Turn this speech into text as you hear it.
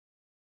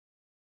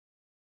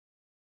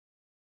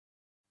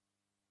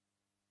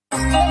T-M-O.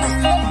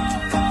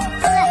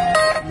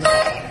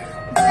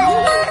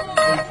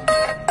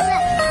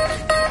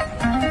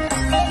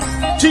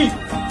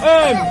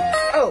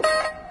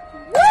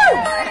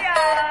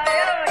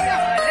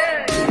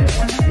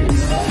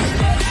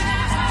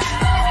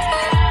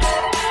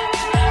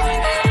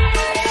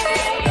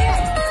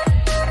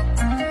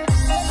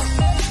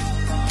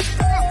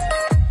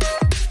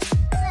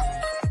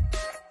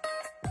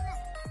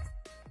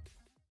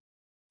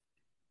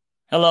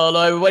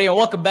 Hello, everybody, and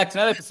welcome back to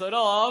another episode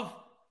of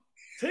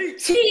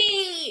T-N-O.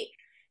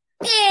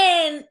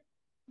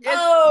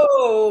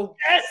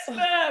 Yes,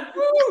 man!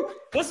 Woo!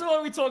 This is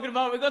what we're talking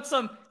about. We got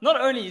some, not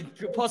only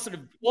positive,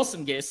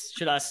 awesome guests,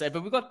 should I say,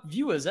 but we got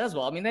viewers as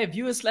well. I mean, they're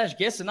viewers /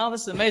 guests, and now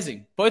this is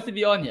amazing. Both of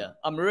you on here.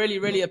 I'm really,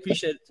 really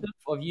appreciative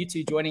of you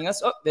two joining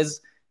us. Oh, there's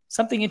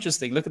something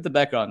interesting. Look at the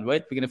background.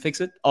 Wait, we're going to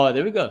fix it. Oh,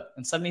 there we go.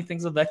 And suddenly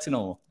things are back to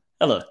normal.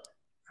 Hello.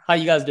 How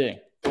you guys doing?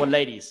 Or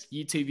ladies?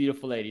 You two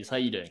beautiful ladies. How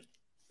you doing?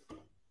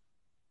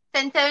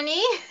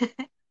 Santoni?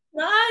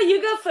 No, you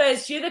go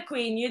first. You're the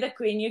queen. You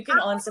can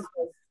answer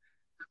first.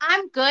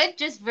 I'm good.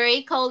 Just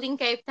very cold in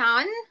Cape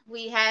Town.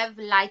 We have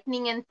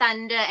lightning and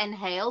thunder and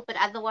hail, but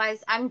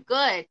otherwise I'm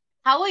good.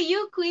 How are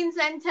you, Queen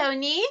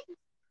Santoni?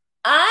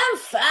 I'm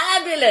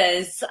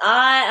fabulous.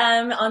 I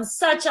am on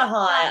such a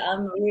high.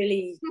 I'm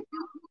really,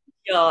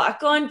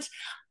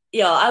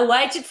 I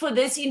waited for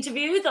this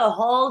interview the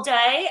whole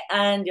day,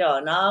 and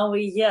now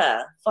we're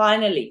here,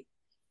 finally.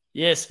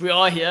 Yes, we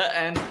are here,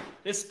 and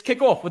let's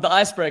kick off with the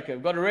icebreaker.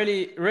 We've got a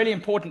really, really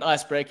important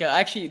icebreaker.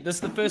 Actually, this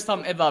is the first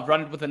time ever I've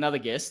run it with another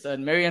guest,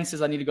 and Marian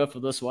says I need to go for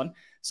this one.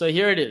 So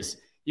here it is.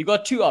 You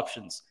got two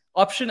options.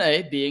 Option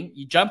A being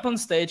you jump on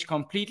stage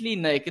completely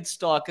naked,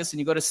 starkest,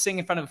 and you got to sing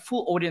in front of a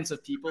full audience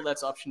of people.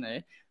 That's option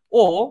A.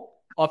 Or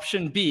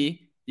option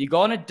B, you go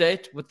on a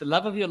date with the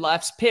love of your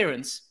life's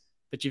parents,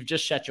 but you've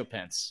just shat your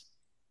pants.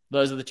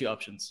 Those are the two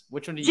options.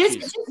 Which one do you choose?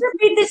 Just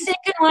repeat the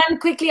second one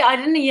quickly. I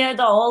didn't hear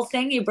the whole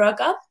thing. You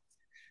broke up.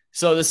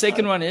 So the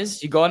second one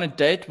is you go on a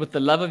date with the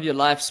love of your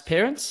life's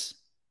parents,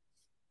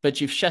 but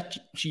you've shat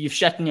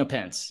in your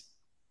pants.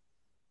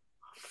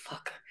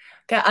 Fuck.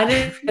 Okay, I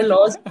did the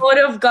last part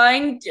of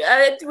going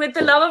with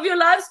the love of your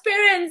life's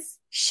parents.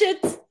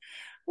 Shit.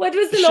 What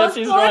was the last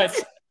part? Right.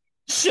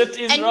 Shit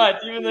is right,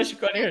 even though she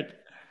can't hear it.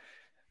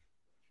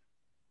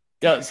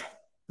 Guys,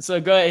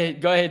 so go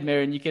ahead,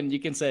 Marian. You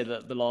can say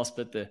the last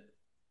bit there.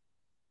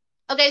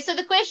 Okay, so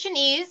the question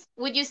is,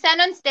 would you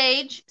stand on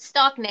stage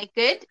stark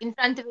naked in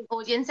front of an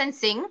audience and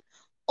sing?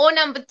 Or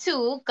number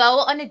 2, go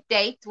on a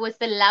date with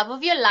the love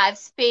of your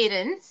life's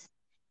parents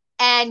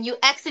and you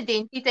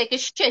accidentally take a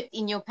shit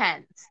in your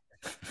pants?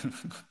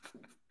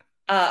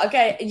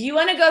 Okay, do you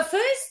want to go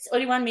first or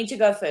do you want me to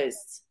go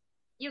first?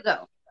 You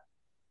go.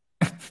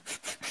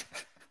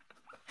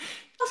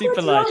 Too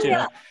polite,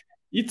 yeah.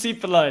 You're too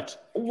polite.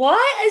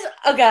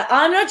 Okay,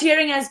 I'm not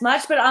hearing as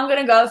much, but I'm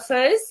going to go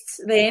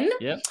first then.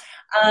 Yeah.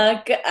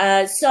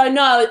 So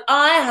no,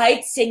 I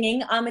hate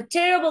singing. I'm a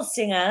terrible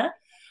singer.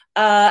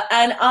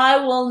 And I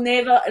will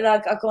never, I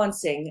can't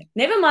sing.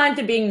 Never mind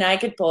the being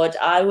naked part.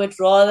 I would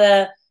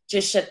rather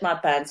just shit my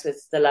pants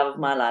with the love of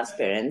my life's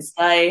parents.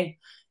 They're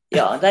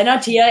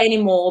not here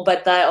anymore,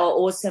 but they are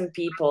awesome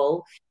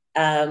people.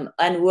 And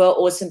we're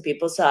awesome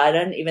people. So I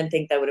don't even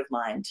think they would have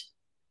mind.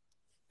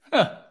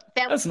 Huh.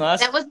 That's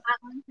nice. That was my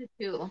answer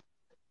too.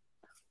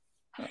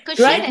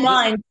 Great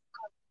mind.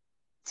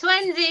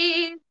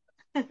 Twinsies.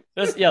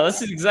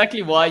 This is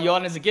exactly why you're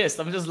on as a guest.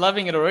 I'm just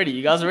loving it already.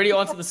 You guys already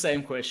answered the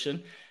same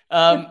question.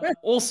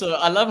 Also,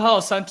 I love how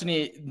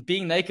Santoni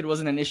being naked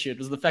wasn't an issue. It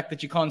was the fact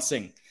that you can't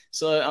sing.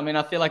 So, I mean,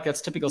 I feel like that's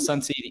typical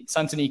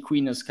Santoni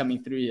queenness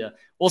coming through here.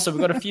 Also,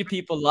 we've got a few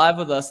people live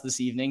with us this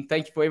evening.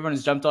 Thank you for everyone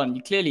who's jumped on.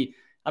 You clearly,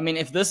 I mean,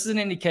 if this is an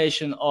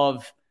indication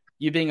of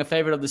you being a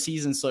favorite of the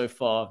season so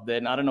far,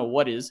 then I don't know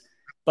what is.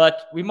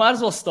 But we might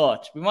as well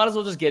start. We might as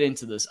well just get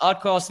into this.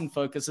 Outcast in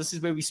Focus. This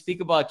is where we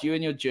speak about you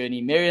and your journey.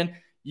 Marian,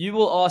 you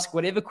will ask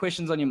whatever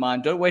questions on your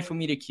mind. Don't wait for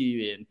me to cue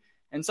you in.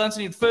 And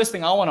Santoni, the first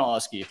thing I want to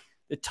ask you,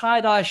 the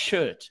tie-dye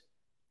shirt.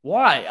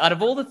 Why? Out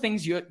of all the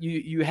things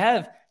you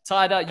have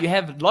tie-dye, you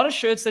have a lot of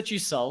shirts that you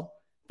sell,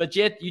 but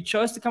yet you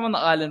chose to come on the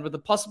island with a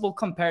possible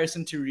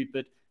comparison to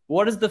Rupert.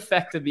 What is the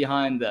factor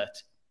behind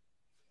that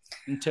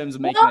in terms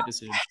of making that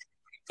decision?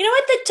 You know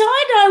what? The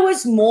tie-dye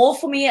was more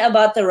for me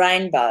about the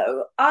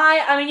rainbow.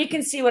 I mean, you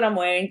can see what I'm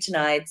wearing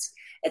tonight.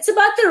 It's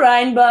about the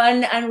rainbow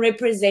and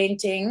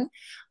representing.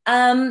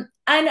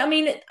 And I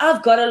mean,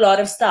 I've got a lot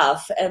of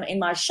stuff in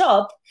my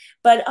shop,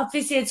 but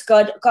obviously it's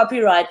got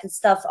copyrighted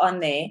stuff on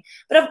there.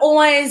 But I've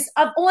always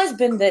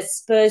been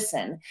this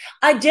person.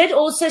 I did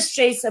also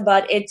stress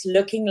about it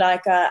looking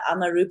like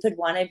I'm a Rupert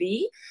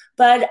wannabe,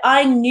 but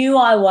I knew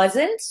I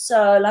wasn't.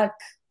 So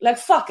like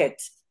fuck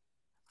it.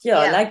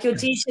 Yeah, like your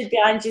T-shirt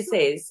behind you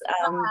says.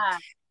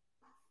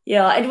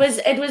 Yeah,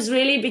 it was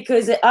really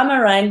because I'm a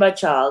rainbow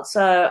child.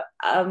 So,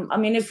 I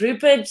mean, if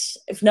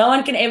no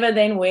one can ever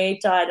then wear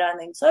tie-dye,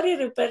 then sorry,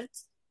 Rupert.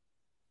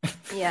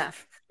 Yeah.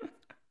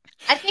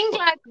 I think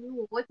like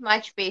you was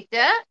much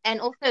better,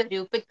 and also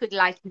Rupert could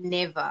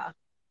never.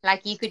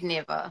 Like you could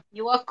never.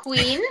 You are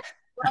queen.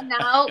 are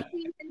now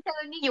Queen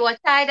Santoni. You are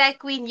tie-dye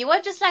queen. You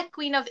are just like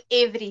queen of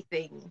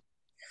everything.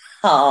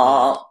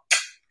 Oh,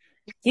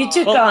 you're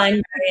too Well,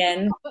 kind,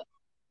 Marian.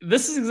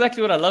 this is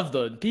exactly what I love,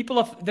 though. They've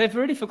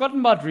already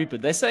forgotten about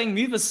Rupert. They're saying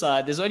move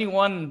aside. There's only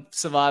one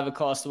survivor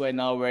castaway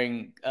now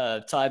wearing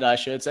tie-dye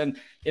shirts. And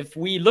if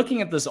we're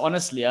looking at this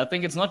honestly, I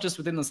think it's not just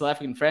within the South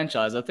African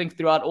franchise. I think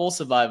throughout all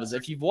survivors,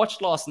 if you've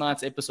watched last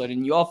night's episode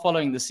and you are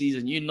following the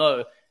season, you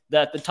know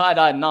that the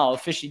tie-dye now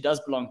officially does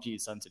belong to you,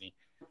 Santoni.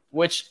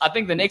 Which I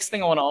think the next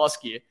thing I want to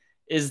ask you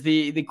is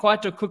the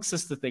Kwaito Cook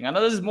sister thing. I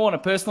know this is more on a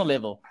personal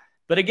level,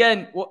 but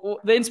again,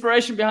 the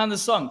inspiration behind the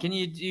song, can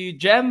you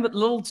jam a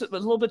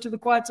little bit to the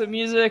Kwaito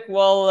music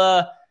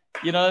while,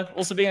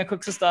 also being a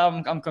Cook sister?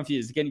 I'm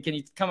confused. Can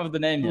you come up with the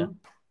name here?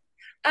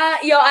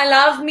 Yeah, I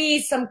love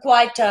me some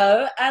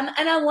Kwaito. And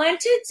I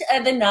wanted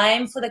the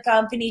name for the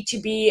company to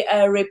be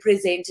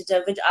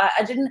representative.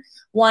 I didn't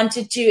want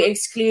it to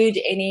exclude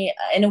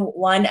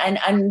anyone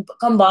and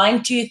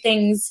combine two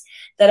things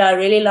that I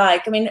really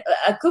like. I mean,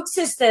 Cook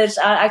Sisters,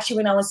 actually,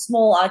 when I was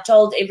small, I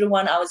told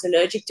everyone I was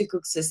allergic to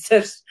Cook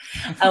Sisters.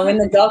 When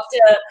the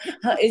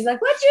doctor is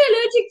like, what are you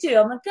allergic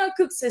to? I'm like, no,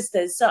 Cook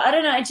Sisters. So I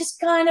don't know. It just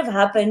kind of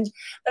happened.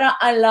 But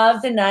I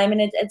love the name, and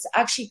it's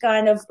actually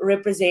kind of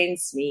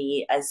represents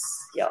me as,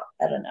 yeah,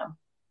 I don't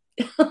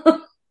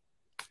know.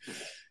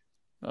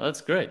 Oh,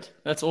 that's great.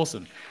 That's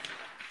awesome.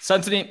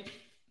 Santoni,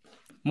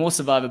 more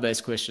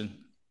survivor-based question.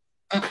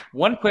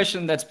 One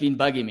question that's been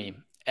bugging me,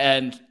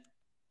 and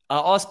I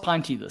asked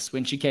Pinty this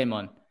when she came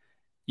on.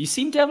 You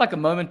seem to have like a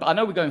moment, I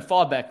know we're going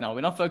far back now.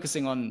 We're not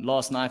focusing on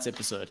last night's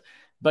episode,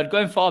 but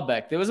going far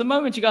back, there was a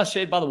moment you guys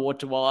shared by the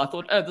water while I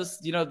thought, oh,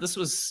 this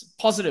was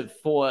positive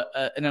for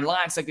an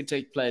alliance that could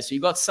take place. So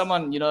you got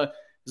someone,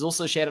 who's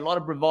also shared a lot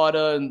of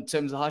bravado in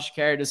terms of how she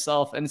carried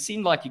herself, and it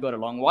seemed like you got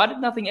along. Why did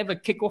nothing ever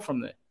kick off from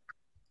there?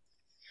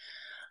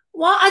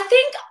 Well, I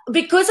think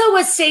because I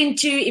was sent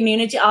to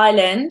Immunity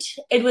Island,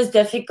 it was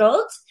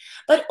difficult.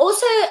 But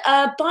also,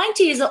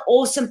 Pinty is an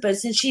awesome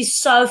person. She's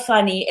so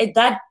funny.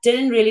 That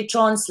didn't really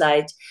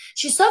translate.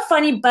 She's so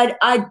funny, but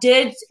I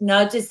did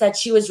notice that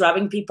she was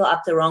rubbing people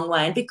up the wrong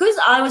way. And because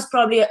I was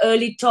probably an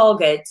early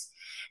target,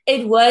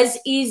 it was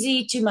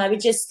easy to maybe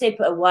just step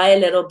away a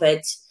little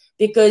bit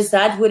because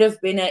that would have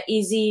been an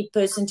easy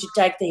person to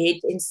take the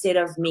hit instead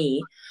of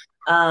me.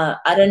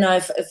 I don't know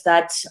if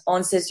that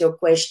answers your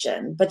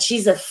question, but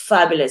she's a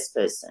fabulous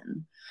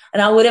person.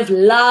 And I would have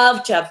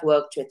loved to have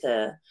worked with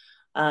her.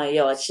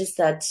 It's just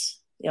that,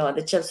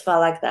 the chips fell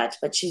like that,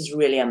 but she's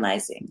really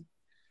amazing.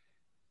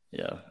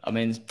 Yeah, I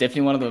mean, it's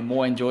definitely one of the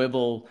more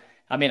enjoyable.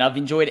 I mean, I've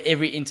enjoyed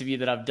every interview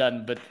that I've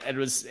done, but it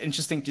was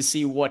interesting to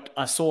see what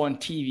I saw on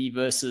TV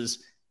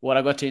versus what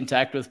I got to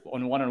interact with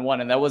on one-on-one.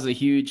 And that was a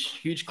huge,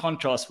 huge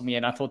contrast for me.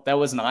 And I thought that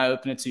was an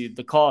eye-opener to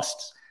the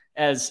cast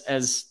as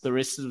the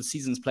rest of the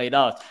seasons played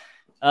out.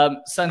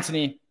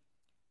 Santoni,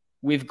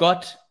 we've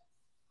got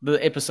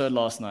the episode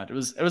last night. It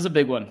was a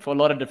big one for a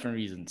lot of different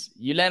reasons.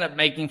 You land up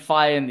making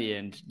fire in the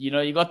end.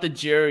 You got the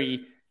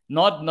jury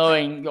not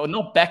knowing or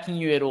not backing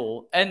you at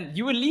all. And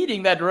you were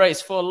leading that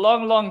race for a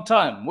long, long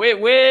time.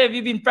 Where have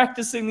you been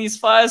practicing these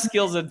fire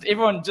skills that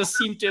everyone just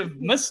seemed to have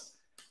missed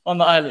on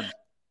the island?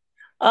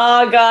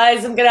 Oh,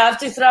 guys, I'm going to have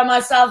to throw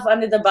myself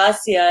under the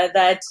bus here.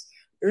 That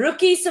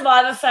rookie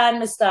Survivor fan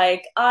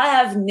mistake. I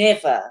have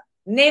never,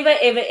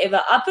 ever,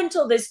 ever, up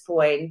until this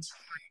point,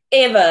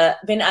 ever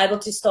been able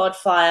to start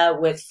fire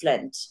with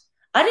flint.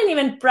 I didn't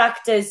even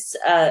practice.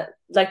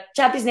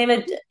 Chappie's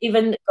never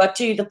even got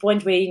to the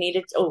point where he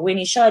needed, or when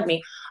he showed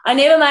me. I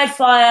never made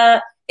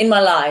fire in my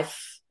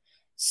life.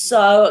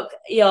 So,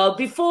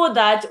 before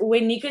that,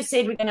 when Nico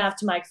said we're going to have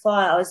to make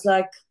fire, I was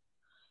like,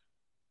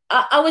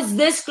 I was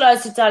this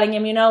close to telling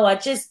him, you know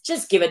what,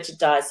 just give it to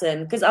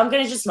Dyson because I'm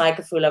going to just make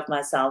a fool of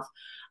myself.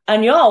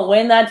 And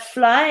when that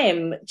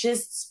flame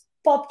just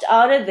popped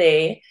out of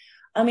there,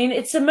 I mean,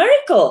 it's a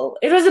miracle.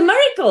 It was a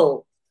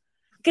miracle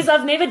because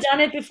I've never done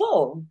it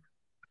before.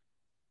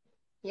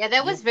 Yeah,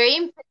 that was very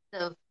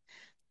impressive.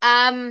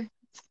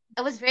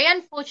 It was very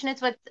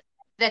unfortunate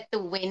that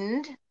the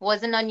wind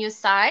wasn't on your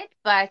side,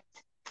 but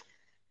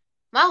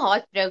my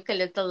heart broke a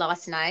little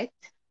last night.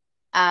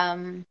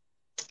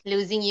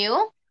 Losing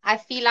you. I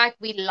feel like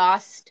we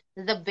lost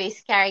the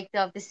best character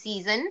of the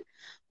season.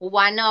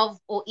 One of,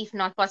 or if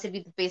not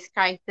possibly the best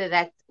character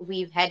that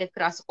we've had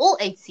across all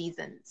 8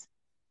 seasons.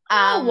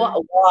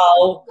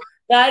 Wow.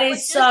 That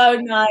is so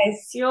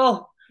nice.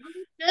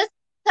 Just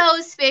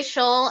so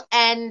special,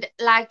 and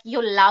like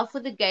your love for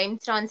the game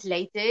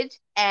translated,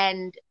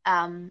 and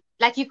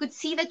like you could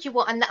see that you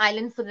were on the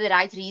island for the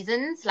right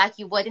reasons. Like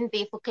you weren't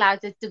there for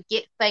clout to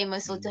get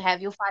famous or to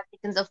have your 5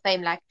 seconds of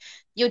fame. Like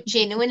your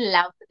genuine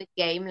love for the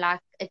game, like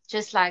it's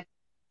just like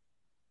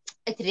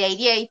it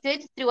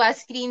radiated through our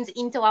screens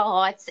into our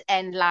hearts,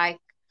 and like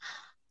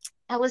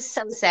I was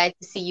so sad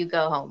to see you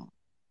go home.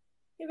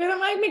 You're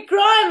gonna make me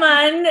cry,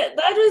 man.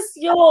 That is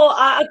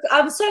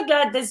I'm so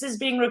glad this is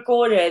being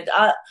recorded.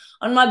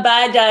 On my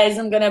bad days,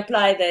 I'm gonna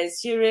play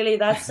this.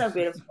 That's so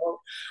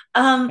beautiful.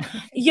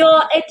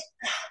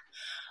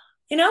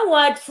 You know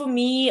what? For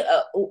me,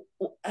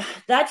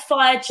 that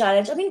fire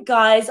challenge. I mean,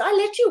 guys, I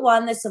literally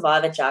won the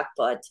Survivor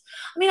jackpot.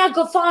 I mean, I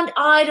got found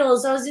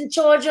idols. I was in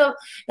charge of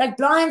like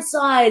blind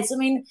sides. I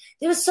mean,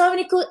 there were so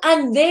many cool.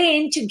 And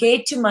then to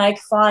get to make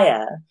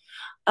fire,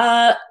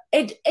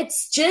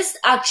 it's just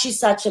actually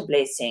such a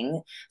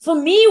blessing for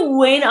me.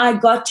 When I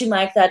got to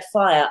make that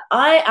fire,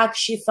 I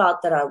actually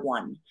felt that I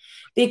won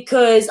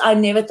because I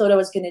never thought I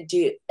was going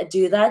to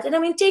do that. And I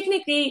mean,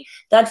 technically,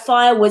 that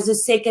fire was a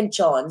second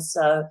chance.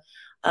 So,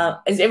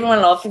 is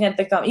everyone laughing at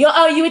the comment?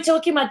 Oh, you were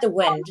talking about the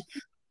wind.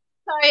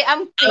 Sorry,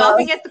 I'm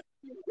laughing at the.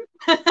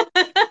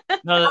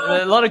 No, there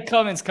are a lot of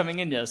comments coming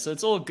in here, so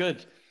it's all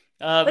good.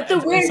 But the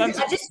wind,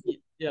 I just.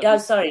 Yeah,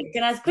 sorry.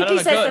 Can I quickly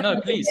say something? No,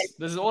 please.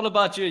 This is all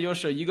about you, your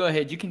show. You go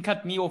ahead. You can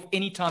cut me off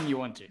anytime you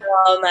want to.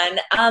 Oh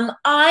man,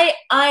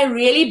 I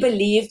really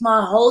believe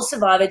my whole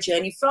Survivor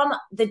journey from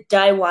the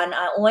day one.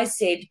 I always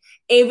said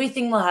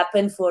everything will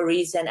happen for a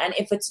reason, and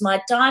if it's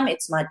my time,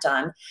 it's my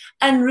time.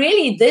 And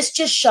really, this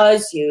just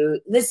shows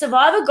you the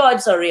Survivor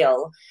gods are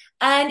real,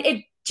 and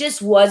it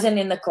just wasn't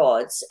in the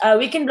cards.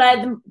 We can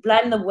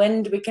blame the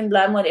wind, we can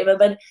blame whatever,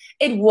 but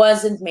it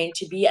wasn't meant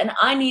to be. And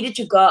I needed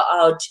to go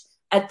out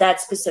at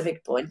that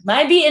specific point.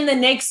 Maybe in the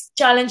next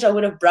challenge, I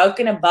would have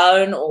broken a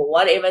bone or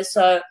whatever.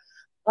 So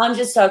I'm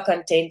just so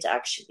content,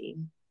 actually.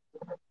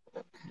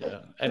 Yeah,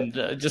 and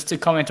just to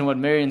comment on what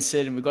Marian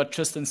said, and we got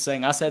Tristan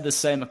saying, I said the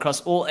same across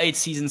all 8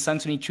 seasons.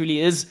 Santoni truly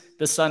is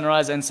the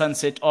sunrise and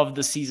sunset of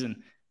the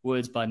season.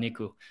 Words by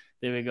Nico.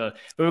 There we go.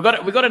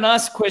 But we got a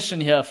nice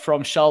question here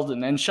from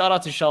Sheldon, and shout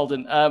out to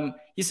Sheldon.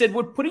 He said,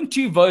 would putting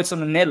 2 votes on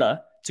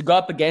Anela to go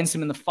up against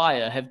him in the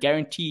fire have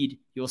guaranteed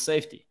your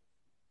safety?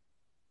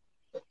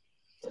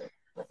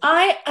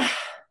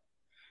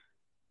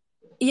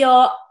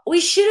 Yeah, we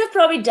should have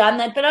probably done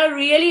that, but I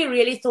really,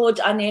 really thought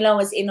Anela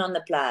was in on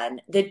the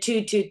plan, the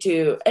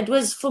 2-2-2. It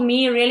was, for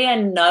me, really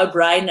a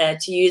no-brainer,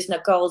 to use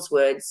Nicole's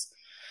words.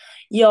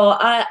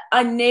 Yeah,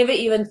 I never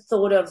even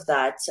thought of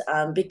that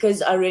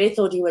because I really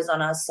thought he was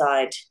on our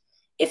side.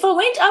 If I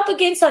went up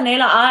against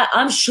Anela,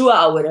 I'm sure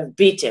I would have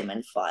beat him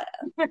in fire.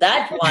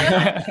 That one,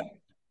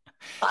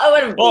 I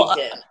would have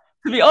beat him.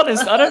 To be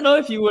honest, I don't know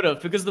if you would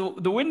have, because the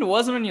wind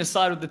wasn't on your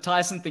side with the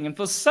Tyson thing. And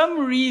for some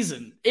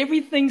reason,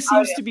 everything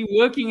seems to be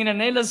working in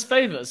Anela's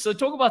favor. So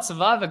talk about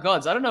Survivor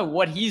gods. I don't know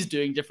what he's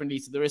doing differently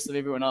to the rest of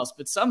everyone else,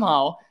 but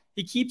somehow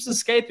he keeps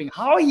escaping.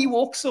 How he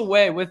walks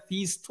away with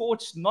his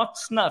torch not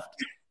snuffed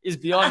is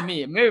beyond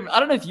me. Miriam, I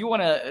don't know if you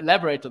want to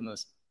elaborate on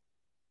this.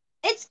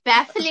 It's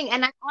baffling.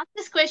 And I've asked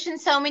this question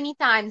so many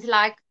times,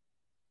 like,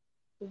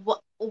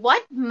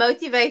 what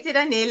motivated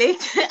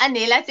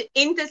Anela to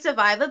enter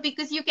Survivor?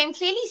 Because you can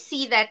clearly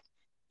see that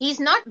he's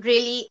not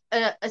really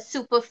a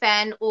super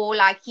fan, or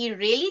like he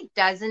really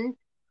doesn't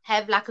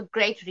have like a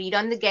great read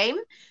on the game,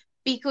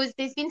 because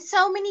there's been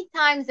so many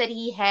times that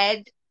he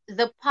had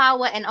the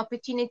power and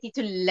opportunity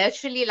to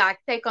literally like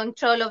take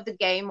control of the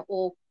game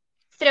or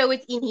throw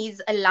it in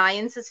his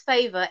alliance's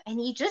favor, and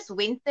he just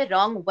went the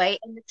wrong way.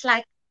 And it's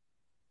like,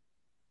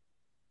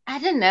 I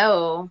don't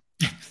know.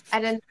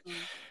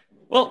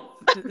 Well,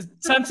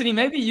 Santoni,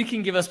 maybe you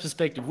can give us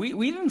perspective.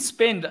 We didn't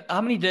spend,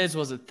 how many days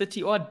was it?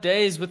 30 odd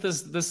days with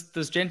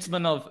this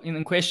gentleman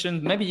in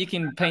question. Maybe you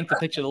can paint the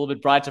picture a little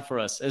bit brighter for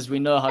us, as we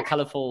know how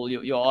colorful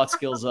your art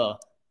skills are.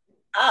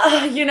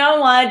 You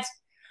know what?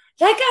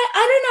 Like,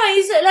 I don't know.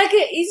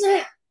 He's a. I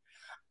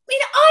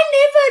mean, I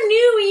never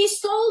knew he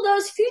stole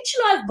those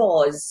Future Life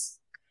bars.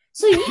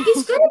 So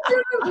he's got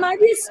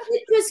maybe a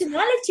split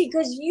personality,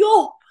 because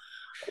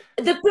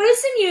the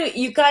person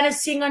you kind of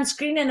sing on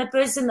screen and the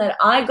person that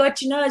I got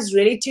to know is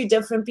really 2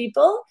 different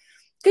people,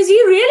 because he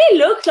really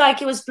looked like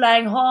he was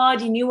playing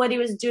hard. He knew what he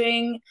was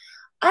doing.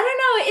 I don't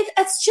know.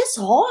 It's just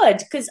hard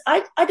because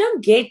I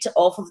don't get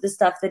off of the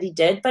stuff that he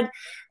did. But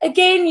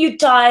again, you're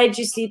tired,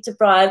 you're sleep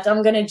deprived.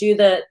 I'm going to do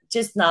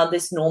this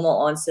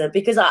normal answer,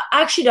 because I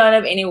actually don't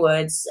have any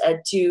words I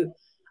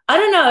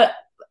don't know.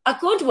 I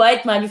can't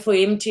wait maybe for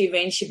him to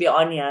eventually be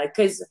on here,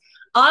 because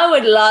I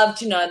would love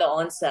to know the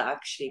answer,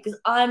 actually, because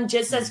I'm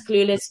just as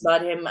clueless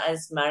about him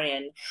as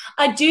Marian.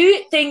 I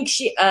do think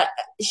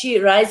she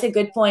raised a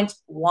good point.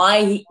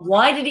 Why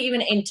did he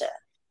even enter?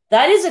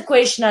 That is a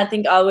question I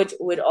think I would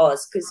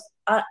ask, because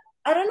I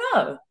don't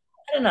know.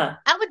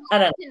 I would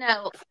like to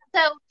know.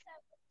 So,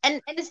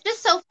 and it's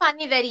just so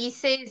funny that he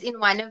says in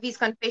one of his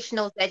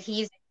confessionals that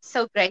he's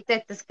so great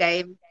at this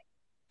game.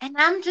 And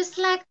I'm just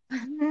like,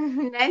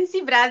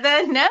 Nancy,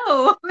 brother,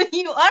 no,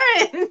 you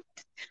aren't.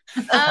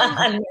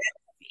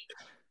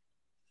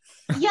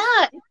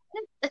 Yeah,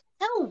 it's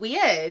so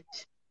weird.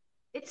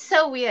 It's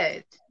so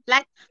weird.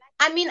 Like,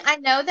 I mean, I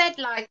know that,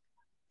 like,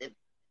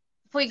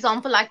 for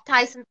example, like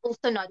Tyson's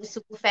also not a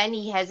super fan.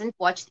 He hasn't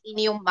watched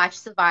any or much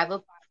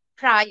Survivor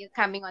prior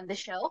coming on the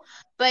show.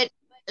 But,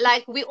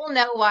 like, we all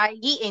know why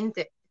he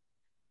entered.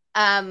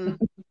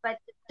 But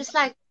just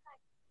like,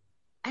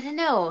 I don't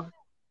know.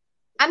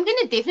 I'm going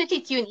to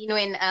definitely tune in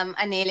when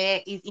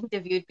Anela is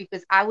interviewed,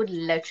 because I would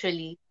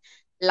literally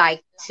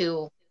like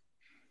to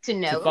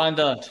know. To find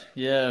out.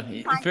 Yeah.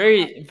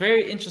 Very,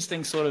 very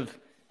interesting sort of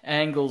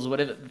angles,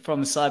 whatever,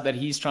 from the side that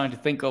he's trying to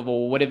think of,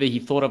 or whatever he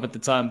thought of at the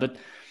time. But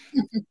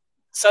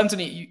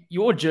Santoni,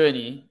 your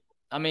journey,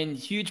 I mean,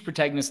 huge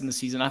protagonist in the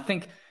season. I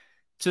think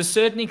to a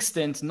certain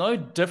extent, no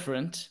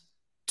different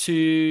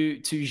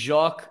to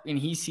Jacques in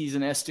his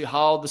season as to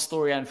how the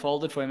story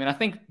unfolded for him. And I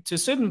think to a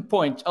certain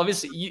point,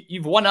 obviously,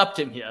 you've one-upped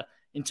him here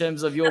in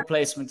terms of your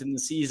placement in the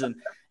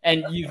season.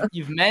 And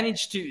you've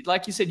managed to,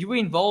 like you said, you were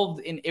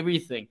involved in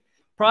everything.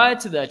 Prior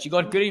to that, you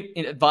got good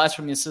advice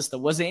from your sister.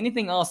 Was there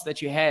anything else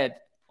that you had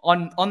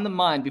on the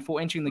mind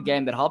before entering the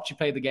game that helped you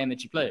play the game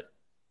that you played?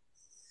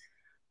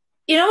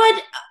 You know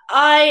what?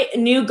 I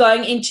knew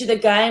going into the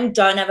game,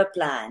 don't have a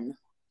plan.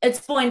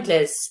 It's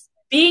pointless.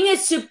 Being a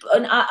super,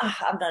 I'm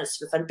not a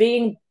super fan,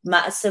 being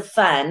massive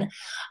fan,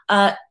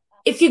 uh,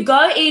 if you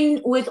go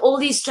in with all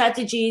these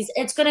strategies,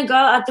 it's going to go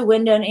out the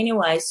window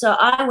anyway. So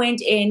I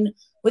went in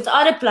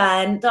without a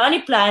plan. The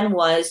only plan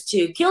was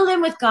to kill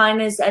them with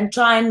kindness and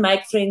try and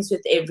make friends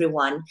with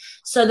everyone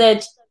so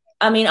that,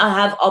 I mean, I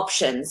have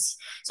options.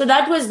 So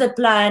that was the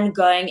plan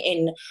going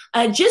in.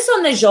 Just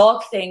on the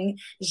Jacques thing,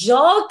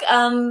 Jacques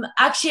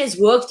actually has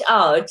worked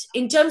out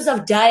in terms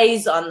of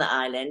days on the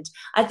island.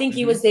 I think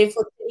he was there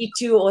for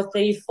 32 or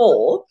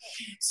 34.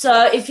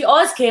 So if you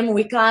ask him,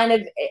 we kind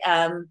of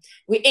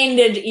we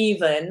ended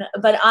even.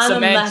 But I'm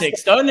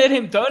semantics. Don't let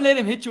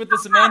him hit you with the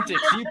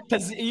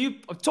semantics. You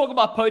talk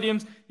about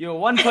podiums. You're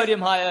one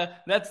podium higher.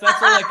 That's all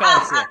I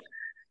can say.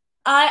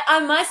 I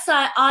must say,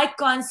 I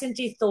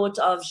constantly thought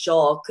of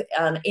Jacques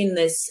in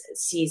this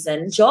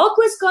season. Jacques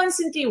was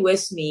constantly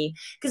with me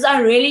because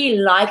I really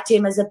liked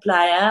him as a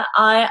player.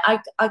 I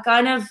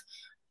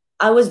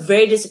was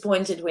very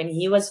disappointed when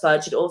he was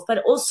voted off, but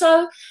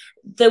also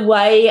the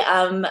way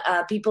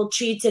people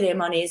treated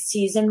him on his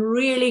season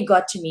really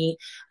got to me.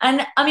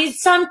 And I mean,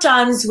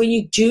 sometimes when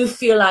you do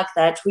feel like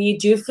that, when you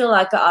do feel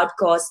like an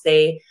outcast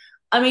there,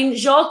 I mean,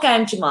 Jacques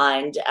came to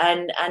mind,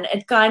 and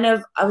it kind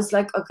of, I was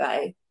like,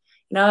 okay.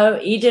 No,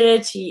 he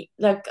did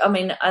it. I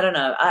mean, I don't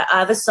know. I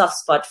have a soft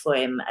spot for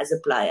him as a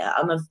player.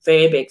 I'm a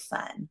very big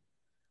fan.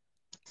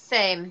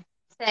 Same.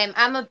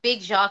 I'm a big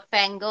Jacques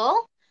fangirl.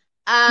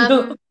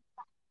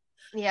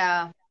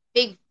 Yeah,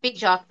 big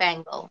Jacques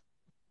fangirl.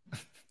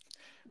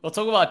 We'll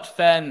talk about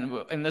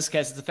fan, in this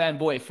case, it's a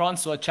fanboy.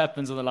 Francois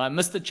Chapman's on the line.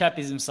 Mr.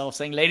 Chappies himself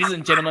saying, ladies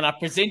and gentlemen, I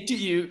present to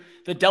you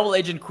the double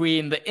agent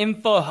queen, the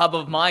info hub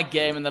of my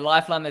game, and the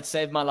lifeline that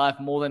saved my life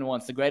more than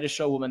once, the greatest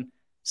showwoman,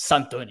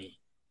 Santoni.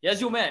 Yes,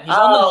 your man. He's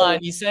on the line.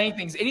 He's saying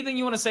things. Anything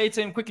you want to say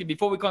to him quickly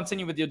before we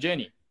continue with your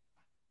journey?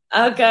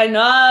 Okay,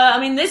 no. I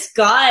mean, this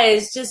guy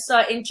is just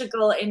so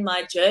integral in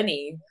my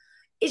journey.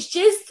 He's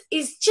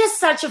just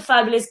such a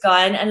fabulous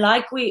guy. And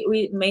like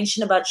we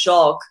mentioned about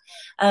Jacques,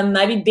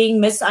 maybe being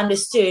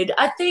misunderstood.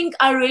 I think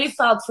I really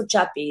felt for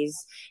Chappies.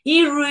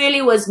 He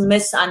really was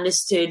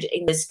misunderstood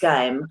in this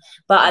game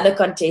by other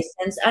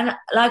contestants. And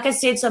like I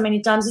said so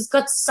many times, he's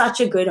got such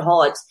a good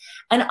heart.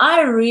 And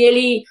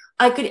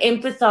I could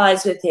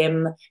empathize with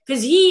him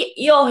because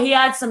he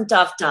had some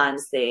tough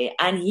times there,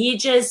 and he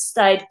just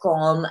stayed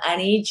calm,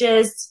 and he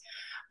just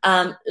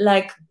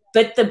like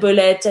bit the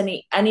bullet,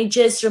 and he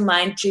just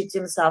remained true to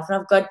himself. And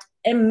I've got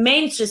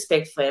immense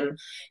respect for him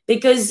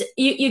because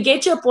you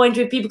get to a point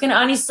where people can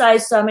only say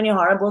so many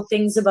horrible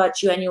things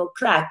about you and you'll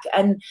crack,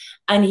 and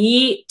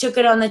he took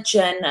it on the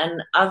chin,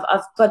 and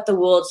I've got the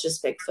world's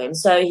respect for him.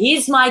 So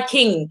he's my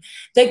king,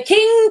 the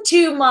king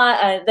to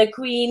my the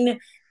queen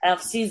of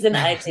season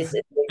 8 is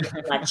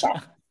my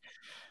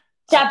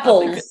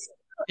Chapels.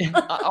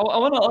 I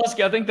want to ask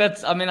you, I think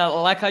that's, I mean, I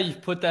like how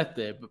you've put that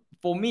there. But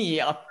for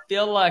me, I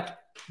feel like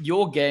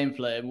your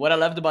gameplay, what I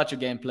loved about your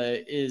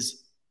gameplay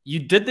is you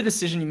did the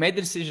decision, you made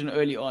the decision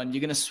early on.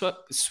 You're going to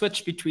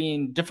switch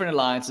between different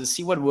alliances,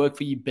 see what worked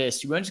for you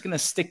best. You weren't just going to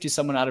stick to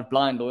someone out of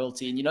blind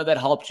loyalty, and you know that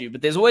helped you.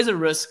 But there's always a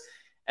risk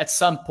at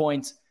some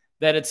point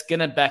that it's going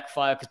to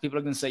backfire because people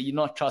are going to say you're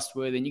not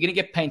trustworthy, and you're going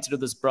to get painted with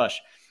this brush.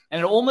 And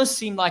it almost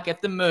seemed like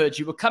at the merge,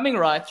 you were coming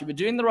right, you were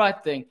doing the right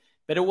thing,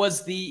 but it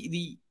was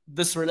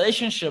this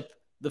relationship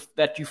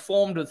that you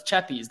formed with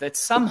Chappies that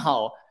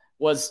somehow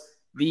was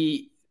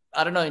the,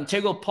 I don't know,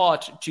 integral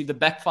part to the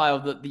backfire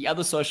of the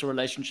other social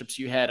relationships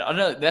you had. I don't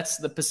know. That's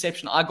the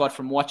perception I got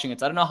from watching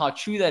it. I don't know how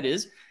true that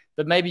is,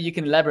 but maybe you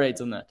can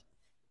elaborate on that.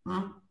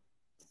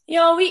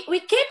 Yeah, we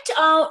kept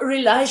our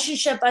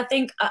relationship, I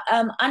think,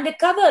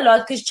 undercover a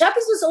lot because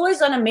Chappies was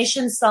always on a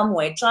mission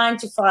somewhere, trying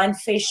to find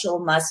fish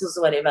or mussels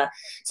or whatever.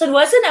 So it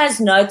wasn't as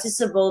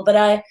noticeable, but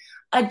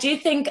I do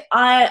think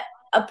I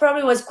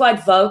probably was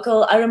quite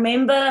vocal. I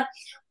remember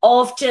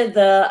after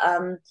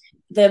the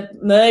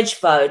merge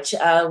vote,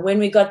 when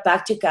we got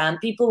back to camp,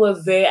 people were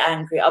very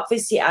angry,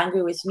 obviously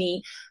angry with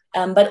me,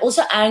 but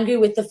also angry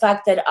with the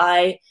fact that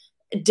I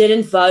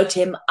didn't vote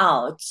him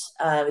out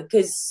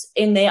because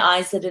in their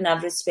eyes they didn't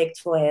have respect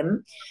for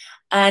him.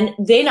 And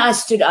then I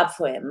stood up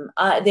for him.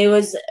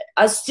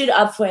 I stood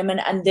up for him,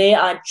 and there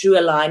I drew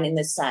a line in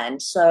the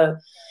sand. So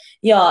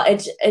yeah,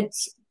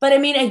 it's but I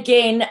mean,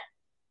 again,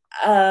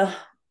 I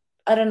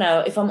don't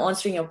know if I'm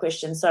answering your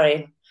question,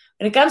 sorry.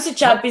 When it comes to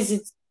Chappies,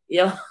 it's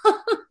yeah.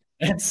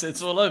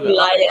 It's all over.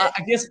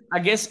 I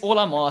guess all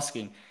I'm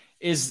asking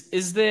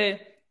is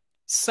there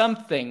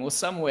something or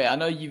somewhere, I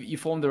know you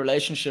formed a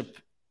relationship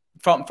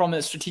from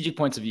a strategic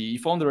point of view, you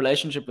formed a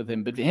relationship with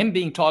him, but him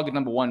being target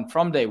number one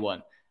from day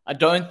one, I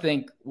don't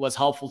think was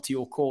helpful to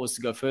your cause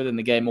to go further in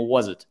the game, or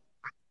was it?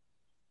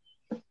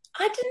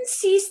 I didn't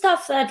see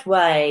stuff that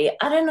way.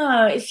 I don't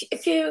know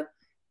if you.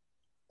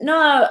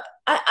 No,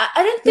 I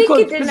don't think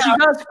it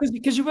did.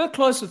 Because you were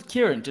close with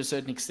Kieran to a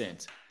certain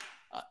extent.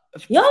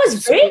 Yeah, I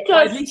was very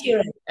close to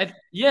Kieran.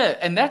 Yeah,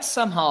 and that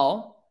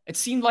somehow it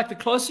seemed like the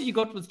closer you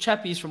got with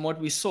Chappies from what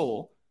we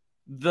saw,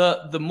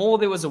 the more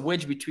there was a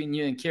wedge between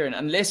you and Kieran,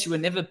 unless you were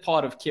never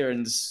part of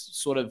Kieran's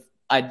sort of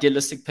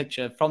idealistic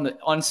picture from the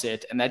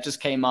onset, and that just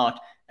came out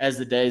as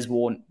the days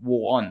wore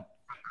on.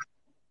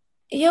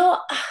 Yeah,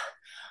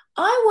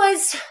 I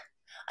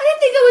don't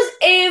think I was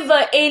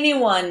ever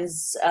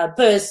anyone's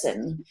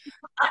person.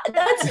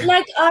 That's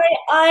like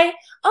I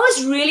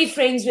was really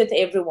friends with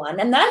everyone,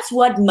 and that's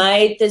what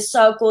made the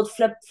so-called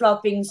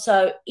flip-flopping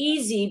so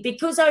easy,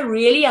 because I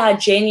really had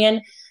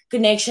genuine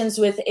connections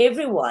with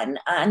everyone,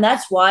 and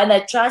that's why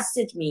they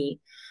trusted me,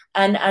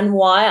 and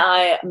why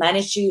I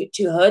managed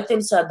to hurt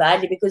them so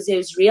badly, because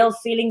there's real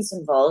feelings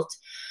involved.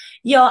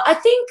 Yeah, I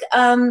think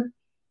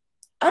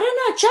I don't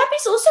know.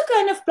 Chappies also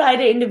kind of played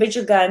an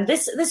individual game.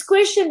 This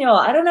question, yeah,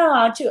 I don't know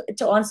how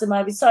to answer.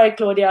 Maybe, sorry,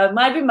 Claudia.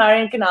 Maybe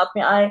Marian can help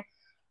me. I'm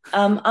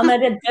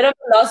at a bit of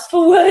a loss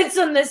for words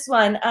on this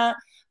one.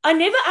 I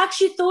never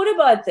actually thought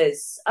about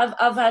this.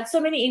 I've had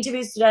so many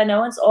interviews today. No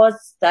one's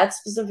asked that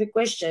specific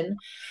question,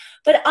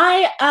 but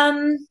I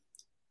don't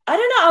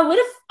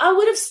know. I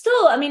would have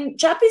still. I mean,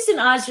 Chappies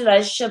and I's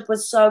relationship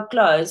was so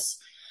close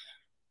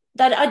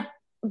that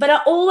But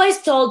I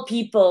always told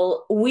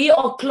people we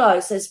are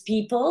close as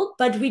people,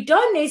 but we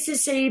don't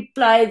necessarily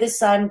play the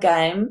same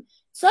game.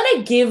 It's not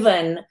a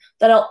given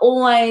that I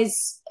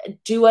always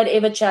do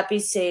whatever Chappie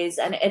says,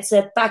 and it's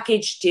a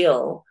package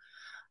deal.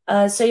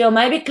 So you're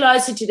maybe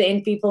closer to the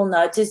end, people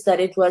notice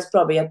that it was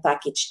probably a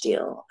package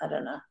deal. I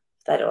don't know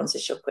if that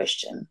answers your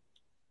question.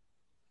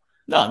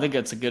 No, I think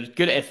it's a good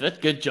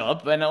effort, good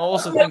job. And I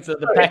also think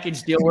that the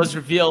package deal was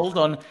revealed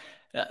on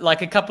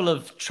like a couple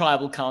of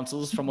tribal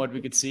councils from what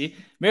we could see.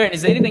 Marian,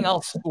 is there anything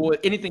else or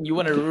anything you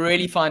want to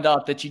really find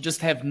out that you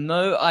just have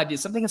no idea?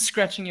 Something is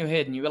scratching your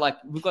head and you were like,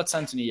 we've got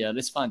Santoni here,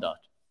 let's find out.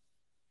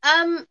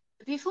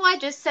 Before I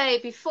just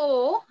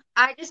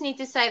need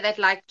to say that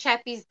like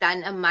Chappie's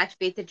done a much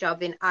better job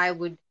than I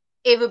would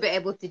ever be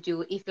able to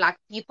do if like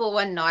people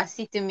were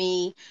nasty to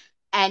me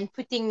and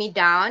putting me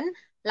down.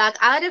 Like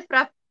I would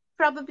have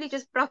probably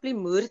just properly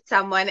murdered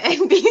someone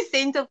and be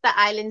sent off the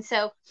island.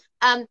 So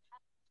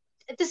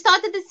at the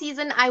start of the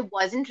season, I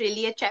wasn't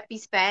really a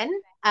Chappie's fan.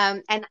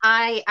 And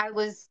I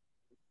was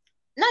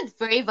not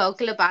very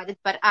vocal about it,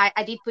 but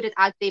I did put it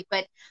out there.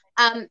 But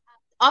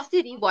after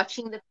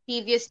rewatching the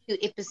previous 2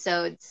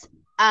 episodes,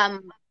 I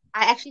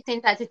actually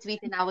sent out a tweet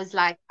and I was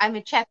like, I'm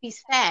a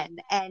Chappie's fan,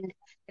 and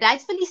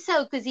rightfully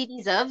so, because he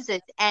deserves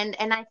it. And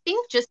I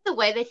think just the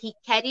way that he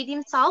carried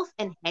himself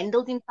and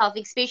handled himself,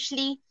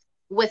 especially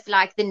with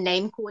like the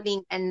name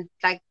calling and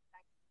like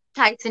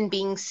Titan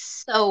being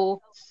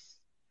so,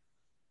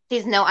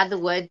 there's no other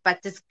word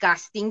but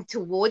disgusting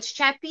towards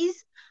Chappies.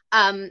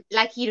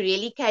 Like he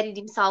really carried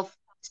himself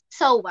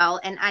so well,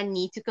 and I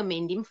need to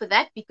commend him for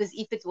that, because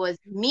if it was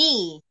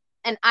me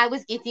and I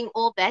was getting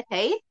all that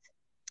hate,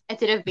 it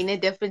would have been a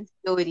different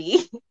story.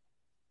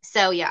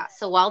 So yeah,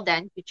 so well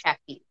done to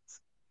Chappies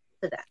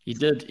for that. He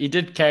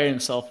did carry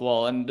himself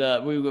well, and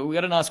we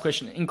got a nice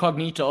question.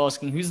 Incognito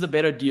asking, who's the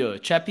better duo,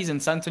 Chappies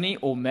and Santoni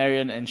or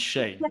Marian and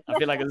Shane? I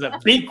feel like there's a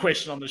big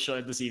question on the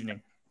show this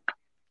evening.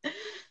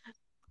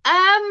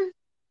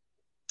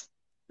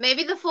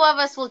 Maybe the 4 of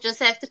us will just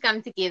have to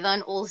come together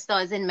on All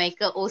Stars and make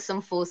an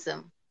awesome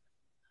foursome.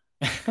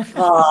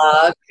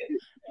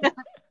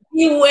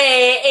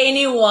 Beware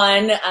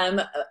anyone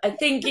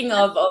thinking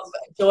of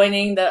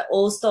joining the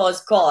All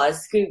Stars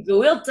cast.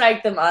 We'll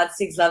take them out,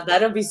 Six Love.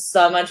 That'll be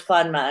so much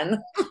fun,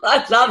 man.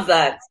 I'd love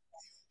that.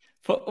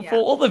 For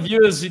all the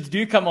viewers who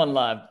do come on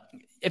live,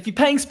 if you're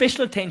paying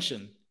special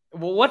attention,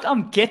 well, what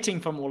I'm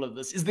getting from all of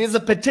this is there's a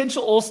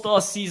potential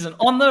All-Star season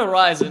on the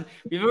horizon.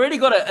 We've already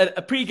got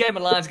a pre-game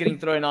alliance getting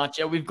thrown out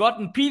here. We've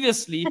gotten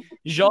previously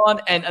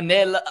Jean and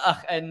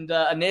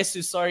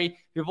Anesu, sorry.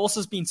 We've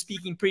also been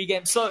speaking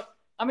pre-game. So,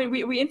 I mean,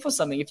 we're in for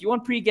something. If you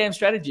want pre-game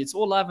strategy, it's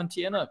all live on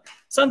TNO.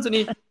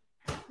 Santoni,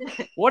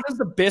 what is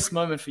the best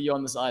moment for you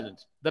on this island?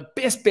 The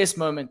best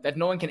moment that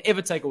no one can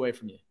ever take away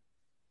from you?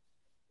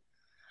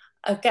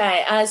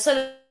 Okay, so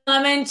the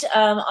moment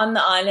on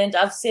the island,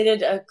 I've said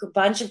it a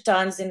bunch of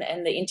times in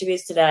the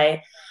interviews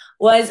today,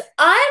 was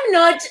I'm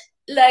not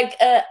like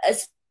a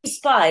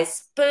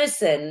spice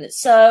person,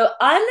 so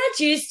I'm not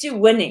used to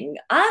winning.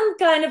 I'm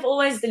kind of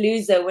always the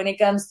loser when it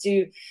comes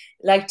to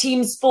like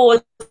team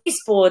sports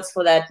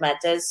for that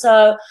matter.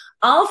 So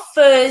our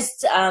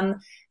first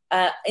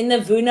in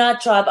the Vuna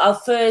tribe, our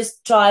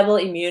first tribal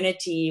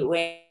immunity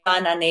when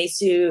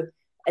Anesu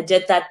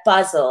did that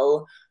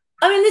puzzle,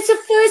 I mean, it's the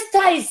first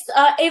taste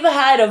I ever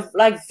had of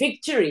like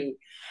victory.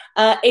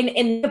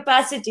 in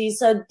capacity.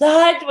 So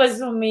that was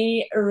for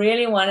me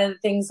really one of the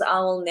things I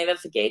will never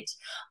forget.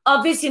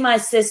 Obviously, my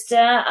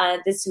sister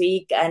this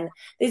week, and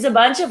there's a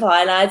bunch of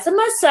highlights. I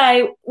must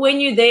say, when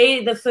you're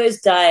there the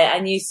first day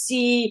and you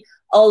see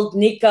old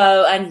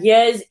Nico and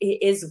hears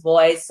his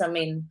voice, I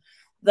mean,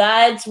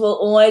 that will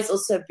always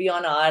also be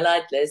on a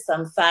highlight list.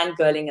 I'm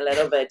fangirling a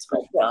little bit,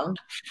 but yeah.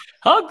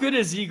 How good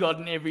has he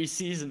gotten every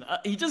season?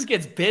 He just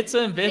gets better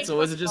and better,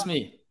 or is it just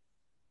me?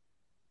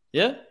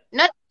 Yeah?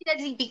 Not only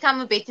does he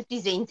become a better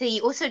presenter, he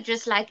also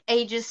just like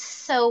ages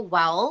so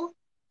well.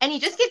 And he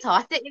just gets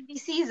hotter every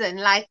season.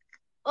 Like,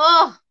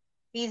 oh,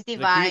 he's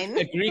divine.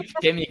 A Greek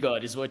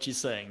demigod is what you're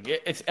saying.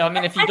 I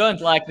mean, if you don't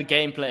like the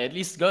gameplay, at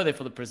least go there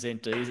for the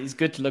presenter. He's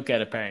good to look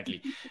at,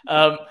 apparently.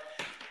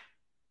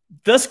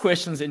 This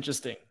question's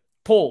interesting.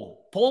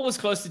 Paul was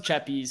close to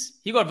Chappies.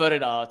 He got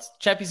voted out.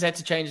 Chappies had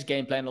to change his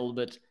game plan a little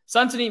bit.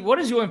 Santoni, what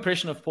is your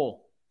impression of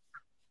Paul?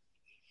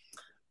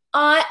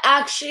 I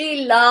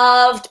actually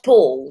loved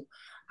Paul.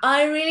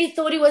 I really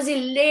thought he was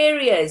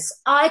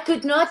hilarious. I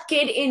could not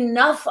get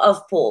enough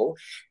of Paul.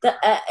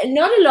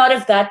 Not a lot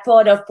of that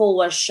part of Paul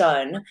was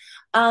shown.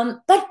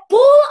 But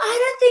Paul, I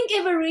don't think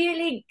ever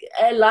really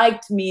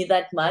liked me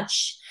that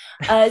much.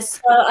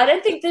 So I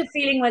don't think the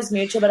feeling was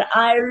mutual, but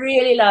I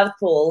really loved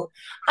Paul.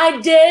 I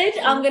did.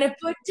 I'm going to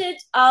put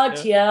it out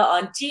here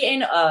on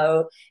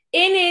TNO.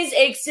 In his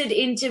exit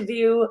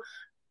interview,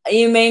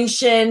 you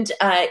mentioned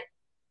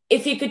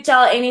if he could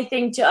tell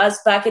anything to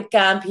us back at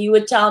camp, he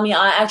would tell me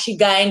I actually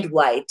gained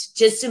weight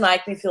just to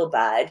make me feel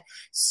bad.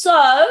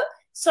 So,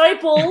 sorry,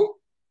 Paul.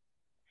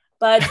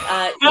 But,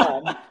 yeah.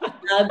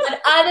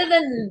 But other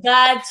than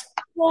that,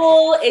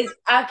 Paul is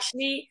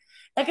actually,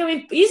 like, I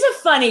mean, he's a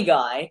funny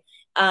guy.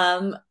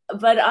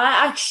 But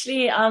I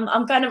actually,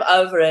 I'm kind of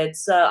over it.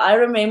 So I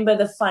remember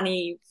the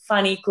funny,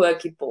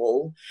 quirky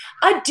Paul.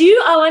 I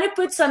want to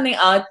put something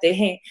out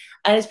there,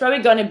 and it's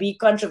probably going to be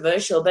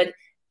controversial, but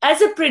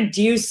as a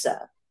producer,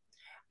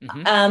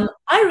 I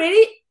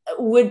really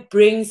would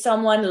bring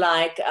someone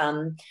like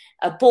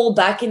a Paul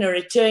back in a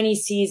returnee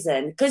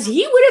season, because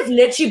he would have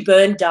literally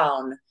burned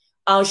down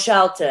our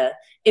shelter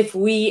if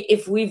we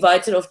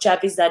voted off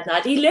Chappies that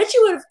night. He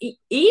literally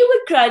he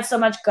would create so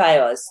much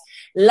chaos.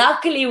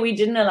 Luckily, we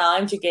didn't allow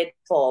him to get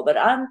Paul, but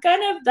I'm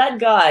kind of that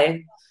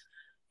guy.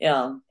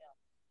 Yeah.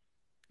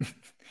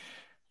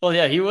 Well,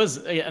 yeah, he was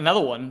another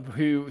one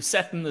who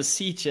sat in the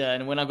seat here,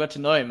 and when I got to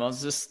know him, I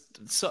was just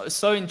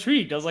so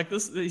intrigued. I was like,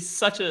 he's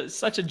such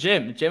a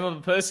gem of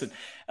a person.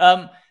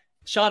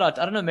 Shout out,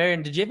 I don't know,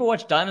 Marian, did you ever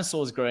watch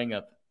dinosaurs growing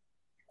up?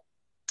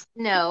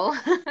 No.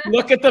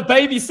 Look at the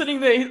baby sitting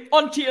there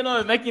on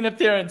TNO making an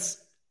appearance.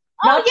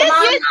 Oh,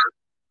 yes.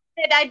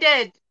 I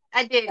did.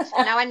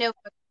 Now I know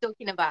what you're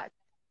talking about.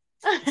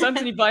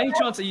 Santoni, by any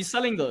chance, are you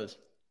selling those?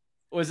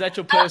 Or is that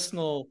your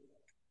personal...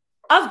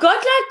 I've got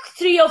like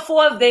 3 or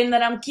 4 of them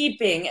that I'm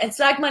keeping. It's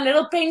like my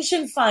little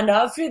pension fund.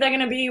 Hopefully they're going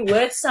to be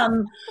worth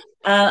some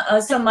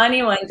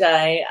money one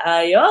day.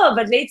 Yeah,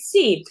 but let's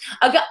see.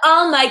 Okay,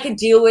 I'll make a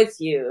deal with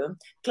you,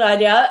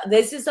 Claudia.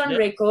 This is on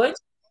record.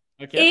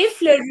 Okay.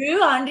 If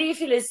LaRue, Henry,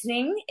 if you're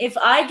listening, if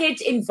I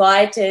get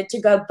invited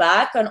to go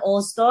back on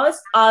All Stars,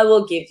 I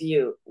will give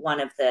you one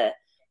of the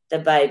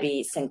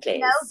baby Sinclairs.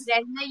 No,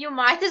 Brenda, you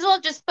might as well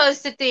just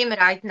post it to him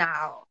right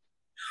now.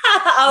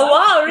 Oh,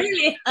 wow,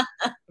 really?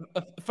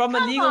 From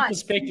a legal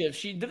perspective,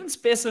 she didn't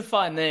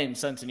specify name,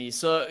 Santoni.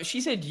 So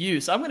she said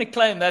you. So I'm going to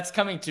claim that's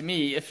coming to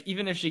me,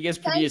 even if she gets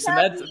produced.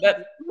 And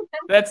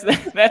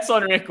that's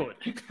on record.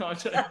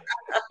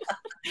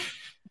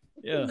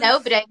 Yeah. No,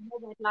 but I know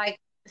that like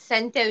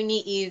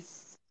Santoni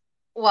is,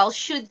 well,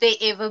 should there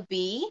ever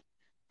be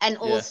an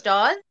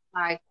All-Stars,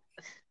 like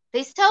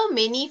there's so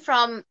many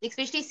from,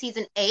 especially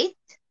season 8,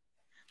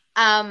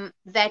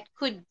 that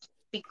could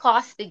be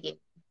cast again.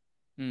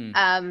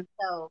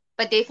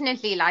 But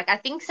definitely, like, I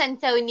think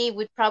Santoni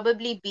would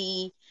probably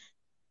be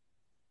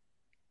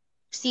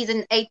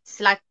season 8.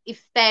 Like,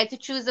 if they had to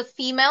choose a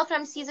female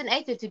from season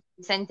 8, it would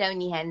be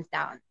Santoni, hands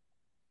down.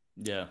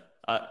 Yeah,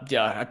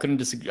 I couldn't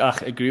disagree. I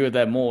agree with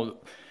that more.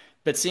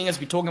 But seeing as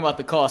we're talking about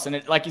the cast,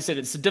 and like you said,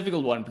 it's a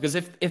difficult one, because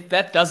if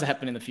that does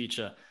happen in the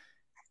future,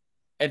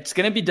 it's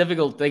going to be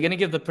difficult. They're going to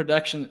give the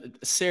production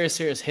a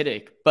serious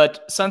headache.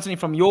 But Santoni,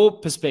 from your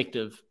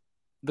perspective,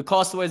 the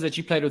castaways that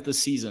you played with this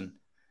season,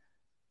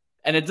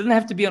 and it didn't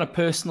have to be on a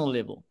personal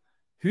level,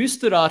 who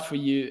stood out for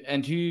you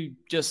and who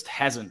just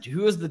hasn't?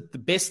 Who was the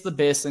best of the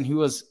best, and who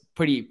was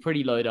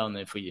pretty low down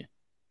there for you?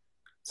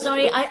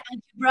 Sorry, I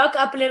broke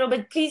up a little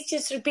bit. Please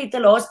just repeat the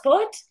last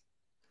part.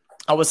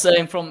 I was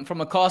saying from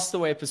a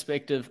castaway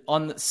perspective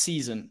on the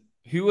season,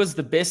 who was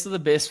the best of the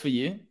best for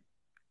you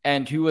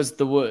and who was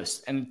the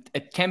worst? And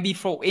it can be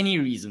for any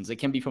reasons. It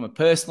can be from a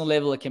personal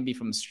level. It can be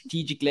from a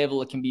strategic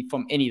level. It can be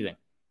from anything.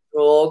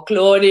 Oh,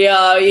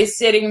 Claudia, you're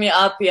setting me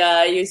up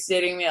here.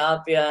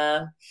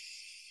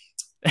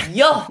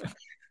 Yeah.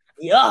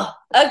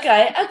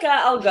 Okay,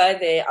 I'll go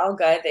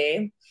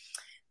there.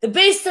 The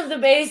best of the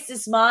best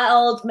is my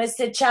old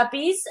Mr.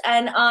 Chappies,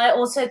 and I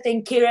also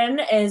think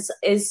Kieran is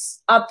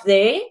up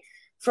there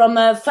from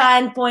a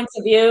fan point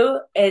of view,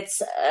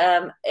 it's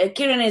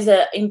Kieran is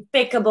an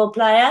impeccable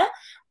player,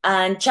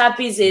 and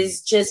Chappies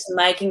is just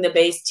making the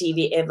best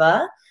TV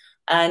ever.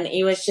 And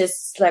he was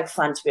just like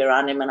fun to be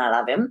around him, and I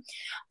love him.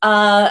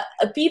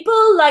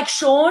 People like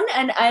Sean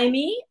and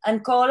Amy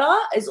and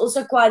Carla is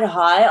also quite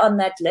high on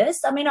that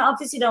list. I mean, I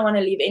obviously don't want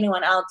to leave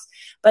anyone out,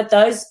 but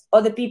those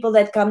are the people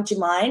that come to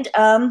mind.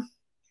 Oh,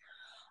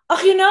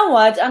 you know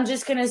what? I'm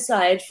just gonna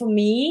say it for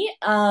me.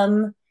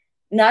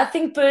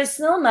 Nothing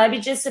personal, maybe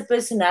just a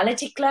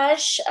personality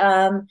clash.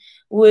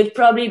 Would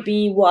probably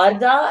be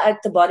Warda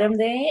at the bottom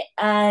there,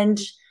 and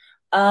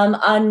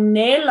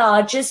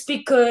Anela just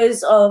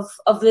because of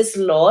this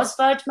last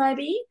vote,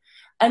 maybe,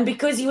 and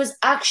because he was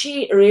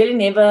actually really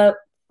never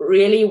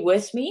really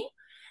with me.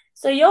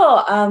 So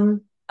yeah,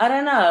 I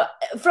don't know.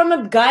 From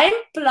a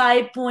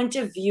gameplay point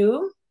of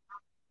view,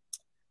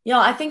 yeah,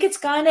 I think it's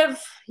kind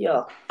of,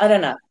 yeah, I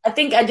don't know. I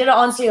think I didn't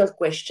answer your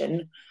question.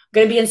 I'm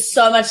going to be in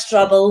so much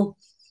trouble.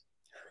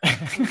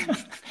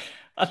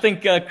 I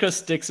think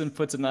Chris Dixon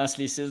puts it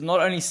nicely. He says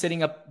not only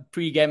setting up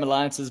pre-game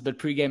alliances, but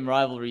pre-game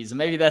rivalries. And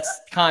maybe that's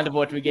kind of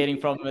what we're getting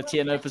from a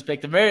TNO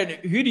perspective.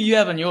 Marian, who do you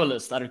have on your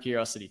list, out of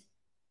curiosity?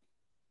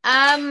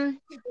 Best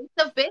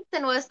of best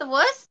and worst of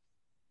worst.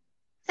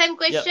 Same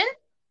question?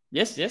 Yep.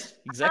 Yes,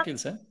 exactly the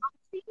same. I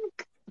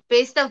think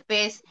best of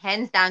best,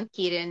 hands down,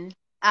 Kieran.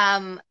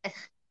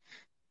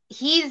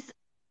 He's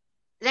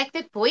like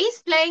the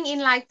boys playing in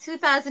like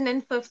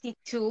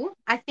 2052.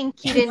 I think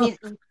Kieran is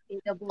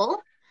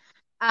incredible.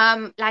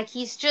 Like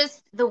he's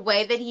just the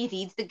way that he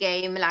reads the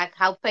game, like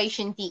how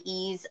patient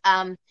he is.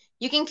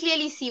 You can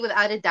clearly see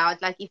without a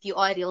doubt, like if you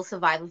are a real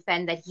Survivor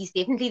fan, that he's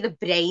definitely the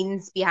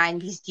brains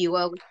behind this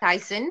duo with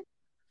Tyson.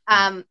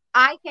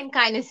 I can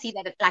kind of see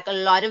that like a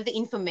lot of the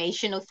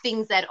information or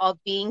things that are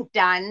being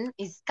done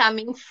is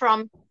coming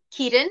from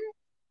Kieran.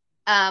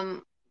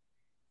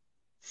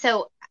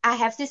 So I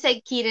have to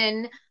say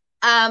Kieran.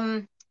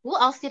 Who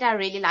else did I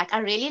really like? I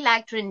really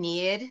liked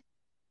Rainier.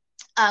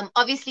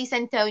 Obviously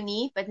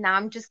Santoni, but now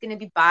I'm just gonna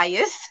be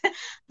biased.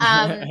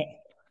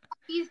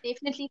 He's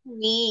definitely for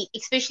me,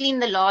 especially in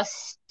the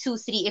last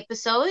 2-3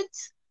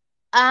 episodes.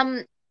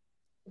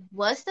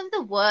 Worst of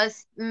the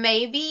worst,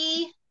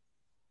 maybe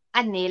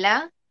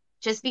Anela,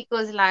 just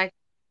because like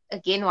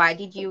again, why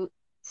did you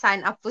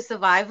sign up for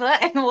Survivor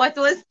and what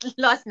was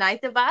last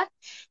night about?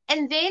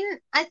 And then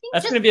I think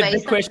that's going to be a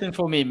big question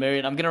for me,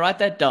 Marian. I'm going to write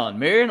that down.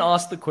 Marian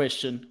asked the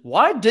question,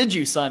 why did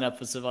you sign up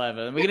for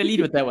Survivor? And we're going to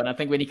lead with that one, I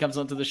think, when he comes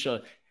onto the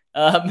show.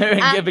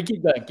 Marian, but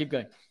keep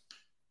going.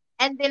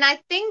 And then I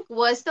think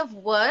worst of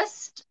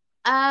worst,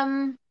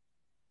 maybe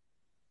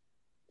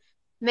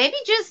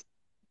just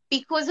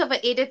because of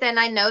an edit, and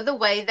I know the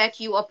way that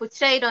you are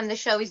portrayed on the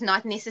show is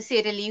not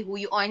necessarily who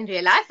you are in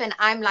real life, and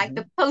I'm like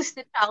the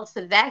poster child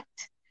for that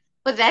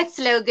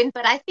slogan.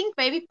 But I think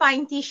maybe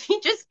Pinty, she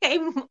just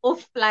came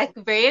off like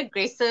very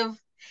aggressive,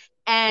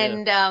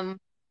 and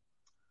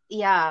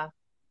yeah.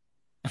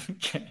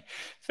 Okay,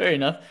 fair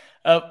enough.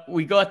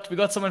 We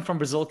got someone from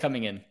Brazil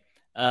coming in,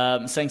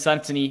 saying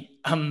Santoni,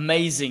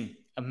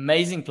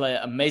 amazing player,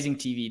 amazing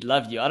TV,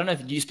 love you. I don't know,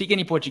 do you speak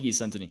any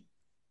Portuguese, Santoni?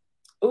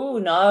 Oh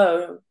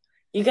no,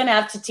 you're gonna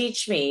have to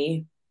teach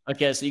me.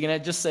 Okay, so you're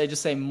gonna just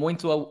say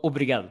muito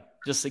obrigado.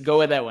 Just go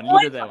with that one.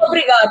 Lead with that one.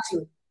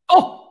 Obrigado.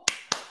 Oh,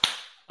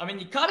 I mean,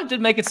 you kind of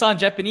did make it sound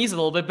Japanese a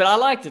little bit, but I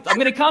liked it. I'm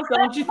gonna count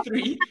down to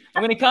 3.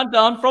 I'm gonna count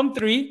down from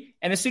 3,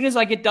 and as soon as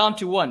I get down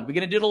to 1, we're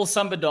gonna do a little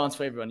samba dance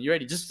for everyone. You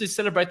ready? Just to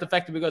celebrate the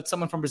fact that we got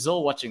someone from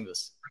Brazil watching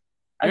this.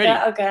 You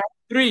ready? Okay.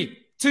 3,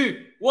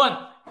 2, 1.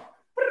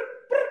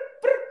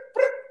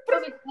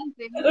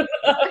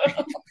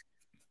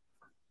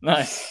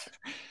 Nice.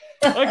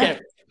 Okay.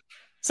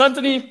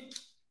 Santoni,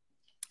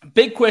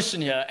 big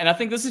question here. And I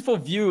think this is for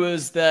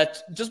viewers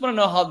that just want to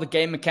know how the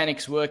game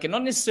mechanics work, and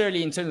not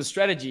necessarily in terms of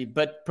strategy,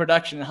 but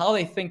production and how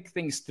they think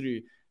things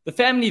through. The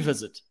family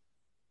visit.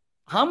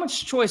 How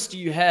much choice do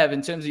you have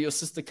in terms of your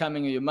sister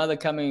coming or your mother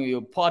coming or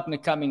your partner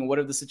coming or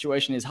whatever the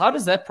situation is? How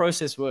does that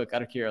process work,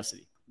 out of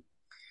curiosity?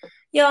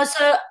 Yeah,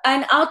 so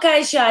in our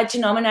case, you had to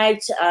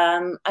nominate,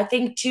 I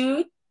think,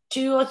 two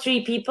or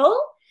three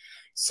people.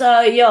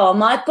 So, yeah,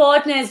 my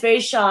partner is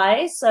very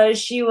shy. So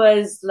she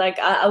was like,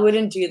 I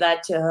wouldn't do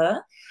that to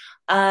her.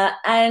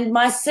 And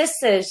my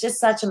sister is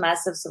just such a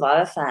massive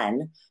Survivor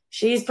fan.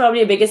 She's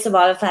probably a bigger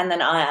Survivor fan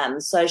than I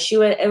am. So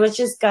it was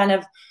just kind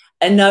of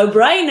a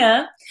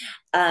no-brainer.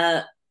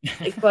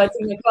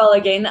 Quoting Nicole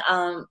again.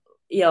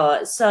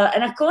 Yeah, so,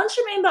 and I can't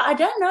remember. I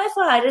don't know if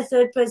I had a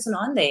third person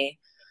on there.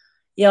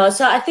 Yeah,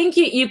 so I think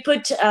you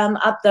put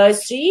up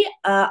those 3.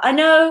 I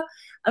know,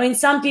 I mean,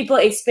 some people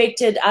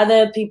expected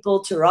other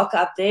people to rock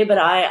up there, but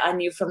I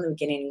knew from the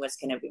beginning it was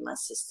going to be my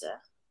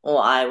sister,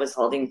 or I was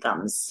holding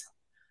thumbs.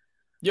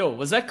 Yo,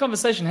 was that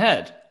conversation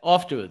had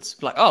afterwards?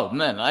 Like, oh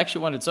man, I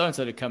actually wanted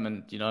so-and-so to come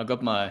and, I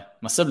got my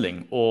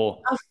sibling,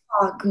 or... Oh,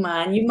 fuck,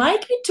 man, you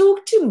make me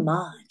talk too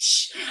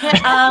much.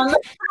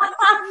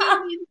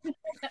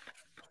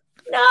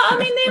 No, I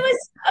mean,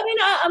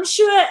 I'm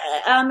sure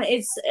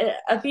it's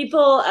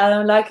people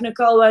like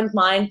Nicole won't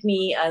mind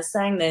me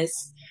saying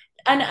this.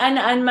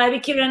 and maybe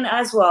Kieran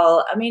as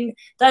well. I mean,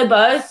 they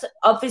both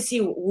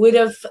obviously would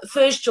have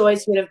first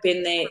choice would have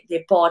been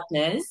their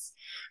partners.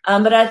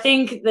 But I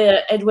think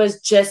it was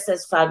just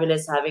as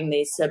fabulous having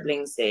their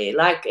siblings there,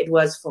 like it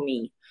was for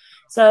me.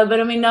 So, but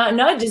I mean,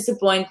 no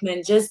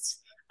disappointment.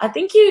 Just I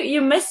think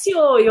you miss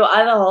your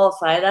other half.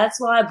 That's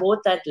why I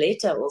bought that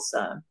letter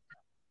also.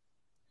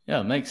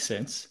 Yeah, makes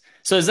sense.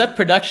 So is that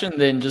production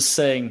then just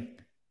saying,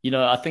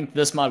 I think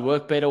this might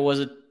work better? Was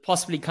it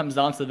possibly comes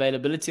down to the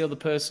availability of the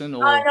person, Oh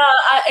or? no,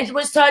 it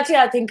was totally,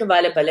 I think,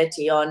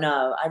 availability. Oh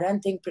no, I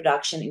don't think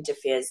production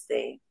interferes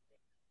there.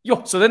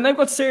 Yo, so then they've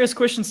got serious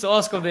questions to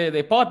ask of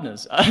their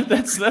partners.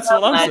 That's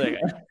what I'm saying.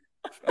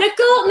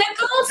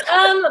 Nicole's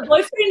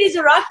boyfriend is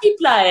a rugby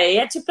player. He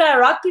had to play a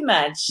rugby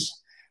match.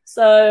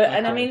 So,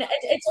 and I Okay. mean,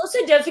 it's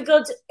also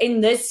difficult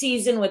in this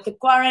season with the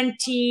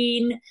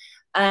quarantine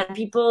and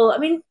people. I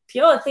mean,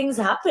 pure things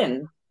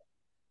happen.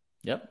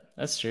 Yep,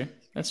 that's true.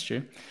 That's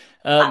true.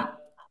 I,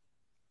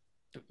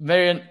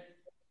 Marian,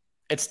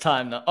 it's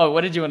time now. Oh,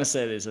 what did you want to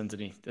say there,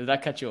 Santoni? Did I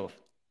cut you off?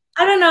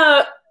 I don't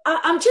know.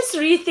 I'm just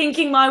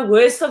rethinking my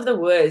worst of the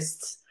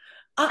worst.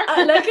 I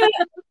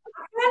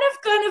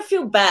kind of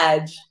feel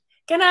bad.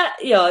 Can I?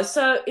 Yeah.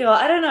 So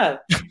I don't know.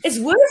 It's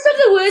worst of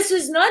the worst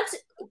was not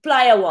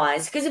player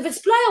wise, because if it's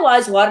player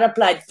wise, Wada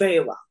played very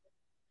well.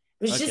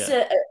 It was just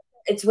Okay.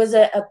 it was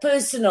a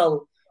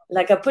personal,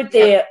 like I put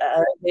there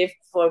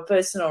for a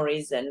personal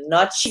reason.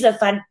 Not she's a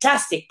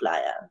fantastic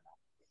player.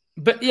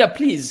 But yeah,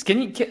 please,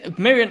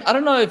 Marian, I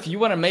don't know if you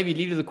want to maybe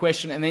lead with the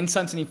question and then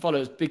Santoni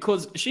follows,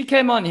 because she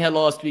came on here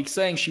last week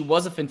saying she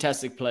was a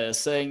fantastic player,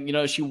 saying,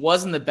 she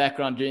was in the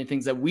background doing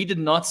things that we did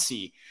not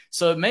see.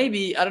 So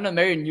maybe, I don't know,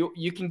 Marian,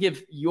 you can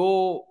give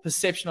your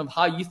perception of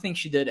how you think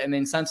she did, and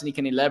then Santoni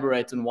can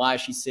elaborate on why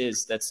she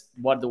says that's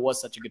what there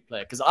was such a good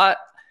player. Because I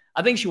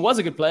think she was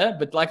a good player,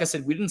 but like I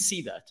said, we didn't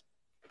see that.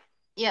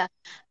 Yeah.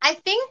 I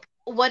think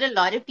what a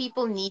lot of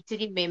people need to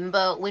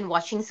remember when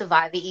watching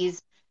Survivor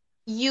is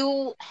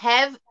you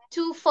have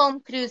two film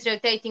crews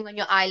rotating on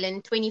your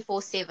island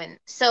 24/7.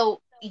 So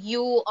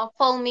you are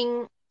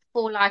filming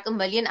for like a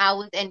million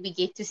hours and we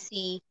get to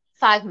see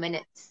 5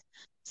 minutes.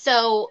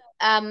 So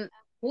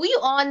who you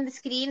are on the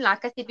screen,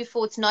 like I said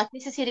before, it's not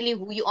necessarily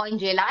who you are in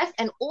real life.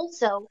 And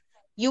also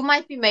you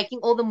might be making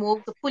all the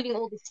moves or pulling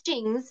all the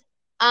strings,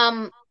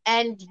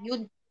 and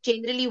you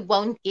generally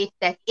won't get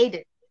that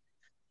edit.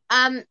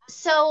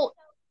 So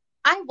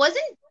I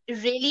wasn't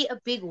really a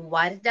big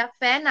Warda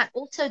fan. I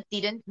also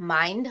didn't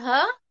mind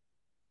her.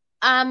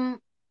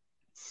 Um,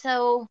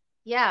 so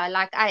yeah,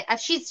 like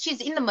she's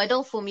in the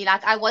middle for me.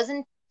 Like I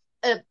wasn't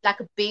a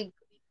big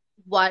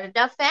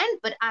Warda fan,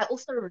 but I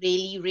also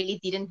really, really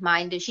didn't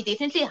mind her. She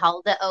definitely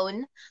held her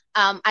own.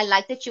 I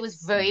like that she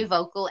was very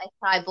vocal and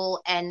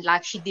tribal, and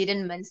like she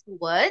didn't mince the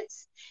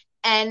words.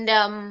 And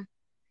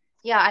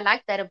yeah, I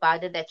like that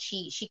about her, that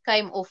she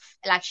came off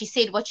like she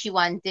said what she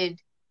wanted.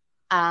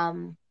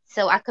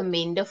 So I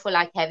commend her for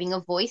like having a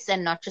voice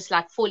and not just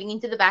like falling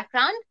into the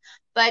background.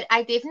 But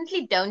I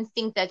definitely don't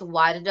think that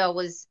Warda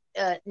was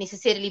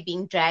necessarily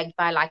being dragged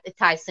by like a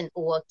Tyson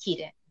or a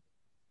Kieran.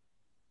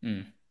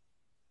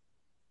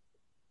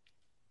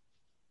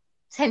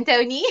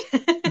 Santoni.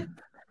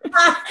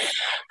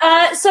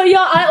 So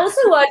yeah, I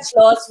also watched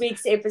last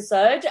week's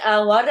episode.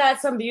 Wada had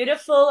some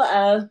beautiful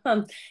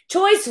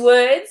choice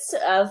words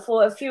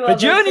for a few But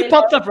of you her only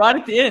fellow. popped up right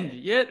at the end.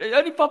 You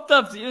only popped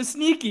up. You're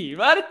sneaky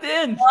right at the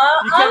end.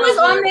 You I came was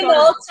up with on a there the comment.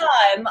 whole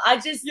time.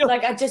 Yo.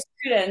 I just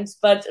couldn't,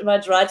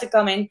 but right to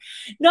comment.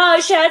 No,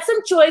 she had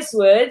some choice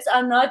words.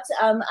 I'm not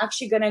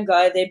actually gonna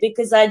go there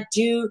because I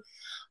do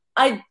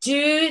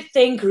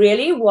think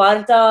really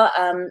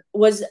Warda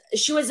was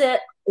a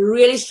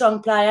really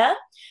strong player,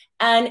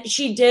 and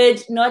she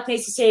did not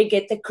necessarily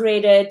get the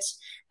credit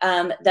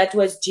that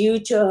was due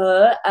to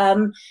her.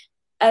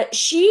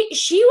 She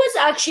was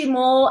actually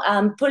more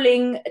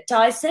pulling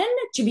Tyson.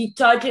 To be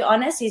totally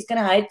honest, he's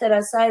gonna hate that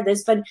I say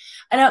this, but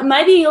and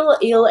maybe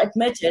he'll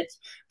admit it.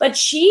 But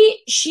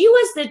she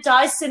was the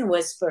Tyson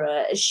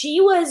whisperer.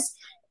 She was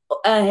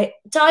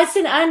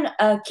Tyson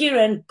and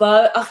Kieran,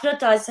 both not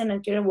Tyson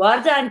and Kieran,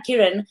 Warda and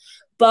Kieran,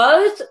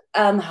 both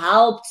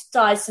helped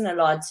Tyson a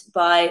lot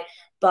by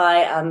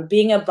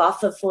being a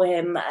buffer for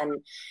him,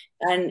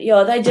 and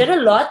yeah, they did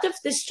a lot of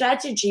the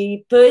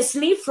strategy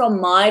personally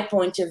from my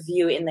point of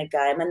view in the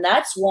game, and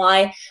that's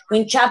why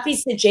when Chappie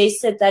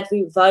suggested that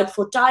we vote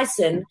for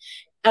Tyson,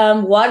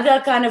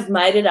 Warda kind of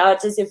made it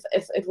out as if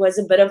it was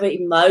a bit of an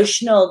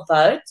emotional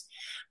vote.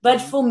 But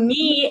for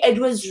me, it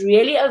was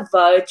really a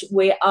vote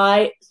where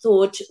I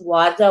thought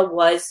Warda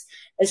was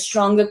a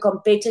stronger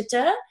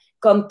competitor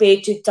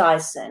compared to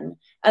Tyson.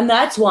 And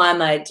that's why I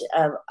made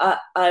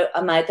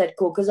that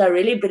call, because I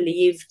really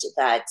believed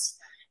that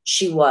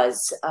she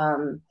was.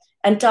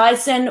 And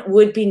Tyson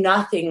would be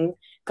nothing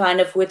kind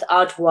of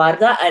without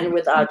Warda and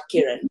without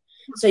Kieran.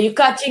 So you're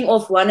cutting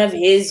off one of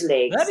his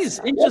legs. That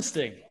is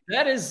interesting.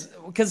 That is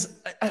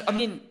because I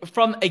mean,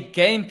 from a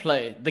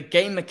gameplay, the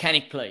game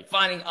mechanic play,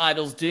 finding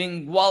idols,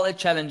 doing wallet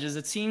challenges,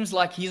 it seems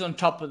like he's on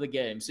top of the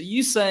game. So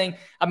you saying,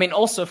 I mean,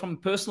 also from a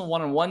personal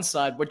one-on-one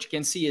side, what you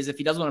can see is if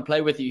he doesn't want to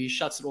play with you, he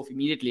shuts it off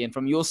immediately. And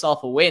from your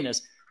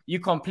self-awareness, you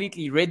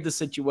completely read the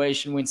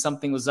situation when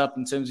something was up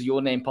in terms of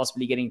your name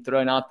possibly getting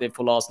thrown out there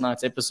for last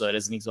night's episode,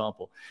 as an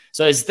example.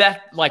 So is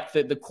that like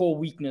the core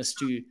weakness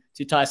to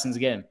Tyson's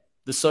game,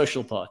 the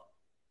social part?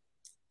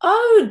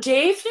 Oh,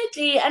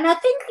 definitely. And I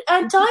think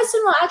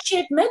Tyson will actually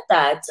admit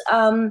that.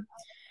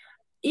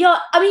 Yeah,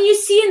 I mean, you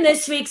see in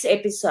this week's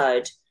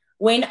episode,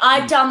 when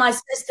I tell my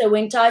sister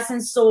when Tyson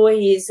saw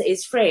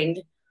his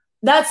friend,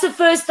 that's the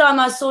first time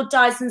I saw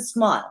Tyson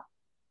smile.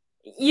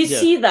 You Yeah.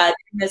 see that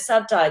in the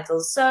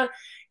subtitles. So,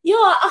 yeah,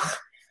 I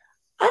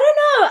don't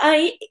know.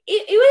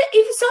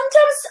 It was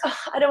sometimes,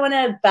 I don't want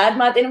to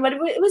badmouth anyone,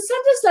 but it was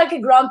sometimes like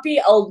a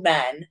grumpy old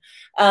man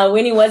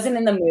when he wasn't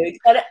in the mood.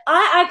 But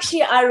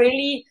I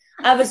really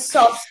have a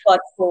soft spot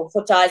for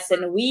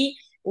Tyson.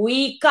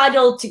 We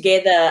cuddled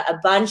together a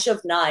bunch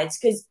of nights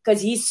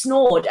because he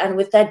snored, and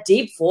with that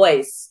deep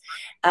voice,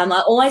 I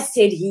always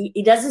said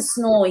he doesn't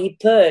snore, he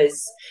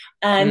purrs,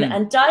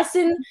 and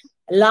Tyson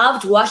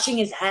loved washing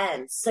his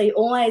hands, so he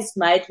always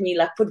made me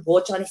like put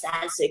water on his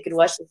hands so he could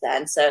wash his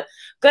hands. So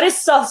got a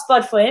soft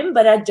spot for him,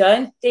 but I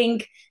don't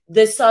think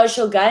the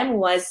social game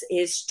was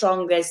his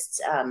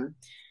strongest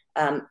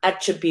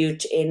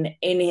attribute in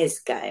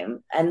his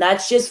game, and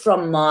that's just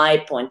from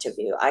my point of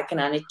view. I can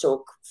only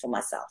talk for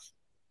myself.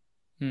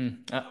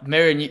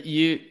 Marian,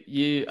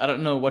 you, I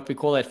don't know what we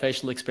call that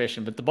facial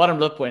expression, but the bottom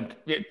lip went.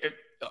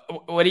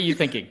 What are you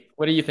thinking?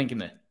 What are you thinking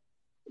there?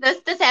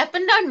 This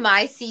happened on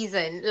my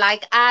season.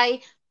 Like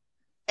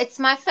it's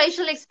my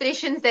facial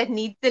expressions that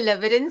need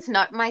deliverance,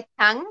 not my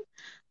tongue.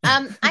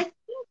 I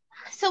think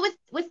so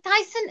with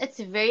Tyson, it's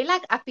very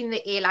like up in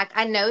the air. Like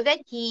I know that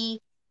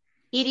he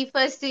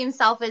refers to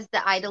himself as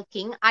the idol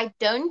king. I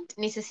don't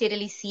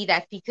necessarily see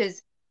that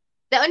because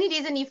the only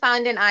reason he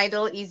found an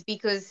idol is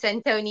because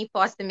Santoni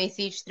passed the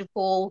message through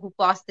Paul, who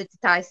passed it to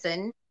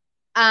Tyson.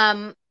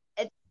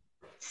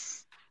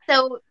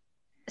 So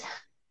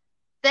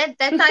that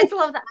title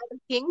of the Idol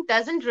King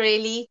doesn't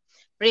really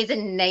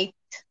resonate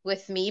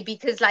with me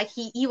because like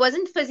he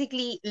wasn't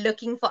physically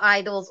looking for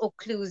idols or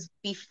clues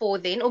before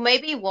then, or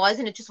maybe he was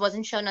and it just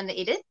wasn't shown on the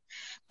edit.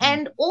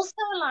 And also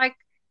like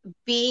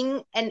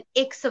being an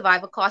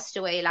ex-Survivor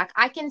castaway, like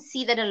I can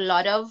see that a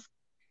lot of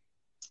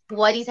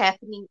what is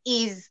happening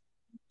is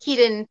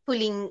Kieran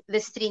pulling the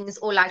strings,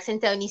 or like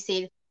Santoni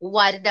said,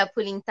 Warda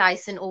pulling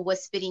Tyson or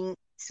whispering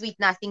sweet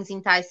nothings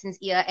in Tyson's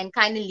ear and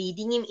kind of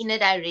leading him in a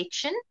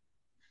direction.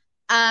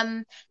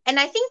 And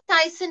I think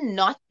Tyson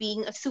not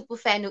being a super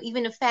fan or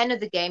even a fan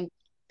of the game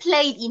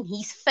played in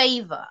his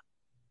favor.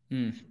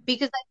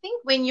 Because I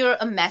think when you're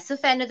a massive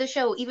fan of the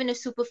show, or even a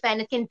super fan,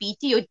 it can be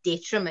to your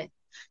detriment.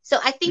 So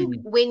I think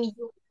when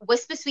you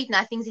whisper sweet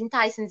nothings in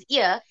Tyson's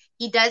ear,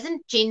 he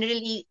doesn't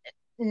generally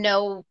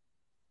know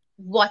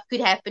what could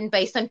happen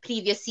based on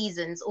previous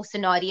seasons or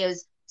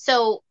scenarios.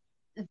 So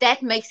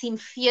that makes him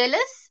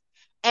fearless.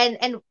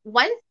 And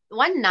one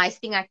nice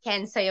thing I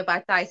can say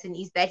about Tyson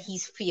is that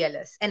he's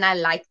fearless, and I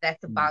like that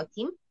about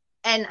him.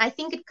 And I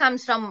think it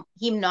comes from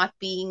him not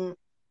being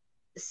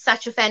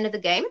such a fan of the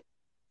game.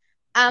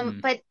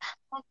 But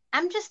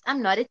I'm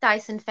not a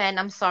Tyson fan.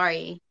 I'm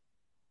sorry.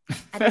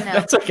 I don't know.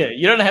 That's okay.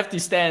 You don't have to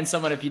stand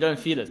someone if you don't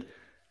feel it.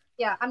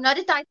 Yeah, I'm not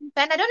a Titan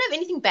fan. I don't have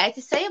anything bad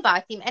to say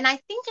about him. And I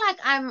think like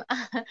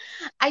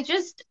I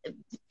just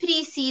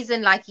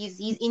pre-season, like his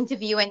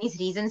interview and his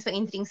reasons for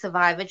entering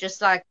Survivor,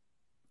 just like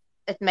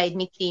it made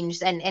me cringe.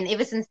 And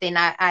ever since then,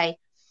 I'm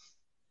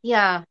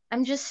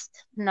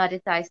just not a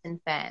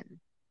Tyson fan.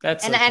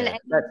 That's okay. And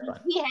That's fine.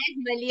 he has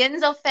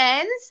millions of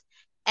fans.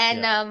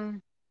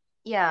 And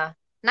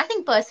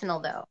nothing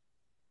personal though.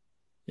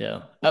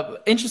 Yeah.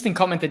 Interesting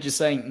comment that you're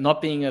saying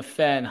not being a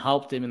fan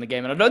helped him in the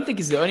game. And I don't think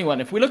he's the only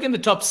one. If we look in the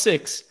top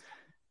 6,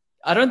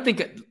 I don't think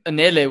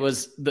Anele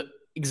was the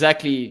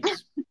exactly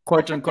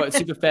quote unquote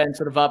super fan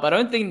sort of vibe. I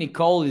don't think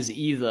Nicole is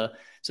either.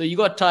 So you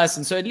got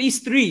Tyson. So at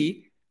least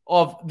 3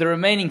 of the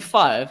remaining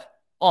 5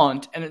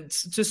 aren't. And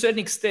it's, to a certain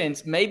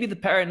extent, maybe the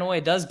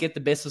paranoia does get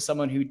the best of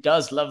someone who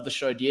does love the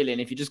show dearly.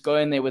 And if you just go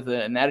in there with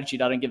an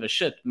attitude, I don't give a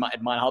shit,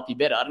 it might help you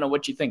better. I don't know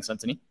what you think,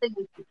 Santoni.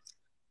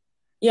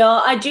 Yeah,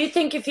 I do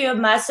think if you're a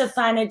massive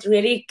fan, it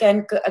really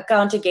can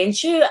count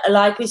against you,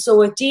 like we saw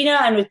with Tina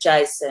and with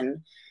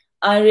Jason.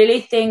 I really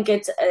think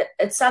it's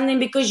something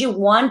because you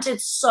want it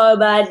so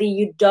badly,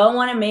 you don't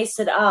want to mess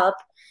it up,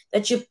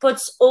 that you put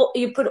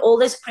all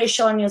this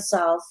pressure on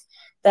yourself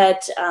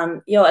that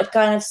it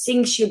kind of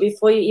sinks you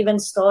before you even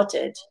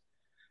started.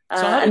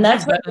 So how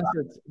did you balance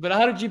it? But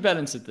how did you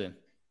balance it then?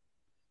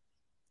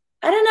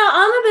 I don't know.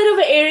 I'm a bit of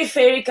an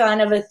airy-fairy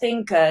kind of a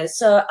thinker.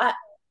 So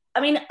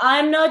I mean,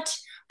 I'm not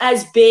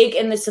as big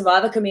in the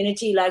Survivor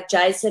community like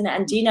Jason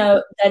and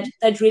Dino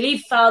that really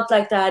felt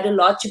like they had a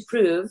lot to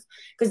prove,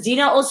 because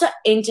Dino also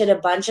entered a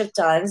bunch of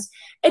times.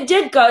 It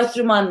did go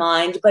through my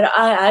mind, but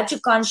I had to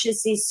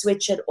consciously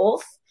switch it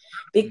off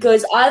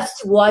because I've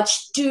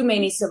watched too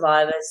many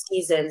Survivor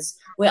seasons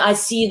where I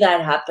see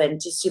that happen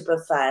to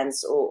super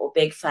fans or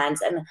big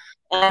fans, and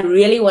I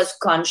really was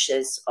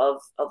conscious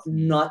of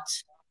not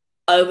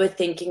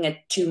overthinking it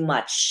too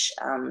much.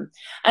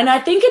 And I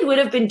think it would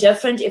have been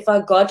different if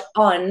I got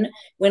on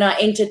when I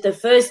entered the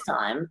first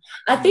time.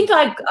 I think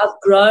I've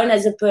grown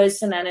as a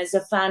person and as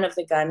a fan of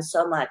the game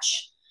so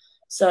much.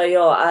 So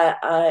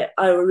yeah,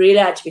 I really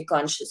had to be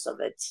conscious of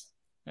it.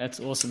 That's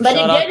awesome. But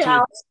Shout it out did to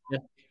help.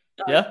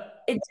 yeah.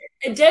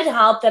 It did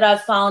help that I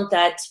found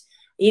that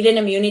even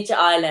Immunity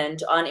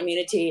Island on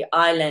Immunity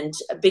Island,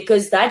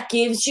 because that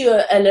gives you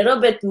a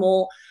little bit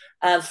more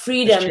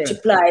freedom to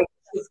play.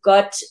 You've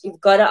got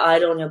an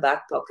idol in your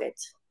back pocket.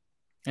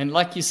 And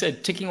like you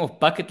said, ticking off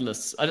bucket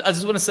lists. I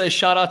just want to say a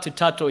shout out to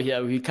Tato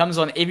here, who comes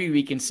on every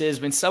week and says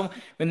when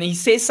he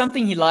says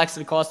something he likes,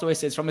 the Castaway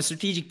says from a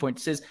strategic point,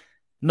 he says,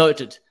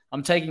 noted.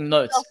 I'm taking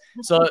notes.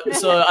 So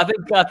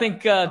I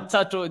think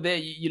Tato, there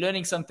you're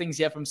learning some things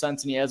here from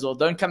Santoni as well.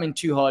 Don't come in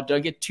too hard.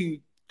 Don't get too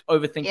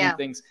overthinking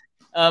things.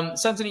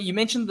 Santoni, you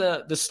mentioned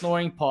the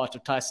snoring part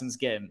of Tyson's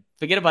game.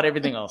 Forget about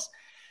everything else.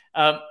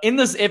 In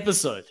this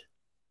episode,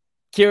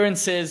 Kieran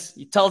says,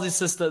 he tells his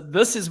sister,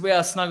 this is where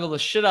I snuggle the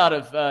shit out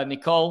of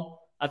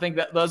Nicole. I think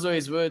that those are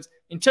his words.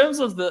 In terms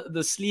of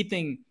the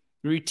sleeping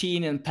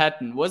routine and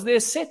pattern, was there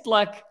a set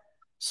like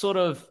sort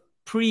of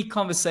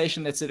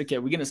pre-conversation that said, okay,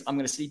 I'm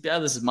gonna sleep here.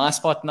 This is my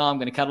spot now. I'm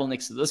gonna cuddle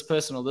next to this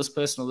person or this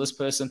person or this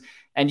person.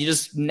 And you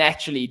just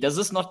naturally, does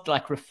this not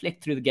like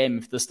reflect through the game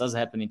if this does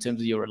happen in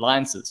terms of your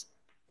alliances?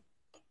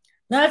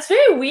 No, it's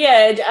very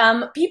weird.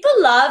 People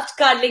loved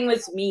cuddling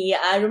with me.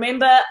 I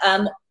remember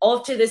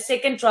after the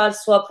second tribe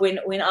swap when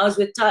I was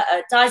with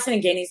Tyson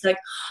again, he's like,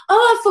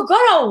 oh, I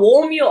forgot how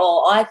warm you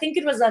are. Or I think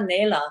it was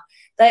Anela.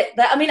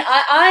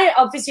 I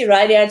obviously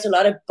radiate a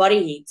lot of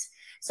body heat.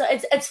 So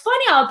it's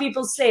funny how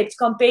people slept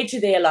compared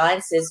to their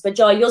alliances. But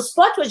yeah, your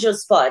spot was your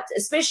spot,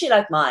 especially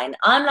like mine.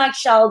 I'm like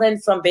Sheldon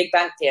from Big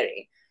Bang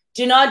Theory.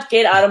 Do not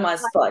get out of my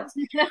spot.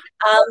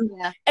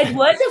 It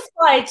was a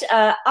fight.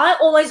 I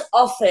always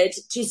offered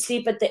to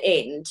sleep at the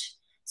end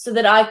so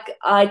that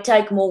I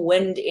take more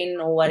wind in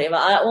or whatever.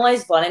 I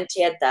always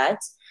volunteered that.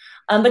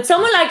 But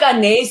someone like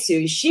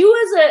Anesu, she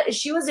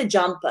was a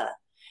jumper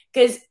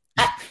because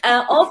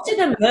after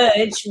the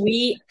merge,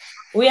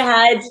 we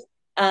had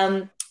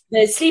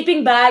the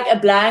sleeping bag, a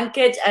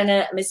blanket, and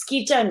a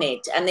mosquito net,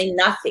 and then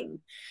nothing.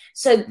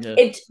 So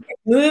it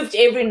moved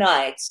every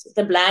night,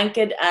 the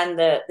blanket and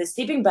the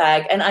sleeping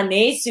bag, and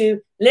Anesu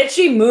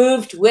literally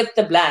moved with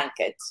the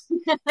blanket.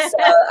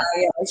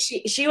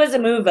 So she was a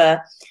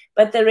mover,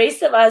 but the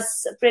rest of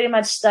us pretty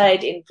much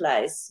stayed in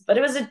place. But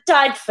it was a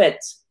tight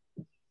fit.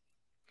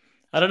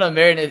 I don't know,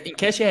 Marian, in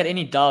case you had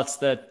any doubts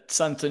that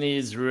Santoni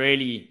is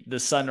really the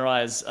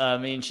sunrise, I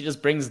mean, she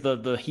just brings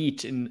the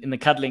heat in the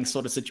cuddling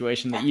sort of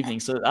situation in the evening.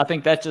 So I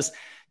think that just,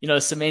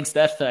 cements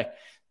that fact.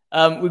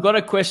 We've got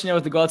a question here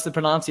with regards to the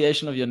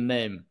pronunciation of your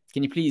name.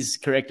 Can you please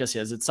correct us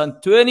here? Is it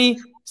Santoni,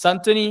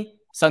 Santoni,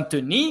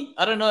 Santoni?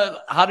 I don't know.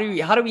 How do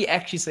we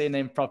actually say your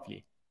name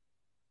properly?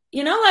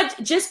 You know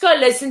what? Just go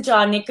listen to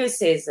how Nico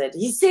says it.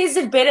 He says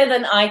it better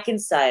than I can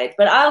say it,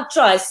 but I'll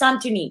try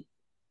Santoni.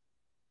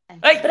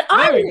 Hey, but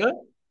there we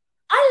go.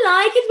 I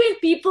like it when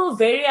people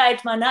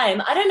variate my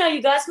name. I don't know. You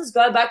guys must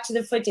go back to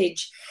the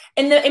footage.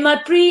 In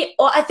my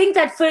I think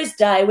that first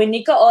day when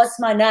Nico asked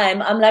my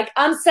name, I'm like,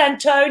 I'm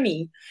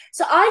Santoni.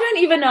 So I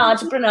don't even know how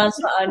to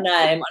pronounce my own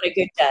name on a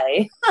good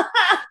day.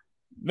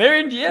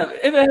 Marian, do you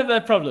ever have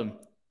that problem?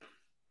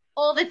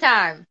 All the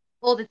time.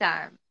 All the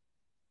time.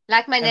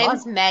 Like my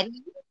name's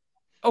Maddie.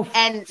 Oh,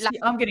 and see,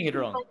 I'm getting it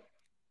wrong.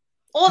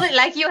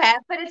 Like you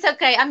have, but it's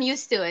okay. I'm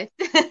used to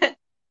it.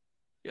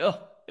 Yeah.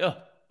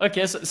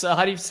 Okay, so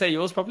how do you say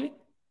yours properly?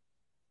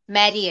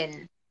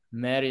 Marian.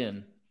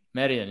 Am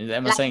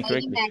I saying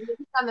correctly? Marian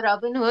from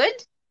Robin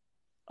Hood.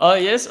 Oh,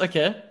 yes.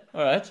 Okay.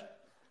 All right.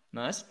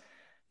 Nice.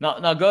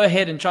 Now go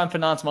ahead and try and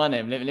pronounce my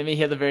name. Let me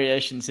hear the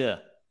variations here.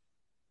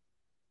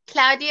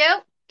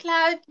 Claudio.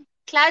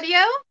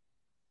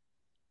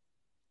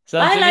 So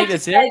I like to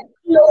say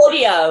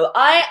Claudio.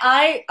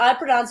 I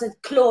pronounce it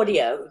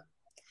Claudio.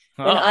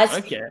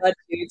 Okay.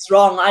 It's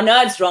wrong. I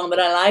know it's wrong, but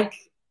I like.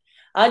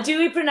 How do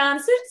we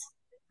pronounce it?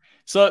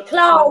 So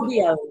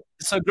Claudio.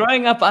 So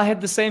growing up, I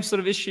had the same sort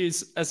of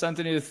issues as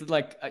Santoni with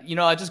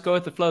I just go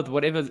with the flow with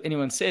whatever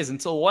anyone says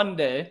until one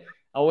day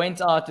I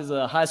went out as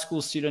a high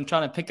school student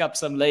trying to pick up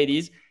some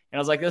ladies and I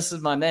was like, this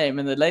is my name.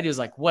 And the lady was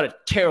like, what a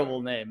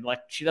terrible name. Like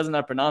she doesn't know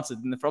how to pronounce it.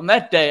 And from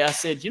that day, I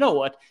said, you know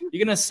what?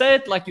 You're going to say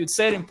it like you'd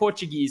say it in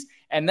Portuguese.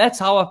 And that's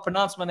how I've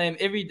pronounced my name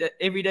every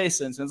day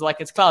since. And it's like,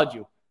 it's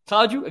Claudio.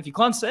 Claudio, if you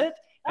can't say it,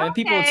 and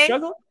people would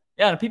struggle.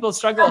 Yeah, and people would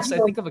struggle. I'll say,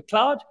 think of a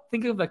cloud,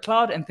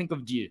 and think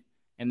of dew.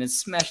 And then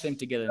smash them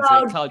together and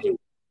say Claudio.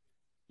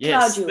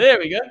 Yes, Claudio. There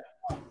we go.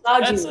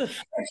 Claudio.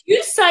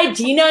 You say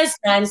Dino's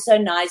name so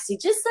nicely.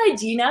 Just say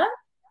Dino.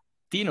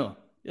 Dino,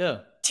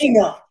 yeah.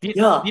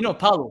 Dino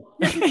Paulo.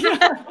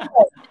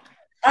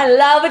 I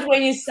love it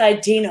when you say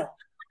Dino.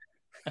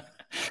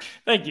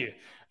 Thank you.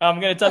 I'm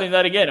going to tell him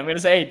that again. I'm going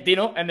to say, hey,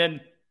 Dino, and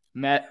then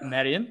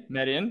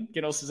Marian,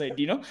 can also say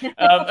Dino.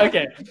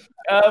 Okay.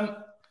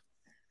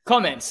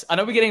 Comments. I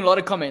know we're getting a lot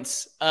of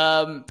comments.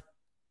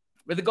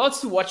 With regards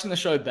to watching the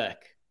show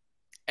back,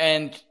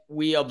 and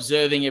we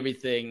observing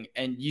everything,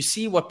 and you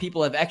see what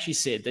people have actually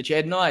said that you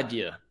had no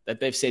idea that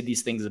they've said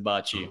these things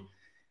about you.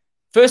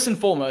 First and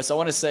foremost, I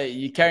want to say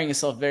you're carrying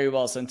yourself very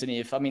well, Santoni.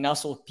 I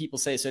saw people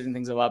say certain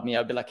things about me,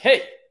 I'd be like,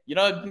 hey,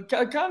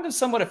 kind of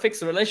somewhat affects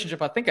the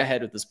relationship I think I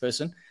had with this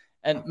person.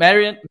 And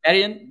Marian,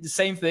 the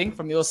same thing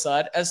from your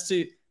side as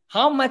to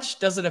how much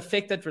does it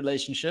affect that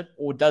relationship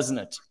or doesn't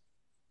it?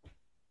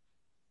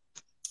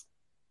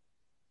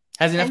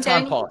 Has enough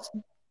time passed?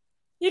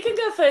 You can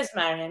go first,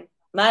 Marian.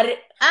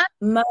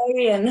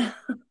 Marian.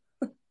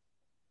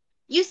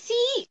 You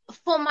see,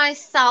 for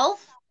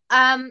myself,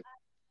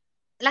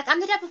 like I'm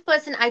the type of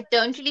person, I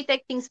don't really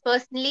take things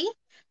personally.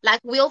 Like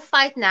we'll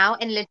fight now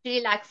and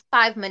literally like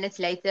 5 minutes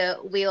later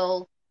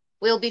we'll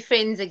be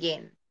friends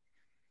again.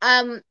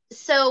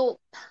 So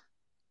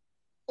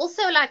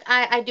also like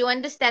I do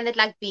understand that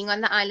like being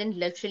on the island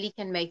literally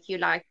can make you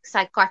like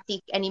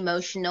psychotic and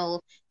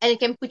emotional, and it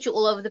can put you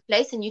all over the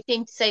place and you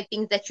tend to say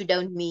things that you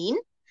don't mean.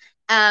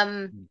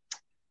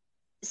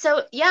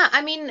 So yeah,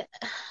 I mean,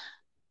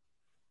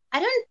 I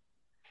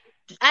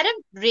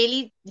don't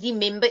really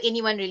remember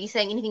anyone really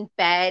saying anything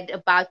bad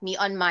about me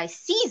on my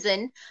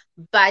season,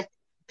 but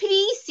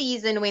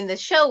pre-season when the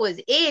show was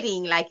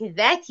airing, like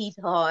that hit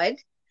hard.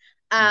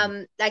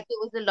 Like there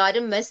was a lot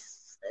of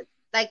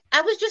like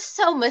I was just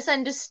so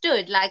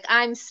misunderstood. Like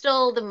I'm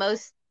still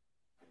the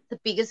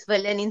biggest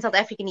villain in South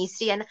African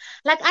history, and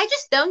like I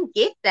just don't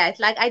get that.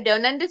 Like I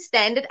don't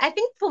understand it. I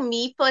think for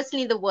me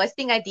personally, the worst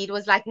thing I did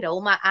was like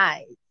roll my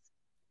eyes.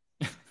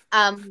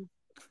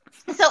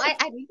 So I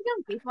really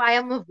don't get why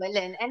I'm a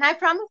villain. And I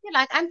promise you,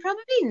 like, I'm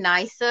probably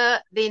nicer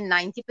than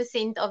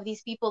 90% of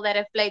these people that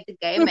have played the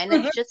game. And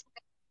it's just,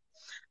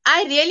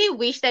 I really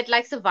wish that,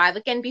 like, Survivor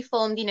can be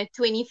filmed in a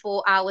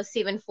 24-hour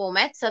 7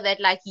 format so that,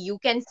 like, you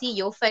can see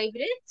your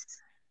favorites.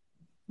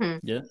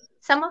 Yeah.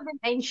 Some of them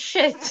ain't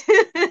shit.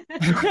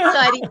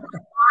 Sorry.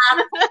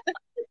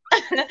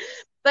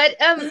 But,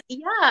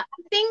 yeah, I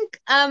think,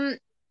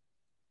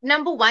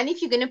 number one,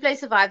 if you're going to play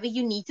Survivor,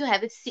 you need to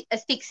have a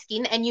thick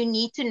skin, and you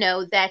need to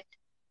know that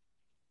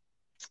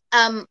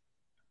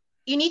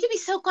you need to be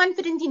so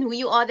confident in who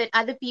you are that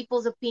other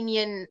people's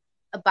opinion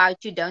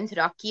about you don't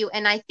rock you.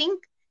 And I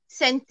think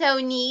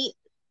Santoni,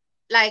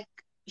 like,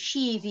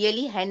 she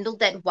really handled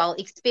that well,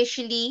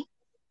 especially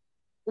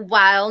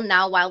while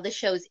the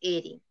show's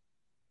airing.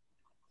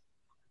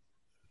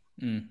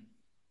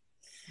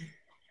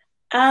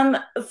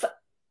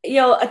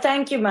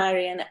 Thank you,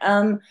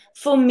 Marian.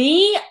 For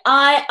me,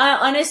 I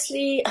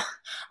honestly,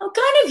 I'm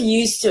kind of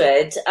used to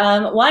it.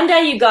 One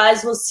day you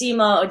guys will see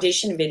my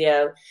audition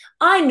video.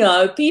 I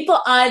know people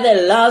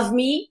either love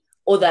me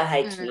or they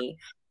hate me.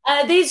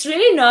 There's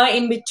really no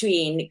in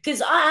between,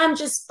 because I am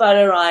just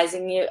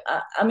butterizing you.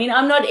 I mean,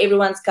 I'm not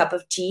everyone's cup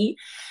of tea.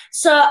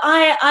 So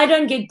I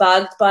don't get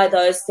bugged by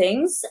those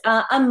things.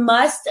 I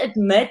must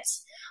admit,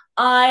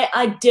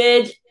 I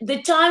did,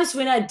 the times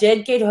when I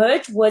did get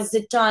hurt was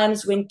the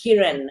times when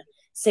Kieran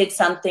said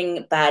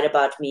something bad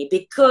about me,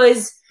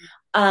 because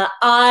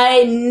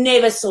I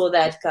never saw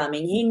that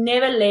coming. He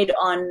never led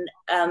on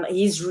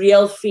his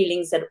real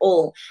feelings at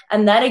all.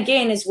 And that,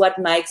 again, is what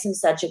makes him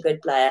such a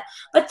good player.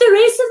 But the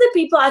rest of the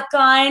people, I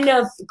kind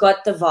of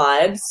got the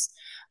vibes.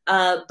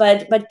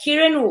 But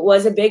Kieran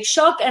was a big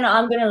shock, and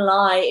I'm going to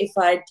lie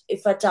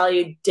if I tell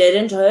you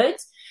didn't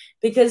hurt,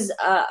 because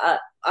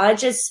I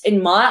just,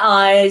 in my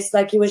eyes,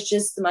 like, he was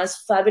just the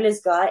most fabulous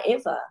guy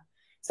ever.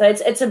 So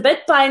it's a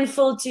bit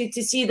painful to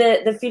see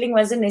the feeling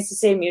wasn't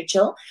necessarily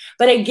mutual.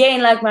 But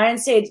again, like Marian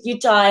said, you're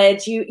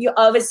tired, you're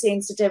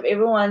oversensitive,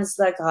 everyone's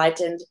like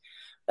heightened.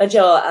 But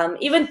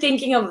even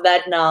thinking of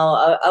that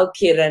now,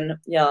 Kieran,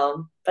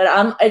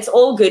 but it's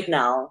all good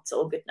now. It's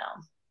all good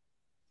now.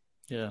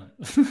 Yeah.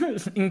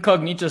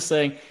 Incognito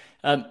saying,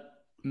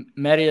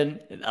 Marian,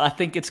 I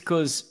think it's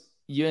because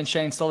you and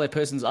Shane stole that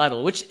person's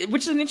idol, which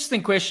is an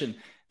interesting question.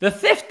 The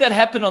theft that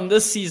happened on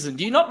this season,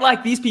 do you not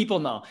like these people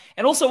now?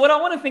 And also, what I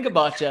want to think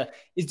about you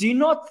is, do you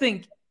not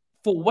think,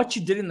 for what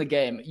you did in the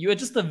game, you are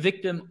just a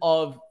victim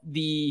of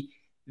the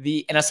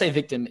and I say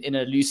victim in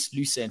a loose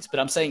sense, but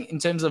I'm saying in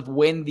terms of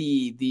when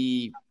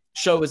the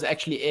show was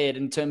actually aired,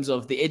 in terms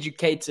of the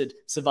educated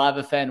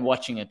Survivor fan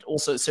watching it.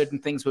 Also, certain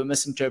things were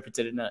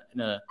misinterpreted in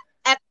a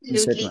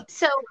absolutely.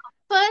 So,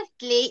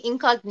 firstly,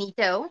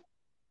 Incognito,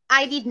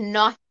 I did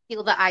not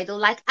steal the idol.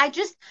 Like, I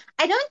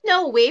don't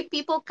know where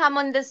people come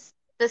on this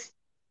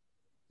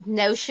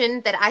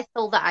notion that I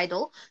stole the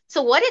idol.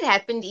 So what had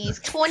happened is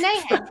Corne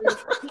had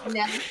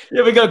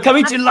Here we go,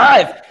 coming to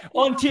live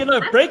on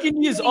TNO, breaking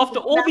news after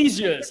all these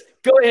years.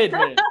 Go ahead,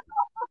 man.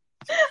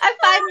 I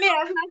finally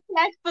have my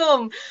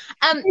platform.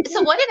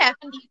 So what had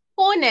happened is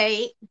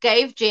Corne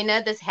gave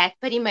Jenna this hat,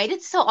 but he made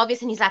it so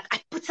obvious, and he's like, I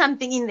put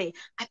something in there.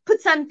 I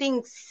put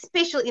something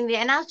special in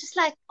there. And I was just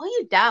like, are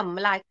you dumb?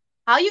 Like,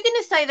 how are you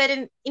going to say that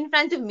in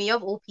front of me,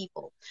 of all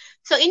people?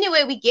 So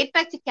anyway, we get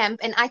back to camp,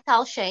 and I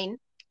tell Shane,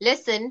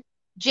 listen,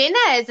 Jenna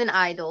as an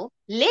idol.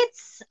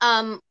 Let's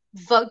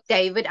vote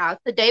David out.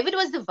 So David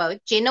was the vote.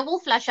 Jenna will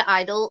flush her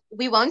idol.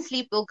 We won't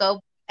sleep. We'll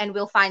go and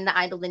we'll find the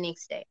idol the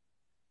next day.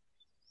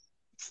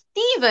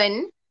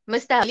 Steven,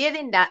 Mr. Holier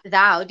Than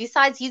Thou,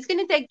 decides he's going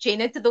to take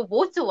Jenna to the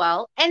water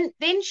well, and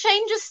then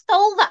Shane just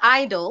stole the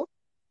idol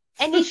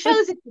and he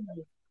shows it to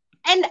me.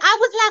 And I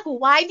was like,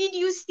 why did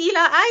you steal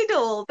our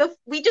idol?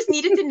 We just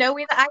needed to know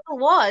where the idol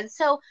was.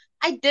 So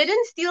I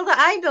didn't steal the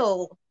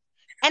idol.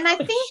 And I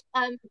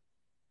think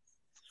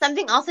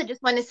something else I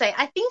just want to say.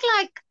 I think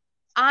like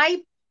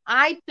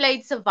I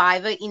played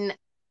Survivor in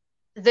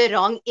the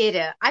wrong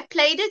era. I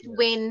played it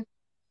when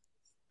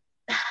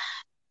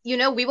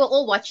we were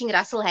all watching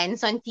Russell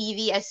Hantz on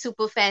TV as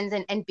super fans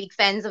and big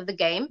fans of the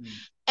game.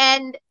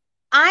 And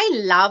I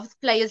loved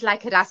players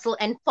like Russell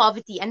and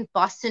Poverty and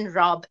Boston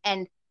Rob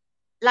and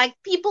like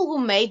people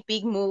who made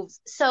big moves.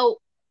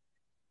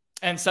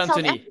 And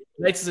Santoni,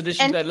 latest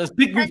addition to that list,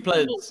 big move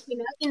players.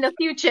 In the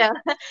future.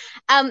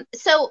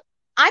 So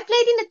I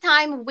played in a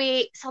time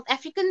where South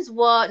Africans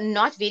were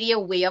not very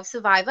aware of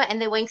Survivor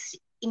and they were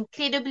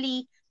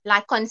incredibly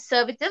like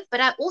conservative.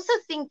 But I also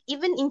think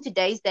even in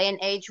today's day and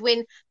age,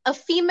 when a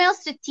female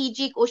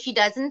strategic or she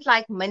doesn't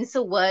like mince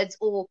her words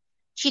or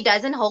she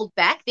doesn't hold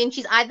back, then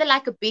she's either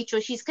like a bitch or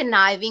she's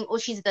conniving or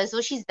she's this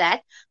or she's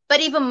that.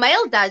 But if a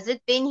male does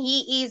it, then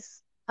he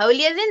is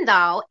holier than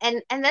thou.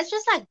 And that's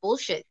just like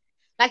bullshit.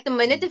 Like the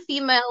minute a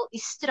female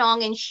is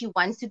strong and she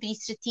wants to be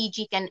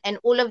strategic and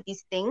all of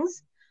these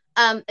things,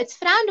 it's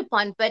frowned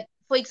upon. But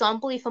for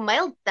example, if a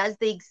male does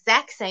the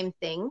exact same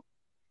thing,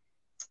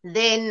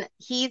 then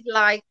he's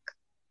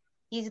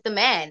the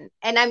man.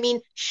 And I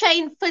mean,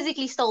 Shane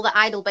physically stole the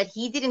idol, but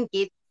he didn't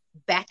get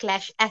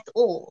backlash at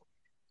all.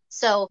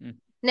 So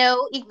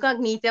no,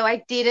 incognito,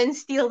 I didn't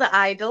steal the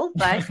idol,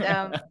 but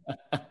yeah.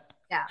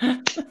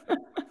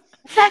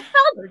 I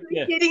felt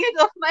getting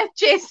it off my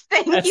chest.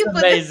 Thank you for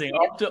amazing.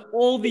 After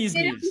all these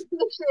news,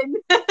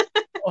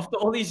 after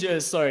all these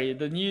years, sorry,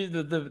 the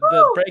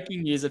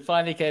breaking news that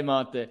finally came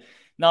out there.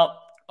 Now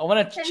I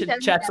want to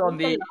chat on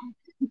the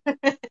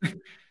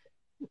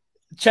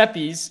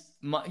Chappies.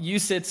 You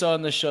said so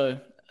on the show,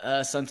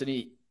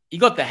 Santoni. He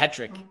got the hat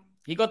trick.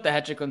 He got the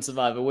hat trick on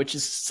Survivor, which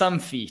is some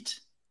feat.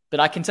 But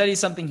I can tell you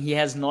something he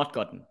has not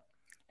gotten,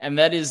 and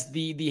that is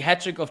the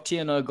hat trick of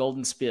TNO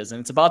Golden Spears.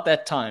 And it's about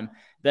that time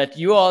that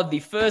you are the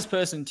first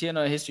person in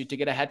TNO history to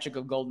get a hat trick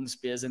of Golden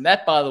Spears. And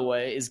that, by the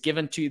way, is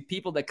given to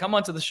people that come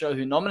onto the show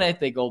who nominate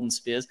their Golden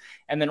Spears,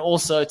 and then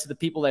also to the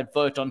people that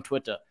vote on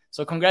Twitter.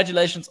 So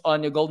congratulations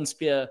on your Golden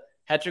Spear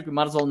hat trick. We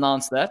might as well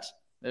announce that.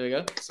 There we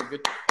go. So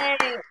good. Hey.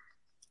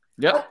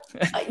 Yeah.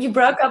 You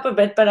broke up a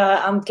bit, but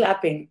I'm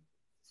clapping.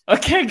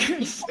 Okay,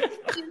 good.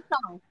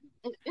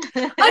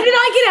 How did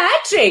I get a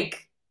hat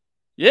trick?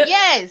 Yeah.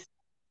 Yes.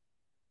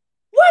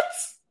 What?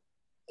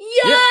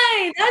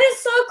 Yay! That is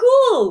so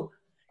cool.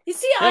 You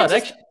see, I'm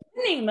just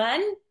winning,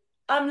 man.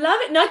 I'm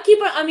loving not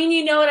keep on. I mean,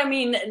 you know what I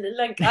mean.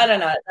 Like I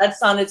don't know. That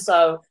sounded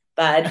so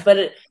bad,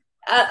 but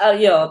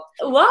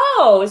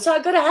wow. So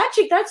I got a hat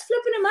trick. That's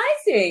flipping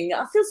amazing.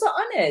 I feel so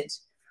honored.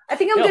 I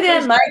think I'm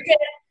gonna make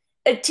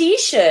a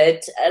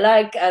T-shirt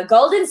like a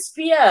Golden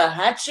Spear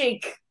hat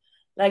trick.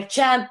 Like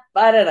champ,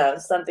 I don't know,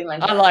 something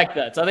like that. I like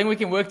that. I think we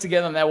can work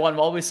together on that one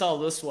while we sell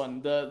this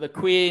one. The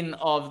queen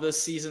of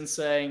this season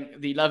saying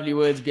the lovely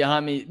words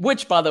behind me,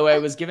 which, by the way,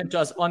 was given to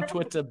us on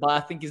Twitter by, I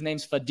think his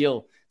name's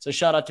Fadil. So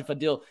shout out to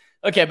Fadil.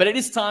 Okay, but it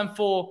is time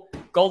for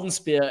Golden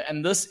Spear.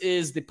 And this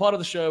is the part of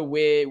the show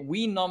where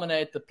we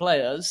nominate the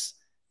players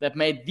that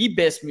made the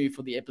best move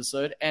for the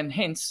episode and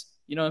hence,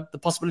 the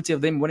possibility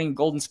of them winning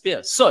Golden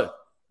Spear. So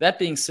that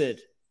being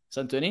said,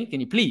 Santoni, can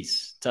you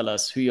please tell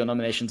us who your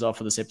nominations are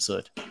for this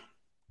episode?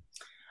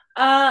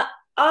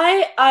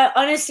 I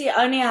honestly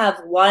only have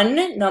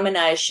one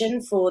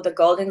nomination for the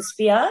Golden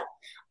Spear,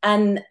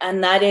 and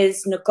that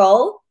is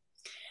Nicole.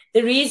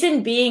 The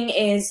reason being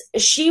is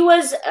she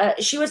was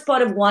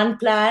part of one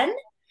plan,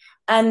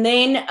 and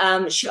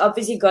then she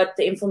obviously got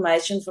the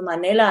information from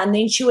Manela, and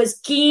then she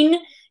was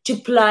keen to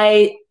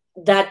play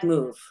that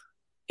move.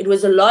 It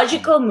was a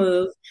logical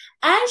move,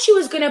 and she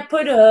was going to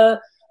put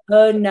her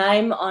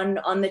name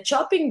on the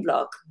chopping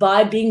block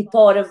by being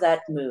part of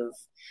that move.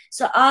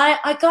 So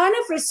I kind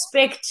of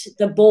respect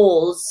the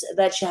balls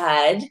that she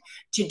had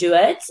to do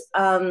it.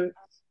 I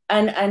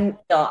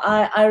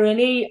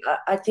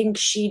think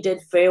she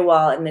did very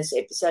well in this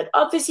episode.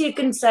 Obviously, you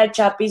can say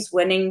Chappie's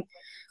winning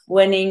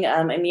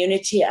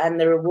immunity and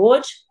the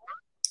reward,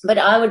 but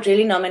I would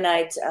really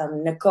nominate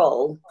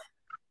Nicole.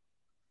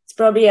 It's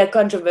probably a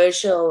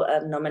controversial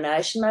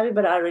nomination, maybe,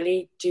 but I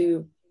really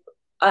do.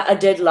 I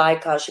did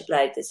like how she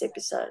played this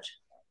episode.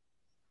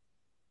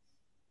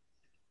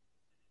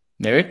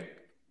 Mary?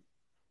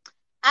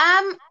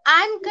 I'm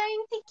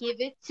going to give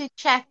it to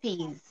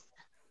Chappies.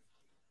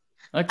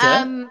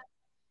 Okay.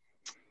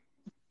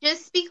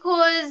 Just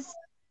because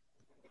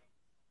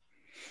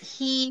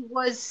he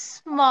was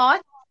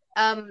smart,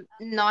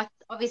 not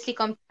obviously.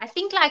 I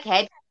think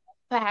had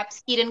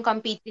perhaps Kieran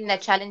competed in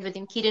that challenge with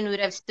him, Kieran would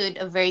have stood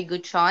a very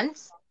good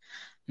chance.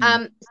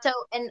 So,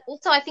 and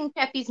also I think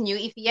Chappie's knew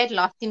if he had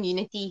lost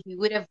immunity, he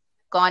would have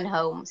gone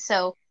home.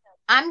 So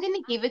I'm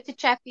gonna give it to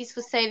Chappie's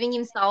for saving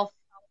himself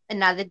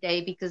another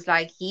day because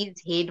like his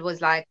head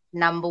was like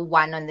number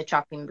one on the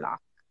chopping block.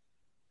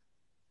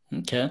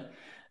 Okay.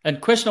 And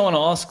question I want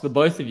to ask the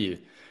both of you.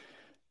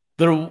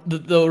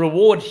 The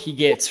reward he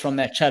gets from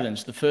that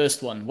challenge, the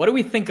first one, what do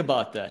we think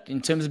about that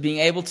in terms of being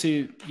able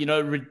to,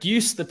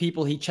 reduce the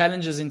people he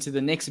challenges into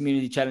the next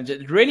immunity challenge?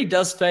 It really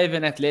does favor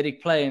an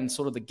athletic play in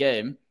sort of the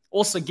game.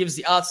 Also gives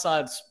the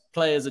outside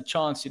players a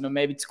chance,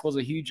 maybe to cause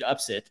a huge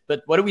upset.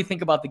 But what do we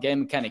think about the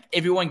game mechanic?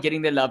 Everyone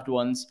getting their loved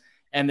ones,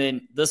 and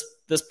then this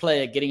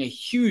player getting a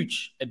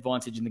huge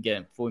advantage in the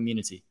game for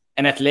immunity,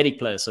 an athletic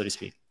player, so to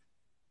speak.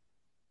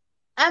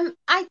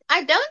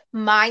 I don't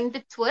mind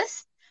the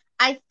twist.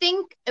 I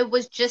think it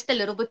was just a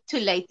little bit too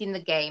late in the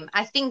game.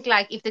 I think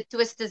like if the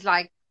twist is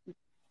like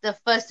the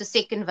first or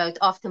second vote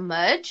after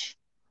merge,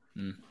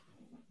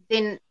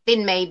 then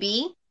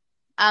maybe.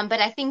 But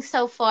I think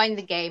so far in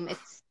the game,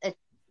 it's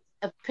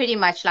a pretty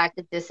much like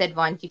a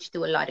disadvantage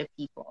to a lot of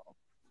people.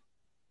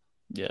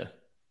 Yeah.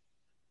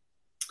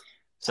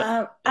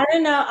 So, I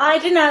don't know. I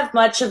didn't have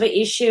much of an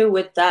issue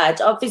with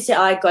that. Obviously,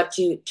 I got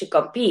to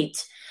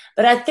compete.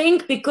 But I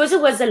think because it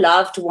was a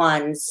loved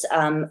one's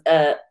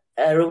a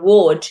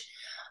reward,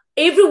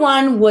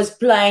 everyone was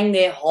playing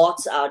their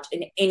hearts out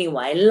in any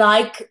way,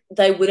 like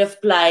they would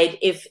have played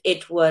if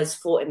it was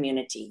for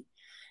immunity.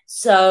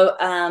 So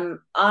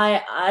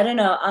I don't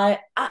know. I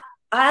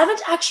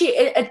haven't actually.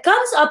 It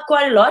comes up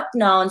quite a lot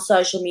now on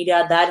social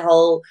media, that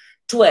whole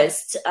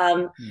twist.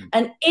 And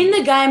in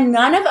the game,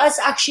 none of us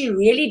actually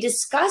really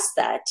discussed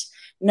that.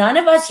 None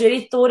of us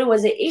really thought it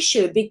was an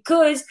issue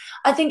because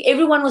I think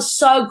everyone was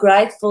so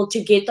grateful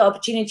to get the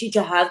opportunity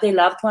to have their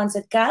loved ones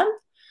at camp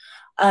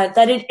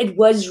that it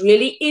was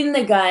really in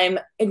the game.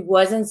 It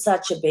wasn't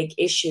such a big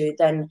issue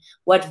than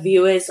what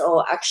viewers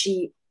are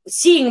actually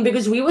seeing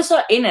because we were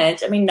so in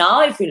it. I mean,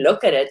 now if you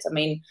look at it, I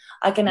mean,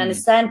 I can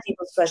understand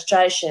people's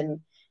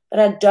frustration, but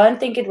I don't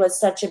think it was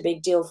such a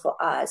big deal for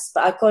us.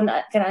 But I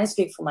can only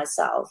speak for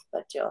myself.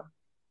 But yeah.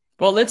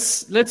 Well,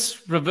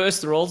 let's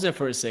reverse the roles here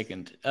for a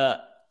second.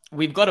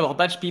 We've got a whole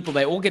bunch of people.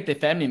 They all get their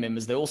family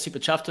members. They're all super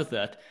chuffed with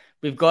that.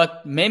 We've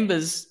got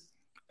members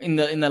in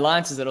the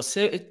alliances that are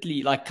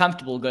certainly like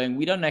comfortable going,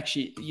 we don't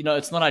actually,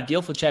 it's not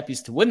ideal for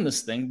Chappies to win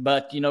this thing,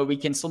 but we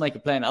can still make a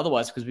plan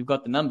otherwise because we've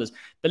got the numbers.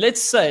 But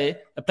let's say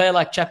a player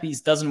like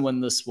Chappies doesn't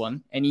win this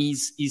one and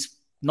he's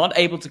not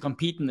able to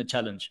compete in the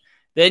challenge.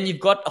 Then you've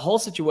got a whole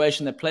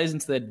situation that plays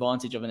into the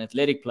advantage of an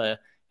athletic player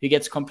who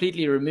gets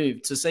completely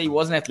removed. So say he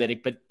wasn't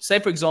athletic, but say,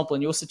 for example,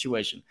 in your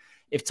situation,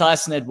 if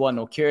Tyson had won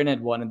or Kieran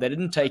had won and they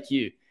didn't take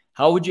you,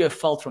 how would you have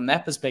felt from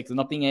that perspective,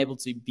 not being able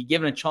to be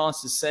given a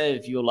chance to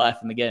save your life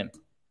in the game?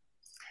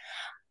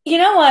 You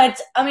know what?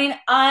 I mean,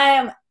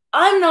 I'm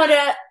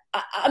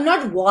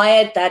not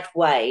wired that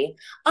way.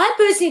 I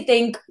personally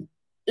think,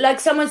 like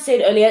someone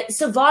said earlier,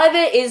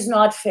 Survivor is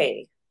not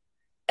fair.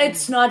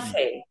 It's not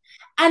fair.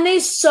 And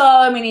there's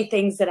so many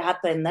things that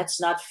happen that's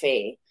not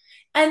fair.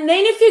 And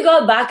then if you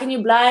go back and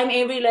you blame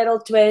every little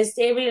twist,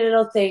 every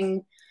little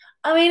thing,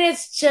 I mean,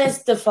 it's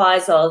just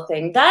defies the whole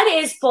thing. That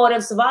is part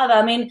of Survivor.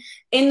 I mean,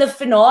 in the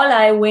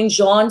finale, when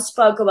Jean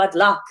spoke about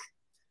luck,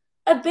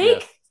 a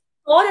big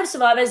part of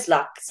Survivor is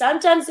luck.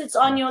 Sometimes it's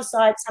on your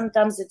side,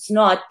 sometimes it's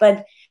not.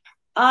 But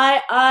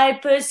I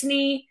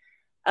personally,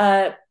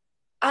 I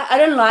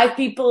don't like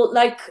people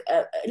like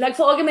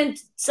for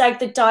argument's sake,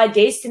 the Thai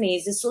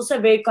Destinies. It's also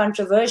very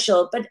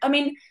controversial. But I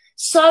mean,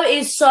 so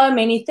is so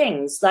many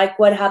things, like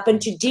what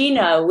happened to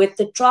Dino with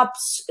the tribe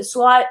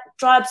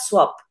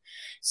swap.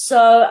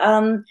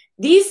 So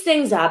these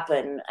things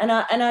happen, and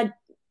I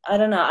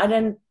don't know. I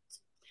don't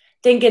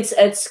think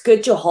it's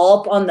good to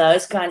harp on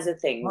those kinds of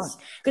things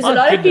because a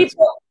lot of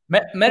people.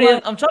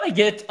 Marian, I'm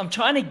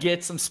trying to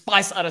get some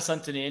spice out of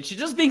Santoni, and she's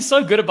just being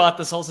so good about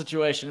this whole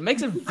situation. It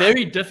makes it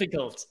very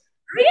difficult.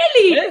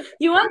 Really,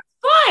 you want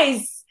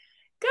spice?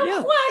 Come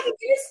on, I can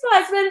do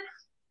spice,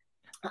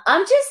 but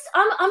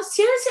I'm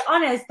seriously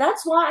honest.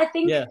 That's why I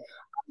think. Yeah.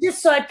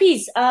 Just so at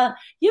peace. I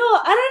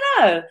don't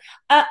know.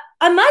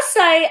 I must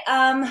say,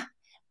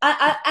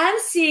 I am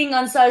seeing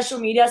on social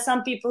media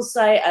some people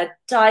say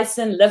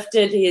Tyson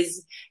lifted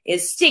his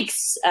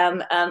sticks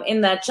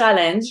in that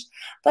challenge,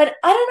 but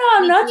I don't know.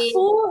 I'm not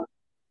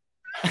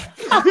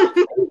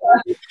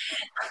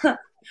for.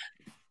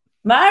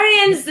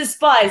 Marian's the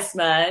spice,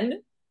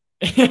 man.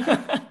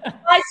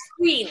 Spice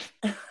queen.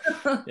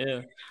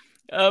 Yeah.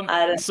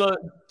 So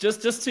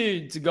just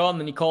to go on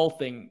the Nicole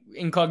thing,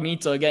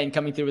 Incognito again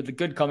coming through with a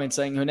good comment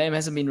saying her name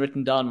hasn't been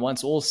written down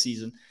once all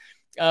season.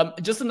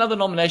 Just another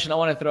nomination I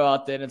want to throw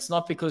out there, and it's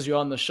not because you're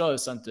on the show,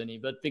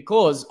 Santoni, but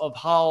because of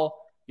how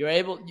you're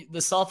able,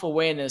 the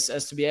self-awareness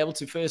as to be able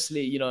to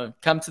firstly,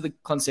 come to the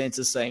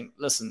consensus saying,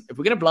 listen, if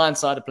we're going to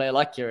blindside a player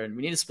like Kieran,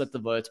 we need to split the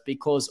vote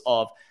because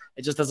of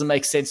it just doesn't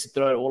make sense to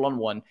throw it all on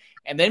one.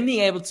 And then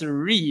being able to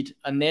read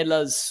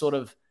Anela's sort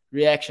of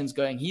reactions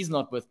going, he's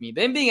not with me.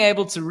 Then being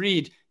able to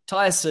read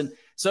Tyson.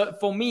 So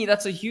for me,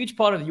 that's a huge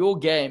part of your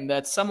game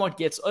that somewhat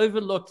gets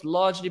overlooked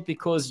largely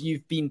because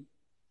you've been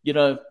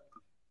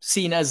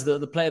seen as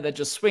the player that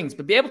just swings,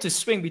 but be able to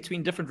swing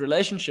between different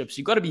relationships.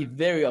 You've got to be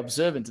very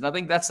observant. And I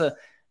think that's a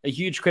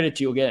huge credit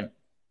to your game.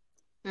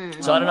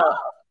 So I don't know.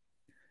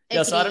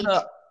 Yeah, so I don't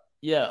know.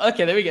 Yeah,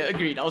 okay, there we go.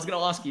 Agreed. I was going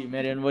to ask you,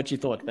 Marian, what you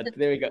thought, but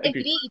there we go.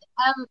 Agreed.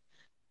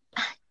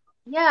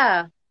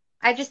 Yeah,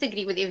 I just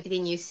agree with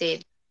everything you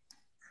said.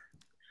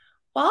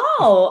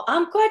 Wow,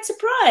 I'm quite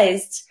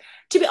surprised.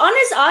 To be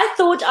honest, I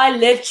thought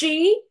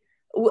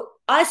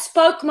I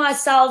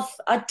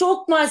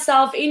talked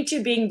myself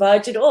into being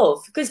voted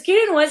off because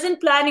Kieran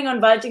wasn't planning on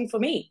voting for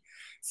me.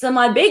 So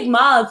my big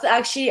mouth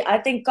actually, I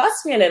think,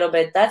 cost me a little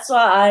bit. That's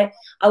why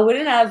I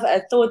wouldn't have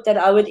thought that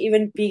I would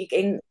even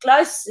be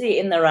closely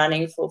in the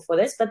running for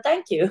this, but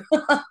thank you.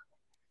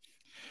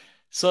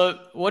 So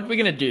what we're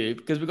going to do,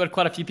 because we've got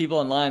quite a few people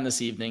online this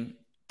evening,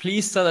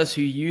 please tell us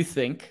who you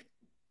think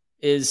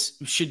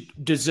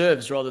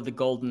deserves rather the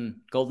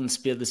golden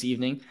spear this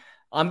evening.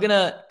 I'm going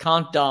to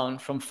count down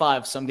from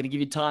 5, so I'm going to give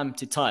you time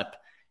to type.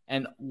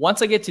 And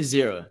once I get to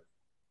 0,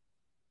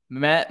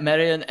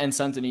 Marian and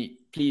Santoni,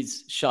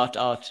 please shout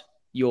out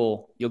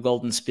your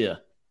golden spear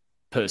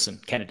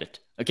candidate.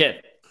 Okay.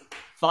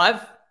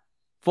 5,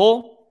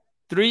 4,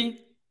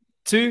 3,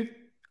 2.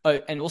 Oh,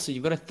 and also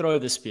you've got to throw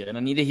the spear, and I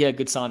need to hear a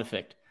good sound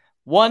effect.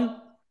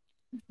 1.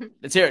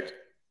 Let's hear it.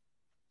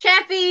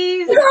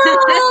 Chappies!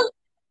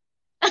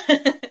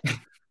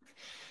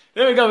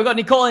 There we go. We got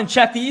Nicole and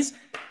Chappies.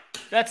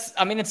 It's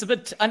a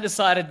bit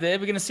undecided there.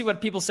 We're going to see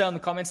what people say in the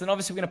comments, and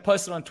obviously we're going to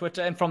post it on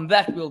Twitter, and from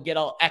that we'll get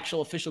our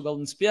actual official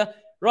golden spear.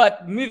 Right,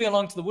 moving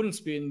along to the wooden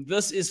spoon.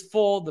 This is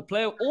for the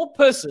player or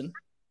person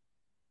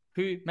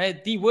who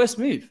made the worst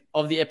move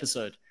of the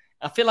episode.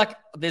 I feel like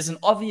there's an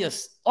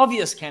obvious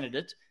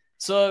candidate,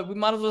 so we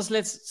might as well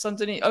let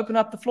Santoni open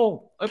up the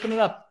floor. Open it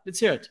up. Let's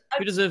hear it.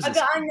 Who deserves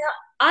this?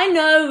 I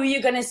know who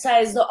you're going to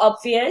say is the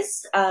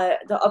obvious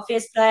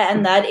player,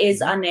 and that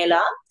is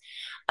Anela.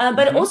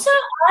 But also,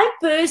 I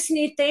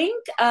personally think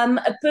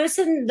a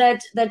person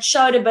that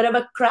showed a bit of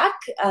a crack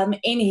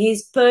in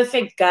his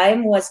perfect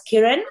game was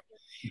Kieran.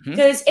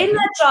 Because in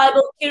the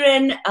tribal,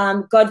 Kieran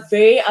got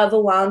very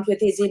overwhelmed with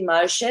his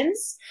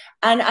emotions.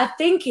 And I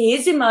think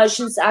his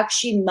emotions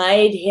actually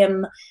made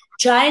him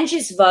change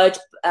his vote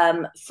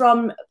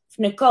from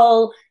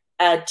Nicole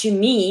to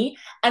me.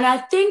 And I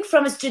think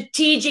from a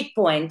strategic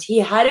point, he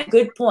had a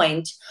good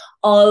point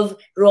of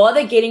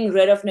rather getting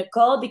rid of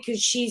Nicole because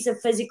she's a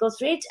physical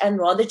threat and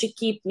rather to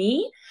keep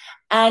me.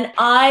 And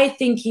I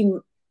think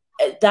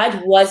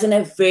that wasn't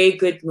a very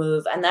good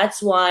move. And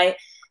that's why,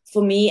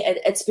 for me,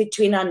 it's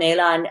between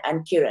Anela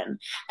and Kieran.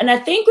 And I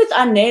think with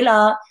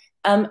Anela,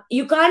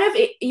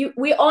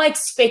 we are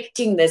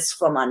expecting this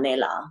from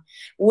Anela,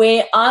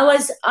 where I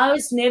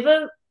was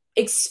never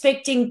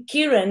expecting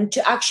Kieran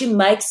to actually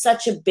make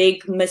such a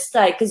big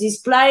mistake because he's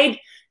played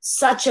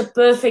such a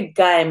perfect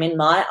game in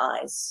my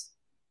eyes.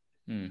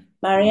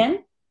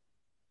 Marian?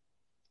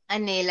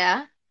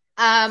 Anela.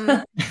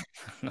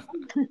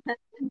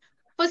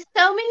 For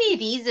so many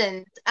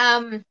reasons.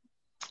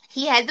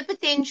 He had the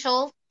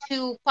potential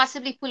to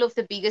possibly pull off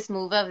the biggest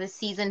move of the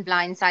season,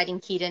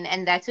 blindsiding Kieran,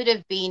 and that would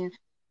have been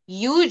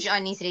huge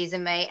on his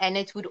resume, and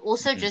it would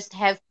also just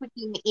have put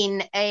him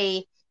in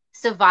a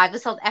Survivor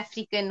South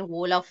African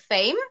Wall of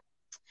Fame.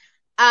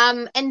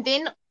 And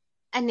then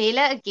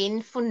Anela,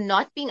 again, for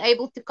not being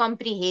able to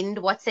comprehend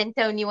what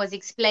Santoni was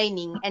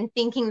explaining and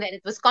thinking that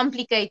it was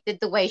complicated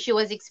the way she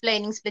was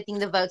explaining splitting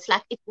the votes,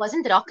 like it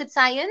wasn't rocket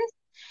science.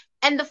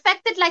 And the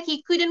fact that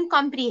he couldn't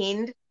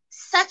comprehend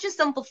such a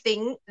simple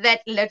thing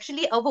that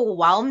literally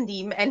overwhelmed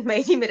him and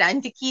made him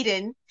run to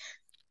Kieran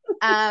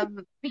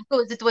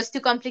because it was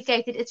too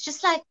complicated. It's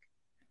just like,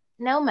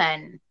 no,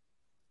 man.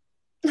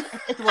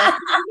 It was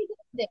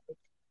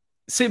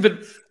See, but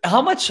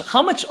how much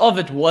of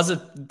it was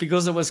it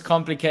because it was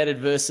complicated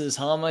versus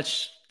how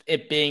much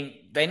it being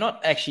they're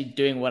not actually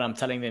doing what I'm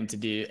telling them to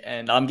do,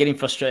 and I'm getting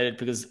frustrated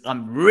because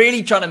I'm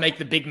really trying to make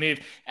the big move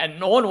and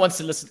no one wants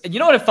to listen. And you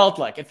know what it felt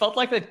like? It felt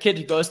like that kid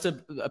who goes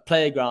to a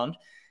playground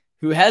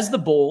who has the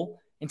ball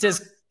and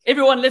says,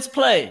 "Everyone, let's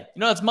play.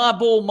 It's my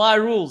ball, my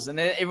rules." And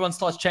then everyone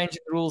starts changing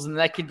the rules, and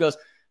that kid goes,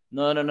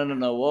 "No,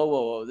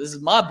 whoa. This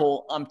is my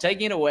ball. I'm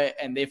taking it away,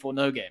 and therefore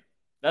no game."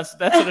 That's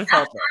what it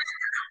felt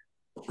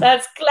like.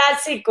 That's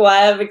classic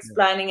way of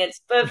explaining it.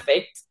 It's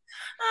perfect.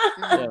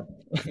 Yeah.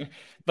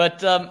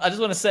 But I just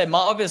want to say, my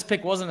obvious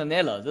pick wasn't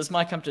Anela. This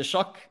might come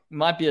to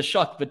might be a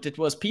shock, but it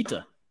was Peter.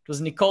 It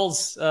was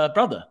Nicole's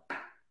brother.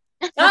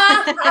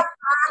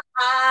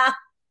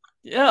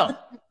 Yeah.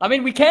 I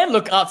mean, we can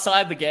look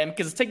outside the game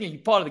because it's technically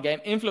part of the game,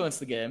 influence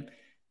the game.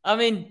 I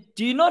mean,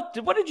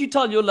 what did you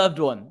tell your loved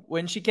one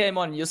when she came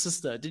on, your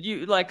sister? Did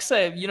you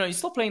say, you're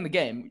still playing the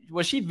game?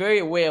 Was she very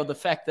aware of the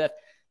fact that,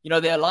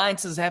 the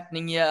alliance is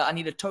happening here? I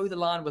need to toe the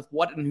line with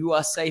what and who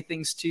I say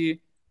things to.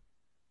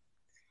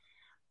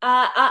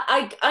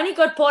 I only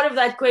got part of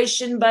that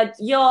question, but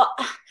I don't know.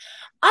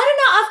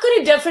 I've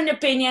got a different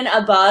opinion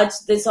about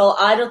this whole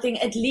idol thing.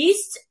 At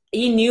least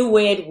he knew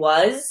where it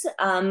was,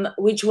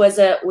 which was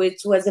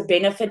a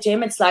benefit to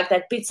him. It's like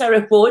that pizza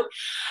report.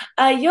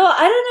 I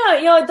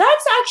don't know.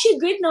 That's actually a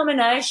good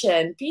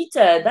nomination,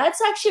 Peter.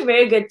 That's actually a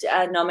very good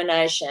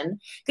nomination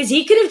because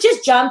he could have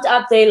just jumped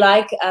up there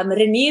like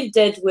Renier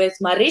did with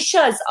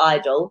Marisha's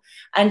idol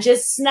and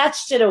just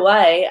snatched it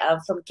away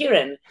from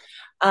Kieran.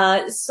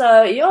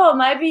 So yeah,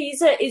 maybe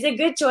he's a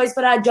good choice,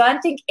 but I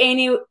don't think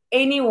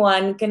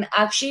anyone can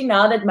actually,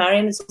 now that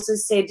Marian has also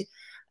said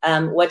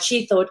what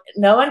she thought,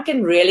 no one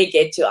can really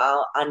get to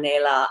our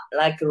Anela,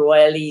 like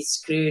royally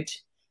screwed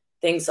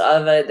things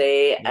over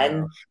there,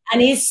 and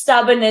his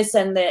stubbornness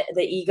and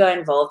the ego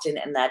involved in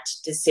that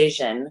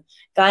decision.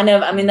 Kind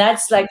of, I mean,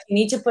 that's like you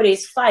need to put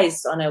his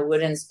face on a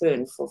wooden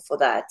spoon for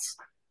that.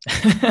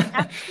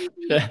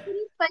 Absolutely. Put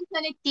his face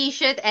on a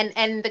t-shirt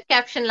and the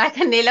caption like,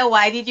 Anela,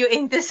 why did you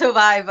enter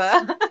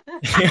Survivor?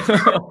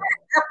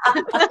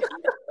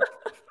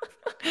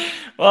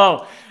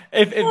 Wow.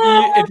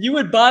 If you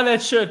would buy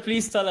that shirt,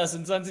 please tell us,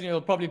 and Santoni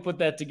will probably put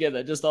that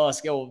together. Just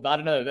ask. Oh, I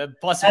don't know.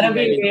 Possibly, That'll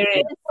be maybe.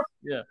 weird.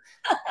 Yeah.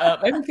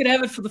 Maybe we could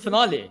have it for the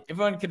finale.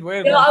 Everyone could wear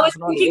it. I for was the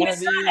finale. thinking One the of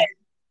same. these.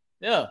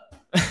 Yeah.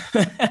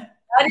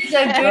 That is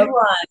a good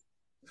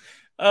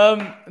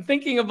one.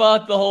 Thinking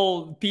about the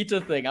whole Peter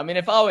thing. I mean,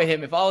 if I were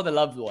him, if I were the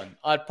loved one,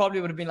 I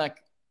probably would have been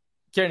like,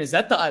 Kieran, is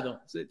that the idol?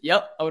 I said,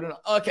 yep. I would have,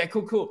 okay,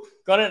 cool.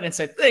 Got it, and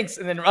said, thanks,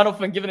 and then run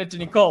off and given it to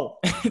Nicole.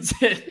 And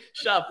said,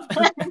 shut up.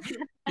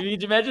 Can you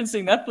imagine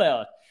seeing that play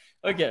out?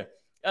 Okay.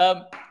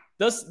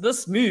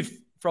 This move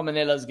from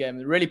Anela's game,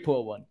 a really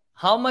poor one.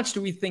 How much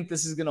do we think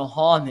this is going to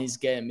harm his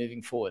game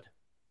moving forward?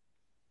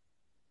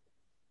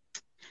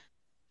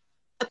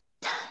 I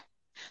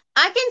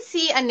can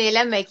see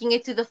Anela making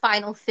it to the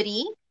final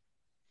 3,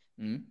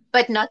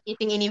 but not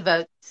getting any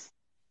votes.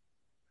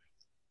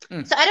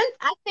 So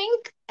I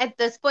think at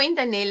this point,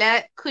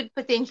 Anela could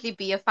potentially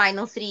be a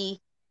final 3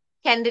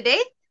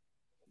 candidate,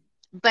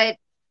 but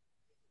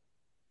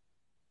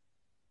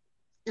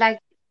like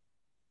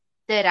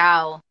the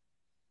Rao.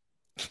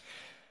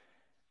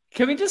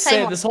 Can we just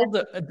say this whole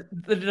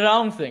the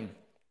round thing?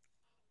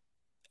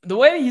 The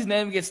way his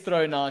name gets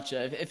thrown out,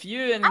 if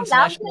you're an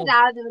international,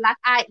 I love the Rao.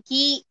 Like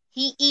he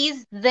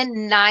is the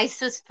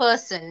nicest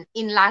person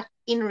in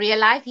real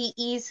life. He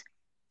is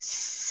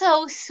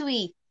so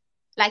sweet.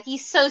 Like,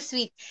 he's so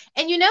sweet.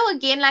 And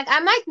again, like, I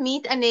might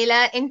meet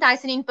Anela and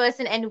Tyson in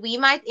person and we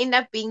might end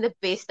up being the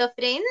best of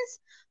friends.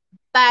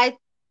 But,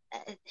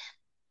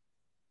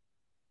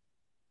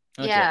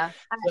 yeah.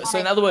 So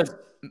in other words,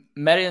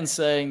 Marian's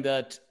saying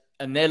that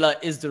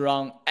Anela is the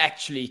wrong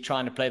actually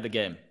trying to play the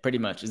game, pretty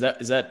much. Is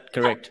that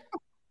correct?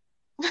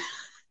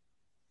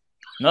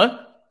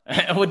 No?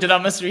 Or did I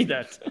misread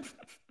that?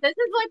 This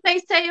is what they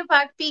say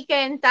about PK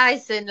and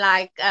Tyson.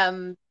 Like,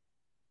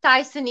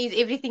 Tyson is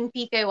everything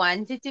PK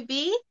wanted to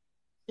be.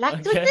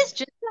 Like, Twitter's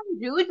just so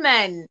rude,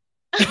 man.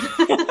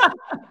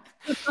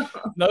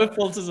 No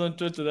filters on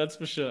Twitter, that's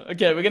for sure.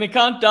 Okay, we're going to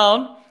count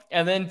down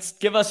and then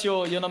give us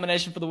your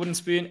nomination for the wooden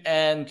spoon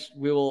and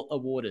we will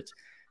award it.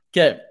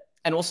 Okay,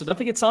 and also don't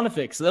forget sound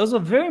effects. Those are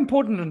very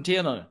important in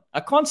TNO.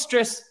 I can't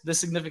stress the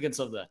significance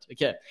of that.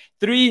 Okay,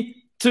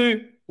 3,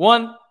 2,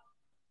 1.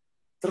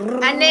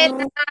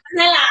 Anela.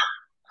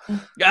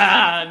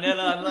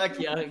 Nella,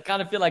 unlucky. I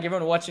kind of feel like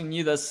everyone watching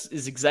knew this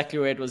is exactly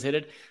where it was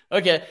headed.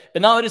 Okay,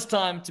 but now it is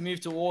time to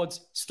move towards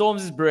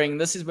Storms' Brewing.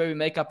 This is where we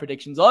make our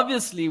predictions.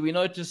 Obviously, we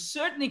know to a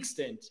certain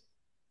extent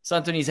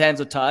Santoni's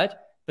hands are tied,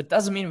 but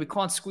doesn't mean we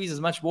can't squeeze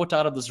as much water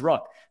out of this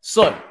rock.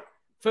 So,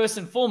 first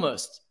and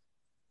foremost,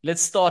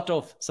 let's start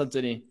off,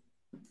 Santoni.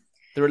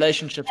 The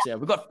relationships here.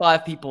 We've got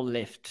 5 people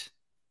left.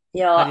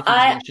 Yeah, How do you think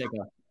it's going to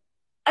shake out?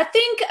 I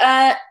think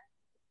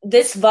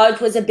this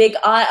vote was a big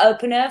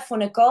eye-opener for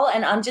Nicole,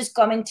 and I'm just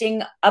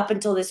commenting up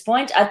until this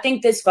point. I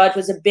think this vote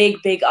was a big,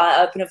 big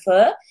eye-opener for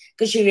her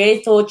because she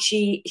really thought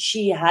she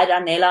had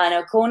Anela in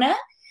her corner.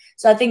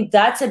 So I think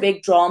that's a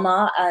big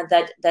drama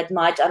that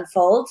might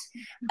unfold.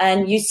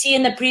 And you see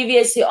in the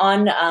previously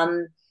on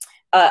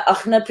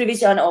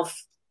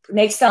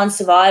next time on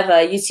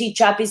Survivor, you see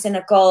Chappies and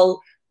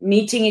Nicole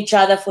meeting each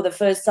other for the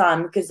first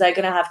time because they're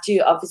going to have to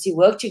obviously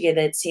work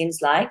together, it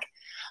seems like.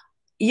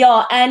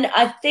 Yeah, and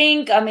I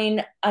think,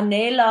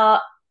 Anela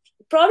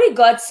probably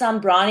got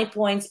some brownie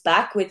points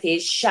back with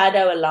his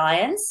Shadow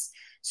Alliance.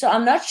 So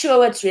I'm not sure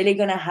what's really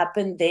going to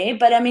happen there.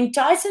 But,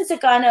 Tyson's the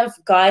kind of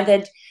guy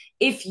that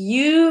if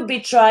you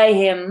betray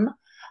him,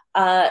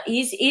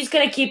 he's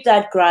going to keep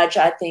that grudge,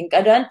 I think.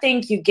 I don't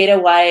think you get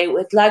away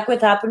with, like what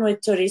happened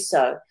with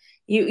Toriso.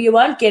 You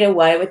won't get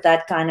away with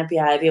that kind of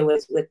behavior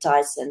with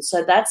Tyson.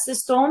 So that's the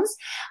Storms.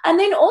 And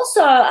then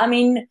also,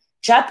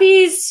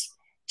 Chappies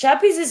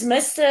is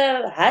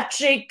Mr.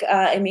 Hat-trick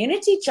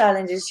immunity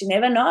challenges. You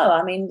never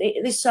know.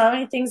 There's so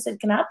many things that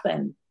can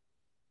happen.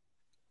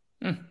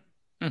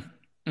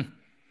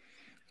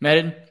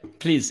 Marian,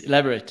 please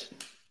elaborate.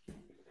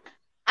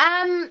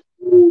 I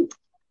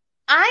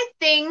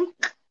think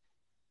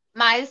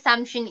my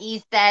assumption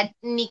is that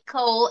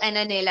Nicole and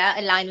Anela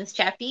align with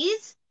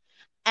Chappies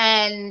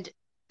and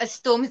a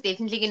storm is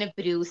definitely going to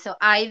brew. So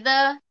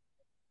either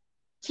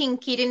King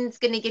Kiren's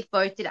gonna get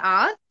voted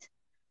out.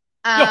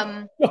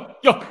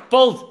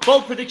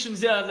 Bold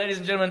predictions here, ladies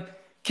and gentlemen.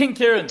 King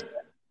Kieran,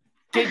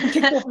 get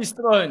kicked off his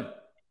throne.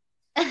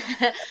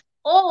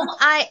 Or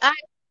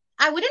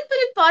I wouldn't put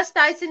it past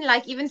Tyson,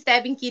 like even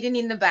stabbing Kiren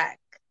in the back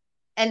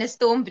and a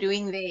storm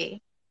brewing there.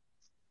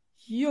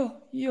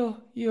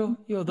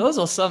 Those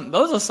are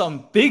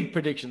some big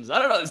predictions. I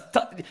don't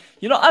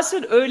know. I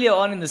said earlier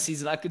on in the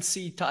season I could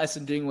see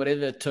Tyson doing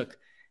whatever it took,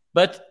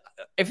 but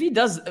if he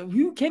does,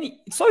 who can he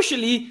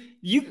socially?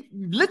 You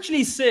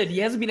literally said he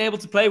hasn't been able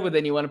to play with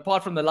anyone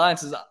apart from the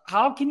Alliances.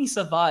 How can he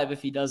survive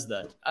if he does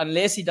that?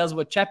 Unless he does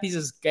what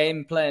Chappie's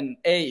game plan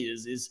A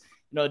is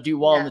do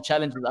well in the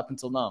challenges up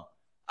until now.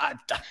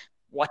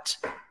 What?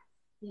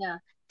 Yeah,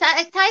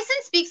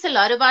 Tyson speaks a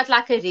lot about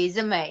like a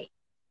resume.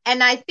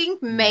 And I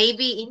think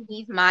maybe in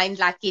his mind,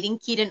 like getting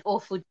Kiren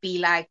off would be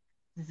like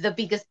the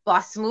biggest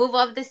boss move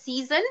of the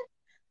season.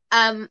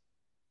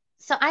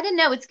 So I don't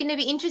know. It's going to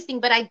be interesting,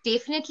 but I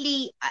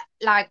definitely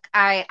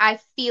I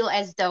feel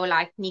as though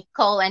like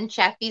Nicole and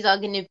Chappies are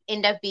going to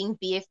end up being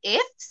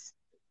BFFs.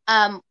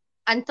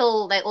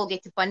 Until they all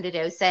get to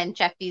Ponderosa and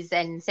Chappies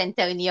and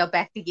Santoni are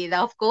back together,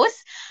 of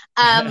course.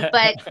 But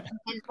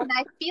and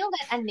I feel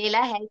that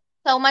Anela has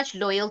so much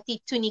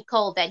loyalty to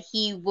Nicole that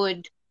he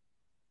would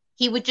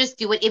just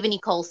do whatever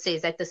Nicole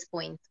says at this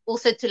point,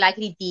 also to like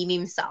redeem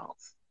himself.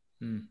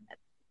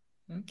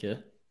 Okay,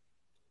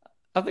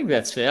 I think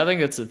that's fair. I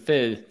think that's a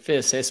fair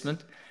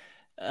assessment.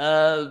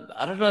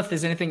 I don't know if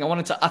there's anything I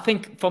wanted to. I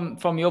think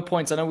from your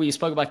points, I know we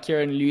spoke about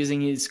Kieran losing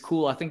his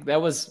cool. I think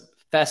that was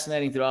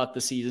fascinating throughout the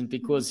season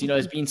because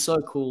he's been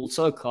so cool,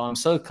 so calm,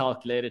 so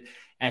calculated,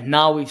 and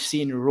now we've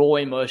seen raw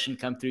emotion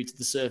come through to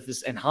the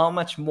surface. And how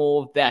much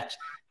more of that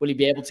will he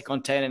be able to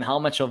contain, and how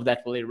much of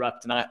that will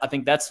erupt? And I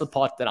think that's the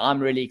part that I'm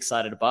really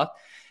excited about.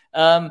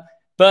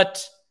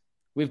 But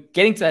we're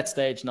getting to that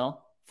stage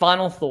now.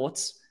 Final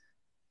thoughts,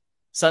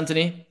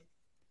 Santoni.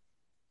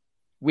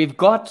 We've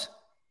got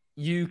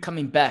you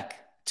coming back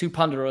to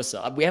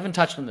Ponderosa. We haven't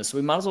touched on this, so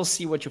we might as well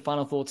see what your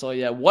final thoughts are.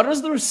 Yeah, what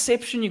was the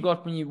reception you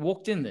got when you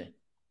walked in there?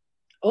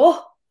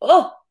 Oh,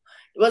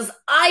 it was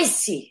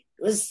icy.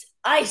 It was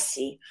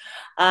icy.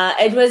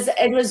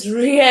 It was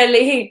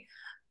really.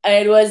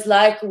 It was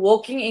like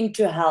walking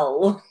into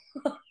hell.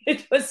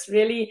 It was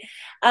really,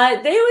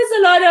 there was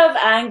a lot of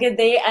anger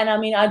there, and I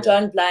mean, I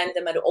don't blame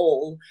them at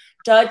all.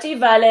 Totally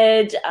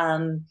valid.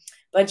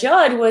 But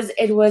yeah, it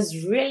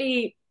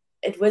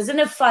wasn't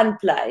a fun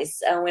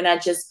place when I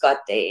just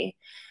got there.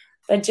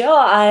 But yeah,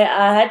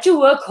 I had to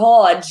work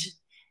hard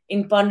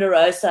in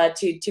Ponderosa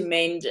to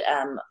mend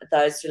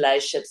those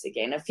relationships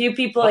again. A few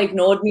people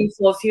ignored me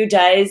for a few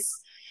days.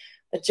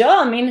 But yeah,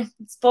 I mean,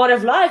 it's part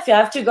of life. You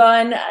have to go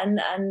and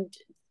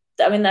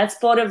I mean, that's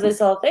part of this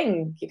whole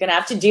thing. You're going to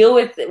have to deal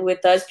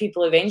with those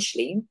people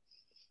eventually.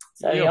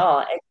 So,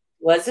 yeah, it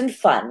wasn't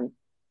fun.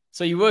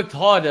 So you worked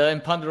harder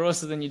in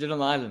Ponderosa than you did on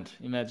the island,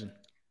 imagine.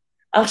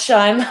 Ach,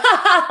 shame.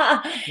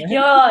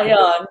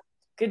 Yeah.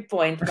 Good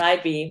point,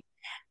 maybe.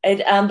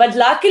 But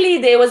luckily,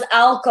 there was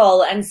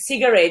alcohol and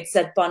cigarettes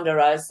at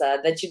Ponderosa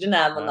that you didn't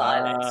have on the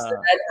island. So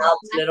that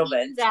helped a little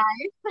bit.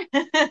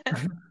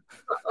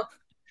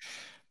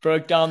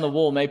 Broke down the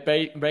wall, mate.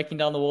 Breaking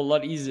down the wall a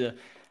lot easier.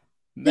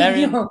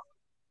 Marian,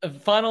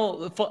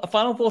 final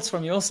thoughts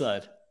from your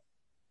side.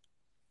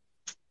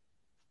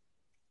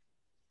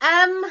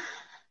 I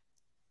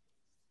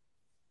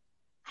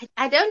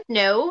don't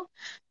know.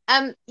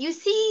 You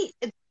see,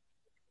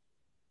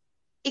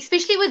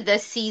 especially with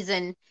this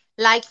season,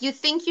 like you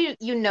think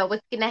you know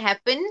what's gonna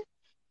happen,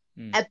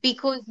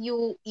 because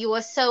you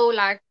are so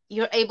like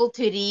you're able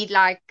to read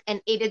like and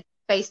edit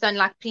based on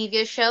like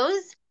previous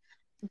shows.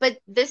 But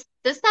this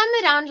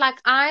time around, like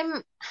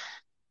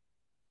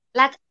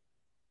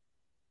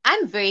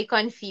I'm very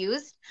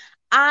confused.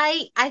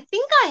 I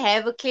think I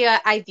have a clear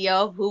idea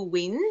of who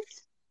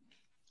wins.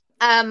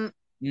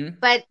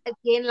 But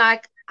again,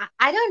 like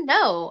I don't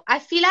know. I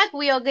feel like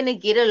we are gonna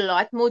get a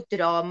lot more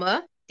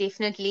drama,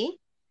 definitely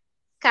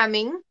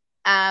coming.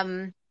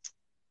 And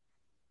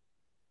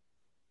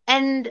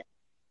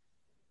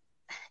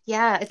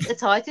yeah,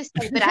 it's hard to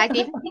say, but I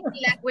definitely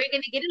feel like we're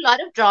gonna get a lot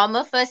of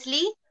drama,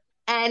 firstly,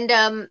 and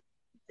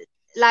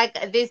like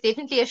there's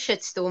definitely a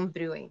shitstorm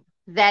brewing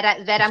that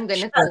I'm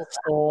gonna call.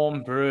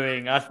 Shitstorm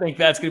brewing. I think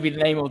that's gonna be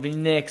the name of the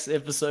next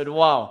episode.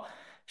 Wow.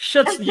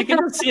 You can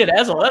just see it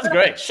as well. That's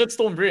great.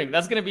 Shitstorm brewing.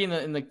 That's gonna be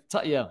in the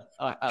yeah.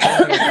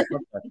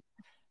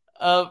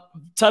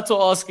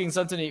 Tato asking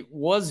Santoni,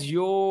 was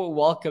your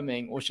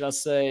welcoming, or should I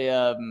say,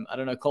 I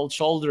don't know, cold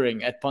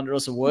shouldering at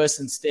Ponderosa worse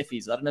than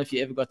Steffi's? I don't know if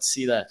you ever got to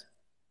see that.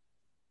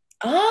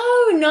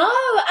 Oh no,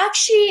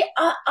 actually,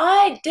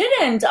 I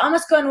didn't. I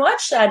must go and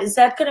watch that. Is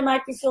that going to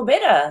make me feel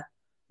better?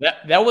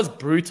 That was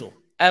brutal.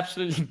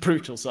 Absolutely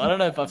brutal. So I don't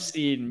know if I've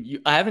seen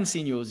you. I haven't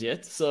seen yours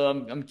yet. So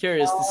I'm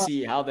curious to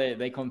see how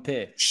they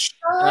compare.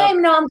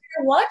 Shame. No, I'm going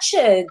to watch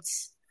it.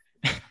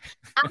 I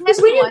haven't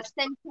watched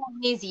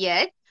Santoni's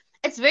yet.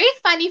 It's very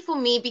funny for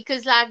me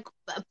because like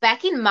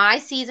back in my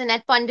season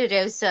at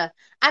Ponderosa,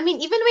 I mean,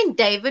 even when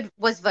David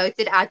was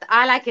voted out,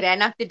 I like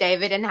ran up to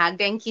David and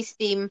hugged and kissed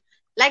him.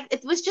 like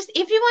it was just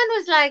everyone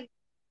was like,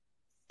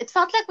 it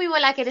felt like we were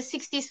like at a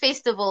 60s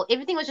festival.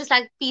 Everything was just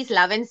like peace,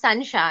 love, and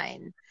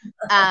sunshine.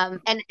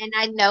 And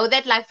I know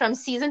that like from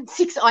season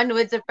 6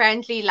 onwards,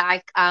 apparently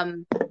like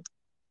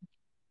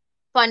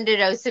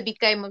Ponderosa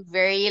became a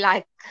very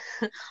like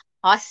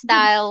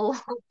hostile,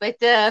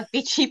 bitter,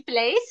 bitchy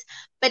place.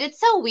 But it's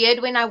so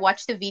weird when I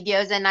watch the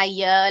videos and I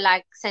hear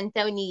like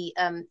Santoni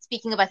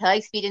speaking about her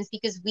experience,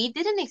 because we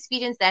didn't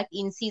experience that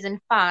in season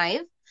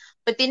 5.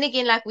 But then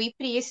again, like we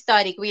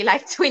prehistoric, we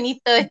like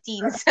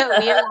 2013, so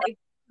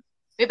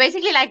we're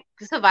basically like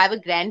Survivor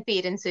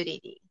grandparents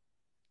already.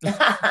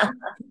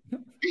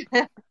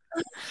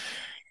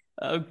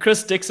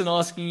 Chris Dixon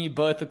asking you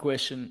both a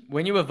question.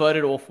 When you were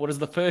voted off, what is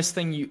the first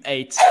thing you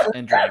ate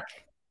and drank?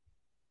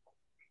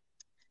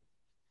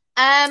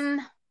 Um,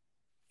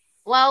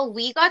 well,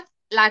 we got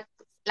like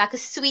a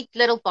sweet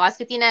little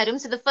basket in our room.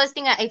 So the first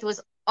thing I ate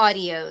was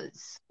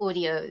Oreos.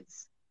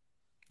 Oreos.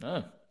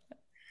 Oh.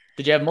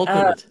 Did you have milk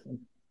with it?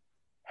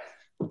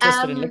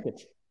 Twisted and Um,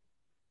 liquid.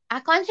 I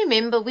can't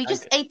remember. We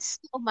just Okay. ate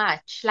so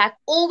much. Like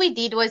all we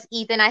did was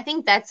eat, and I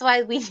think that's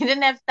why we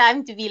didn't have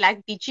time to be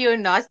like bitchy or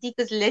nasty,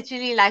 because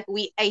literally like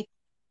we ate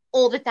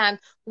all the time.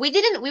 We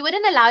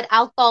weren't allowed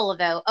alcohol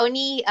though.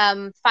 Only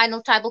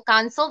Final Tribal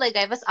Council, they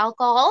gave us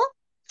alcohol.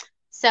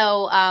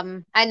 So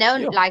I know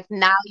Yeah. like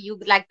now you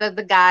like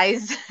the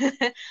guys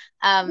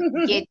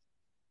get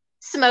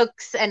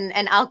smokes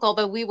and alcohol,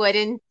 but we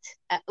weren't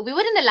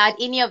allowed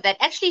any of that.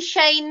 Actually,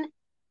 Shane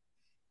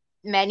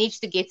managed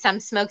to get some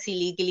smokes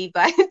illegally,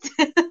 but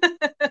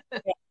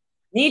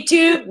Me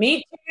too.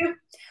 Me too.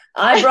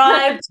 I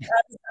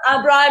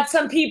bribed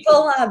some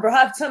people. I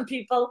bribed some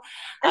people.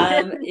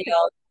 You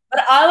know,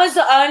 but I was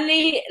the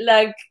only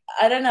like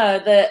I don't know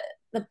the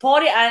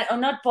party or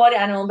not party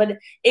animal, but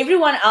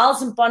everyone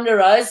else in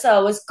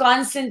Ponderosa was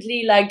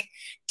constantly like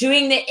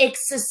doing the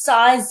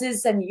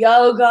exercises and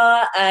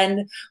yoga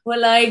and were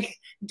like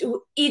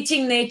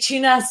eating their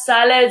tuna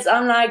salads.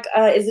 I'm like,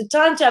 is it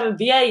time to have a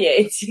beer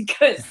yet?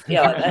 Because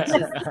yeah, that's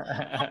just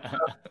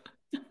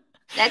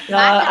that's no.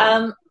 my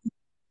time.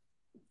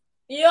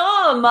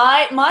 Yeah,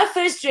 my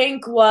first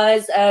drink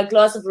was a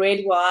glass of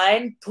red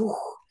wine.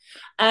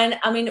 And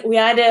I mean, we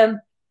had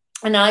a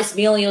nice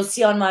meal you'll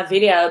see on my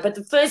video. But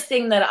the first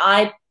thing that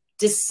I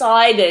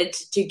decided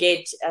to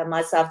get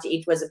myself to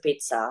eat was a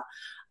pizza.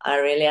 I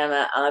really am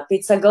a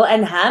pizza girl.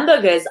 And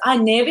hamburgers. I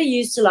never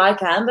used to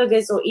like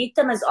hamburgers or eat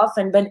them as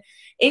often. But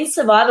in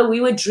Survivor, we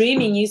were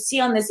dreaming. You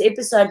see on this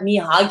episode me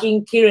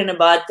hugging Kieran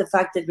about the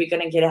fact that we're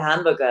going to get a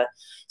hamburger.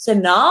 So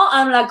now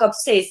I'm like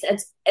obsessed.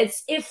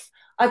 It's if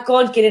I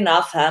can't get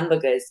enough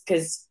hamburgers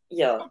because,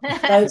 yeah,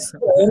 those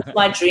are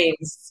my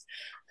dreams.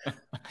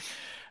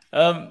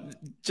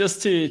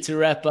 Just to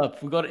wrap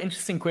up, we've got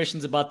interesting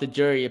questions about the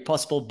jury, a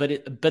possible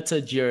bitter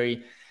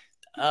jury.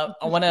 I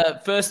want to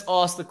first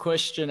ask the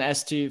question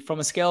as to, from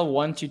a scale of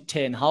 1 to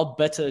 10, how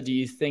bitter do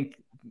you think,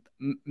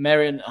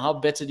 Marian, how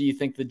bitter do you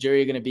think the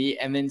jury are going to be?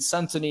 And then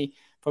Santoni,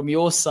 from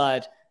your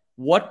side,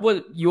 what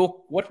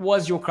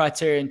was your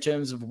criteria in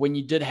terms of when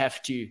you did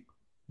have to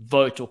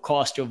vote or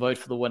cast your vote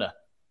for the winner?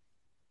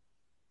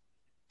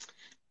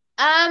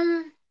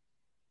 Um,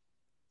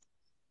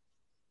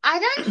 I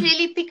don't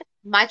really pick up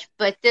much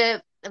bitter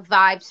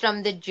vibes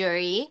from the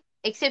jury,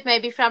 except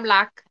maybe from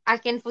like I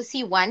can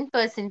foresee one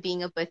person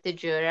being a bitter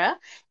juror.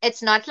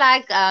 It's not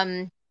like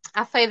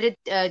our favorite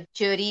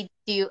jury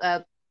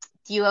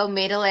duo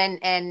Medal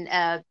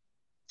and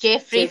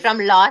Jeffrey Jeff. from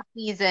last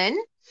season.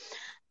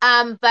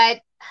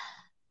 But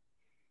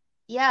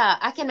yeah,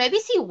 I can maybe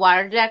see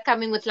Warda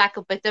coming with like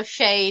a bit of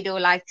shade or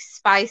like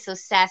spice or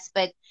sass,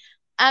 but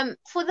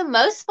for the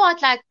most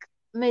part, like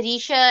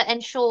Marisha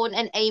and Sean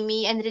and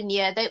Amy and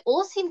Renier, they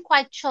all seem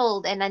quite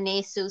chilled, and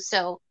Anesu.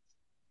 So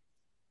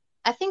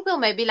I think we'll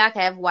maybe like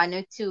have one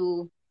or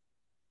two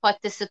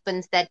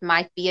participants that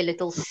might be a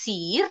little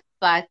sear,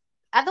 but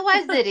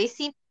otherwise the rest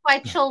seem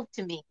quite chilled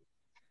to me.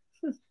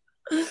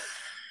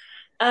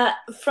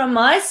 From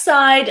my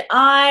side,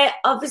 I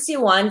obviously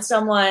want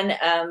someone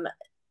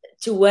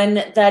to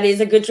win that is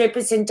a good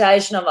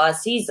representation of our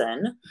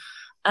season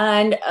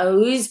and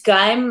whose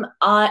game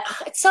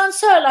it sounds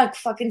so like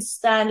fucking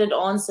standard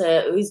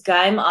answer, whose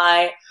game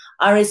I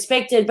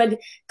respected, but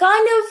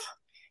kind of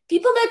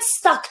people that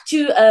stuck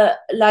to a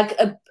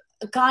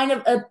kind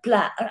of a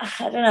plan.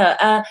 I don't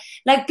know,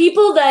 like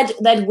people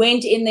that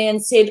went in there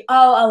and said,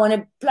 oh, I want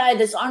to play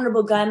this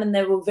honorable game, and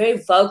they were very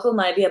vocal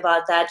maybe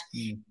about that.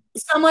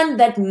 Someone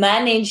that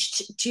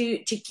managed to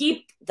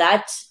keep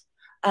that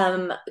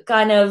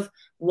kind of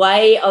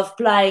way of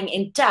playing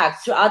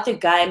intact throughout the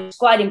game is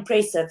quite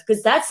impressive,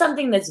 because that's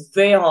something that's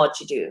very hard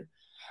to do.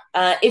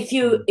 If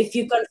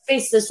you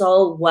confess this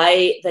whole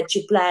way that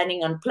you're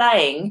planning on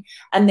playing,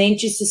 and then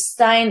to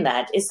sustain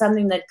that is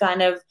something that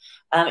kind of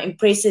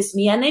impresses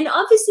me. And then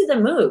obviously the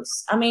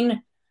moves. I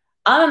mean,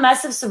 I'm a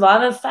massive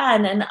Survivor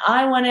fan, and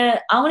I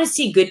wanna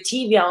see good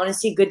TV. I want to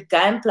see good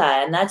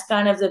gameplay, and that's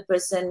kind of the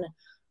person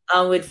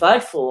I would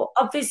vote for.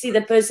 Obviously,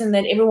 the person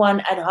that everyone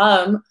at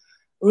home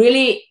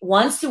really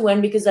wants to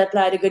win because they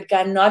played a good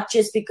game, not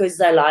just because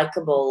they're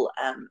likable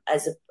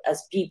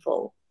as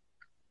people.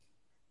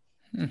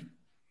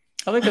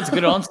 I think that's a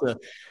good answer.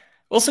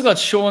 Also got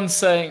Sean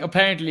saying,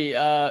 apparently,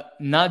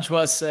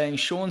 Najwa saying,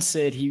 Sean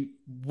said he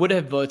would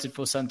have voted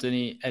for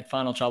Santoni at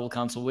Final Tribal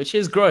Council, which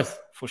is growth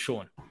for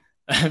Sean.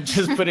 I'm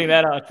just putting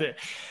that out there.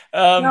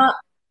 No,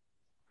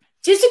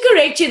 just to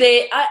correct you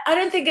there, I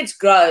don't think it's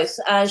growth.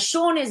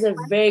 Sean is a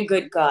very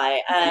good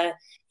guy.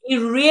 He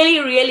really,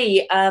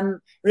 really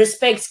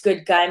respects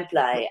good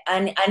gameplay,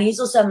 and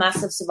he's also a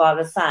massive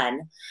Survivor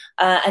fan.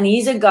 And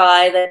he's a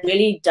guy that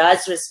really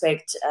does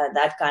respect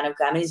that kind of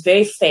game. And he's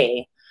very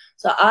fair.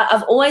 So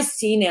I've always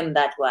seen him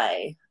that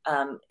way.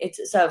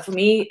 So for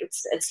me,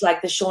 it's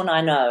like the Sean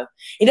I know.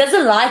 He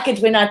doesn't like it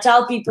when I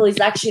tell people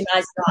he's actually a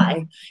nice guy.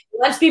 He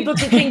wants people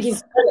to think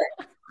he's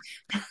good.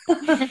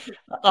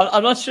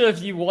 I'm not sure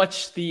if you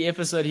watched the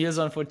episode he was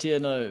on for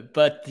TNO,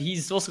 but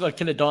he's also got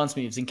killer dance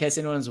moves in case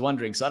anyone's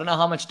wondering. So I don't know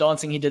how much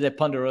dancing he did at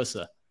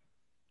Ponderosa.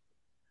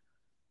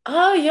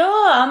 Oh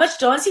yeah, how much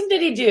dancing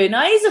did he do?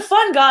 No, he's a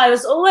fun guy. He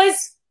was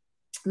always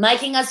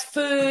making us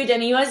food,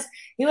 and he was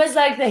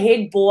like the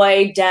head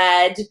boy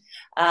dad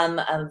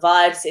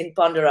vibes in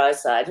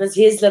Ponderosa. It was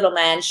his little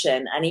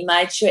mansion, and he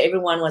made sure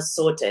everyone was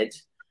sorted.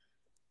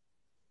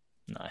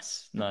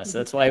 Nice.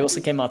 That's why he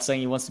also came out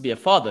saying he wants to be a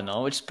father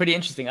now, which is pretty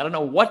interesting. I don't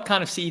know what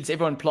kind of seeds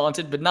everyone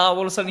planted, but now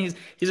all of a sudden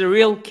he's a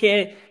real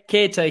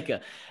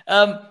caretaker.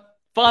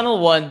 Final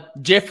one,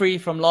 Jeffrey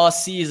from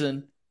last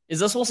season. Is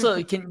this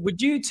also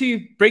would you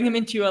two bring him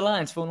into your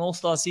alliance for an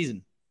all-star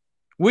season?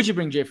 Would you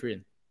bring Jeffrey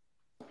in?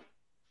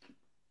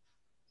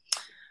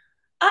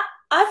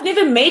 I've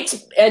never met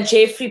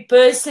Jeffrey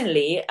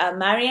personally.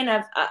 Marian,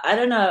 I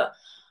don't know.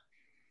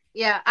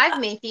 Yeah, I've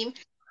met him.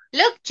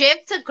 Look,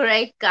 Jeff's a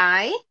great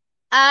guy.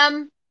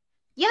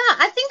 Yeah,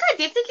 I think I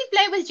definitely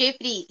play with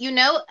Jeffrey. You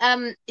know,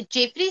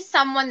 Jeffrey's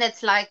someone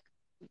that's like,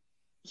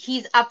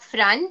 he's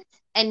upfront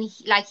and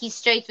he's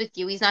straight with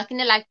you. He's not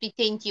gonna like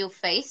pretend to your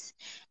face.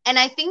 And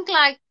I think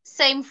like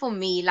same for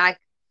me. Like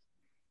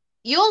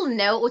you'll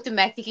know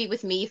automatically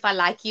with me if I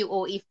like you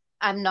or if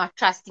I'm not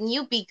trusting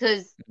you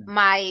because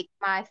my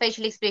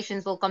facial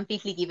expressions will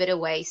completely give it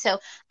away. So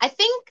I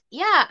think,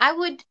 yeah, I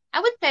would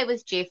play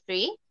with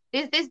Jeffrey.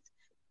 There's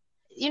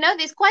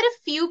quite a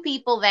few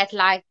people that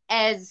like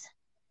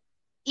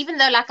even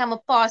though like I'm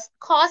a past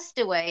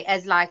castaway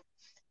as like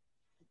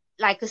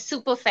a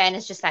super fan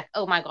is just like,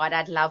 oh my God,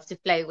 I'd love to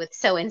play with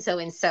so and so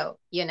and so,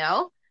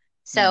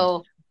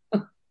 So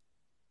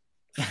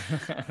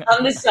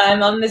I'm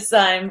the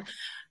same.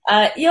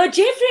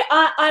 Jeffrey,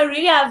 I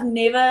really have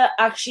never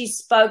actually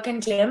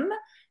spoken to him.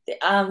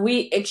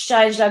 We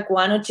exchanged like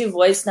one or two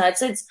voice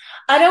notes.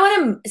 I don't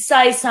want to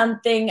say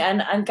something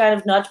and kind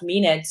of not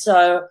mean it.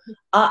 So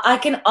I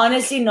can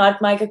honestly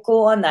not make a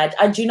call on that.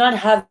 I do not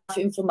have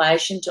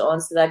information to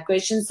answer that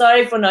question.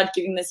 Sorry for not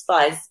giving the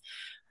spice,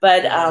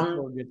 but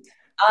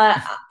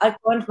I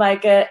can't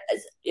make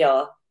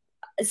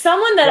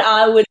someone that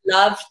I would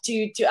love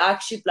to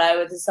actually play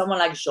with is someone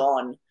like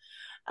Jean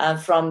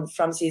from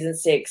season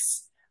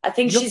 6. I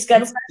think she's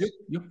got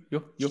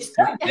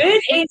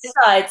good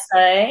insights,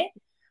 eh?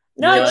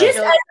 No, just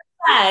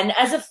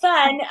as a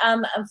fan,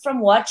 from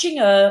watching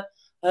her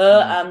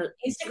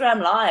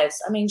Instagram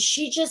lives, I mean,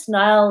 she just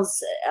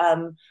nails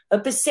her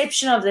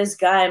perception of this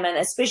game, and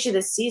especially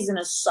this season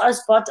is so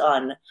spot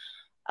on.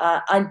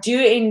 I do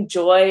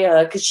enjoy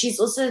her because she's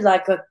also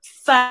like a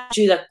fan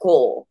to the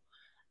core.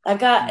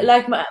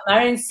 Like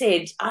Marian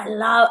said, I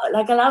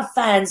love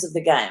fans of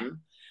the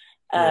game,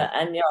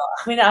 and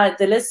I mean,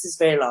 the list is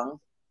very long.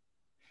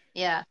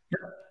 Yeah.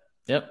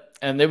 Yep.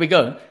 And there we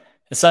go.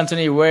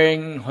 Santoni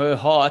wearing her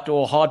heart,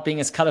 or heart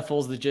being as colorful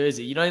as the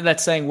jersey. You know that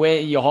saying,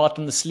 wear your heart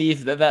on the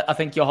sleeve? That I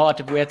think your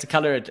heart, if we had to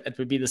color it, it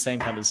would be the same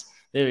colors.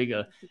 There we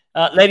go.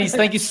 Ladies,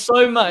 thank you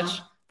so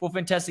much for a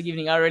fantastic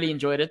evening. I really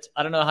enjoyed it.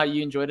 I don't know how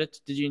you enjoyed it.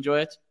 Did you enjoy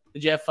it?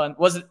 Did you have fun?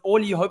 Was it all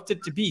you hoped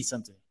it to be,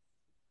 Santoni?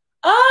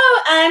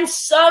 Oh, and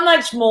so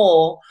much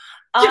more.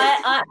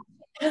 Come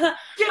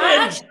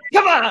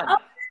on.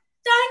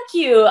 Thank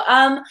you.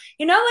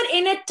 You know what?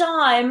 In a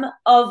time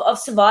of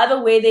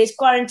Survivor where there's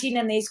quarantine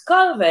and there's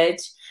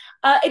COVID,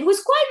 it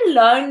was quite a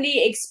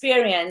lonely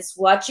experience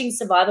watching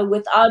Survivor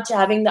without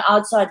having the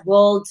outside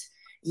world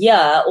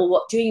here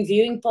or doing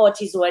viewing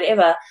parties or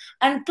whatever.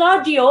 And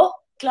Claudio,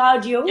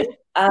 you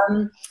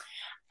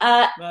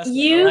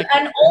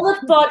and all the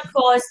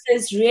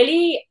podcasters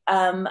really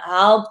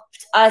helped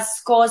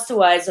us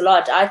castaways a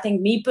lot. I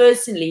think, me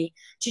personally,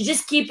 to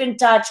just keep in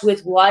touch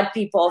with what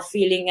people are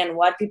feeling and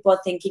what people are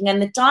thinking, and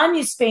the time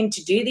you spend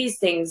to do these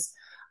things,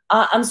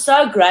 I'm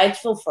so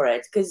grateful for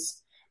it,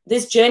 because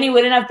this journey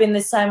wouldn't have been the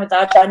same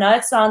without you. I know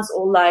it sounds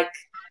all like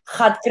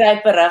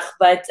gatkruiperig,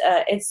 but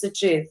it's the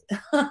truth.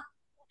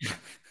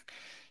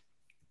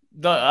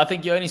 No, I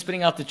think you're only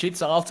spitting out the truth,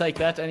 so I'll take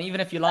that. And even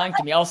if you're lying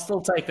to me, I'll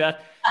still take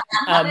that.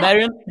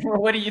 Marian,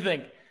 what do you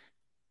think?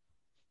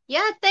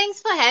 Yeah, thanks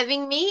for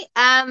having me.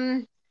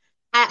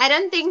 I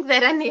don't think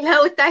that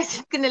Anila or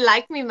Tyson is gonna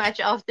like me much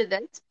after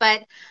this,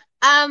 but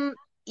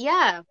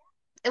yeah,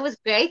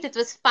 great. It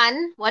was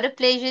fun. What a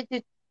pleasure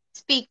to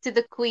speak to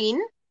the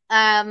Queen.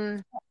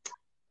 Um,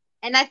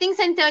 and I think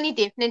Santoni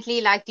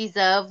definitely like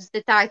deserves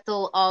the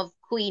title of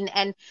Queen.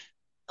 And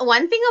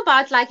one thing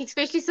about like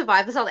especially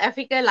Survivor South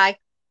Africa, like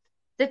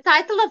the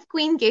title of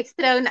Queen gets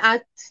thrown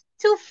out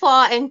too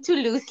far and too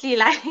loosely.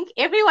 Like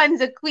everyone's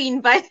a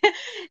queen, but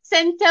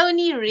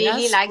Santoni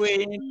really Yes, likes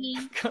Queen.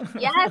 queen.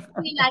 Yes,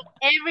 queen. Like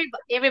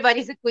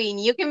everybody's a queen.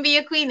 You can be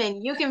a queen,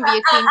 and you can be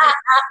a queen. But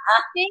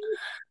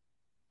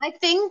I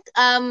think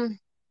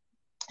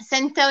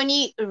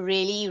Santoni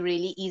really,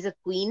 really is a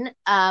queen.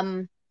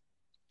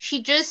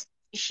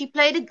 She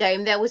played a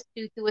game that was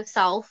true to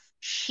herself.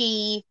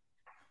 She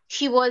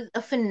was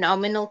a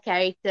phenomenal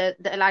character.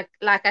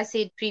 Like I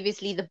said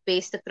previously, the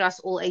best across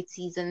all 8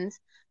 seasons.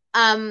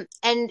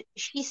 And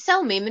she's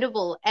so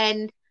memorable.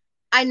 And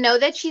I know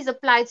that she's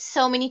applied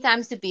so many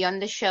times to be on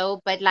the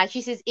show, but like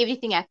she says,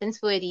 everything happens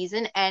for a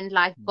reason. And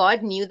like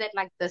God knew that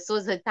like this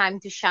was her time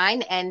to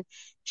shine. And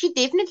she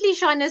definitely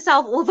shone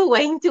herself all the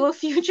way into a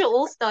future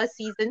All-Star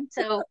season.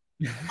 So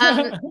it's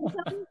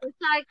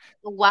like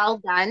well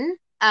done.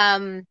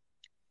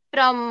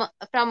 From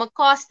a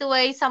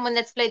castaway, someone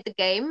that's played the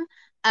game.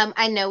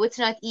 I know it's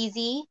not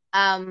easy,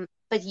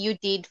 but you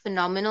did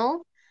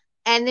phenomenal.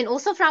 And then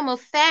also from a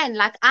fan,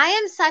 like I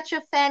am such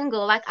a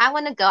fangirl. Like I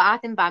want to go out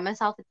and buy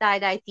myself a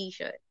tie-dye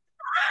t-shirt.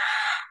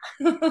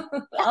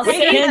 I'll Where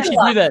send can you she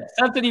one. do that?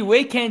 Anthony,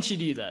 where can she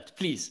do that?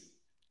 Please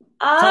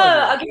tell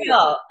Oh, everyone.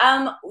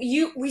 okay.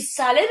 Well, we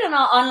sell it in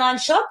our online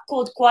shop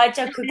called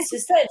Kwaita Cook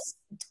Sister. It's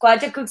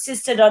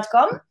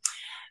kwaitacooksister.com.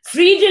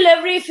 Free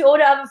delivery if you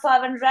order over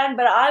 500 Rand,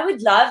 but I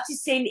would love to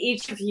send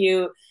each of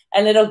you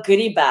a little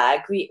goodie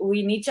bag. We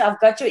need to, I've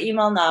got your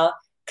email now,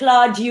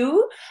 Claude,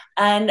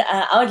 and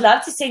I would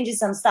love to send you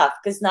some stuff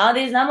because now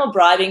there's no more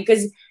bribing.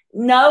 Because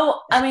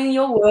no, I mean,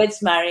 your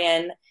words,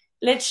 Marian,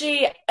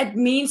 literally, it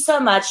means so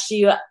much to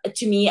you,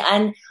 to me.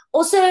 And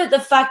also the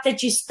fact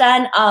that you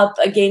stand up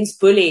against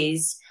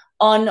bullies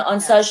on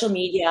social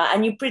media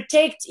and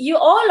you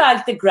are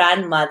like the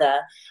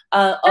grandmother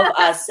of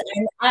us.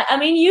 And I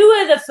mean, you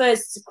were the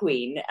first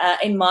queen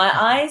in my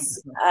eyes.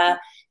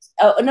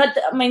 Not,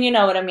 I mean, you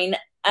know what I mean.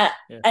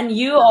 Yeah. And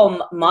you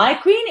are my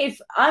queen. If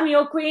I'm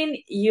your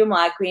queen, you're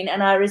my queen,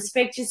 and I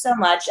respect you so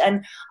much.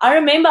 And I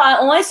remember I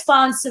always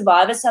found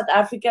Survivor South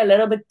Africa a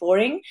little bit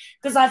boring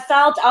because I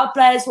felt our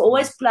players were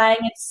always playing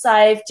it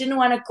safe, didn't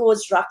want to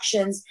cause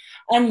ructions.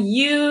 And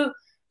you,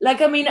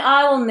 like, I mean,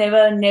 I will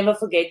never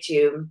forget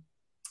you.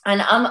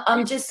 And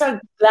I'm just so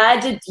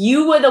glad that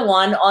you were the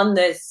one on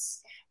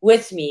this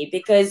with me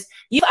because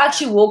you've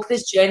actually walked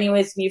this journey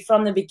with me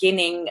from the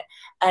beginning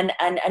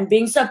and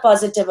being so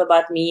positive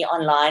about me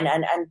online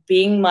and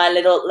being my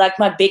little, like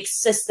my big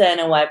sister in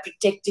a way,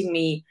 protecting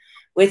me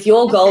with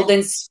your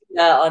golden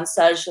sphere on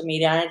social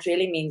media. And it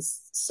really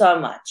means so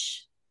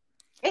much.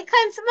 It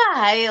can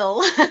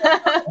smile.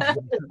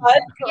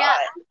 Yeah,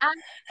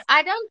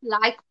 I don't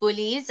like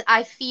bullies.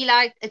 I feel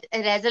like it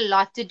has a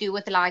lot to do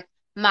with like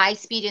my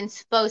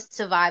experience post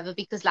Survivor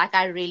because like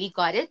I really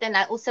got it, and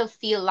I also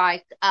feel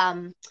like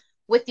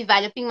with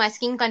developing my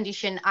skin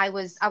condition, I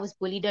was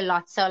bullied a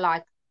lot. So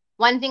like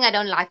one thing I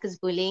don't like is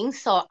bullying.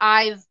 So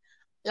I'm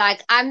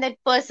that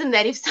person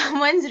that if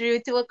someone's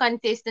rude to a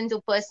contestant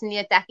or personally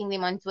attacking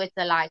them on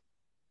Twitter, like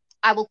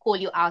I will call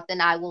you out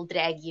and I will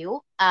drag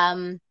you.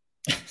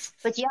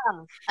 But yeah,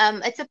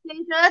 it's a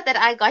pleasure that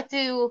I got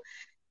to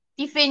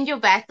defend your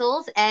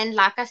battles. And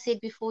like I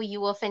said before,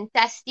 you were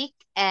fantastic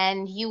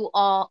and you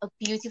are a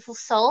beautiful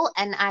soul.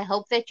 And I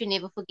hope that you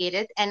never forget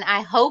it. And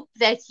I hope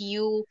that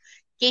you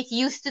get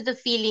used to the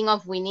feeling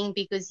of winning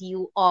because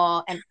you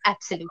are an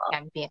absolute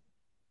champion.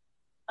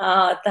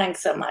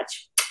 Thanks so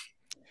much.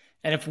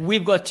 And if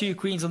we've got two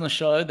queens on the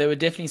show, they were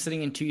definitely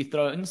sitting in two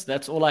thrones.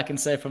 That's all I can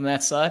say from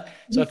that side.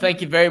 So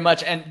thank you very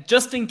much. And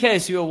just in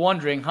case you were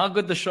wondering how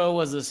good the show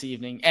was this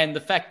evening and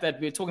the fact that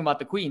we were talking about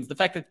the queens, the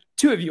fact that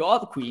two of you are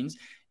the queens,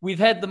 we've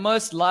had the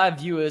most live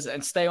viewers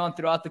and stay on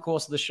throughout the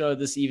course of the show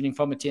this evening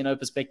from a TNO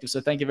perspective.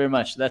 So thank you very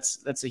much.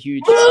 That's a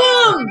huge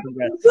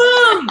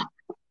boom.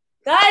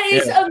 That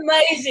is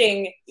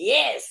amazing.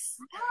 Yes.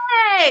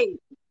 Hey.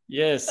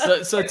 Yes.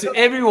 So to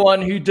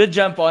everyone who did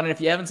jump on, and if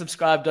you haven't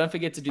subscribed, don't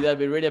forget to do that.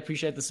 We really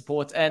appreciate the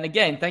support. And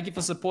again, thank you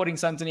for supporting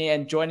Santoni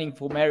and joining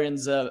for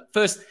Marian's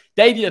first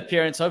debut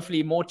appearance.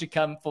 Hopefully more to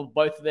come for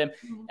both of them.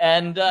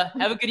 And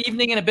have a good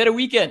evening and a better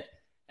weekend.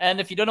 And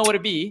if you don't know what to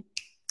be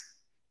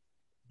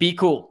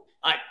cool.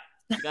 All right.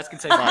 You guys can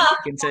say bye.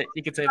 You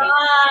can say bye.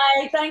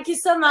 Bye. Thank you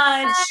so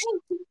much.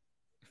 Bye.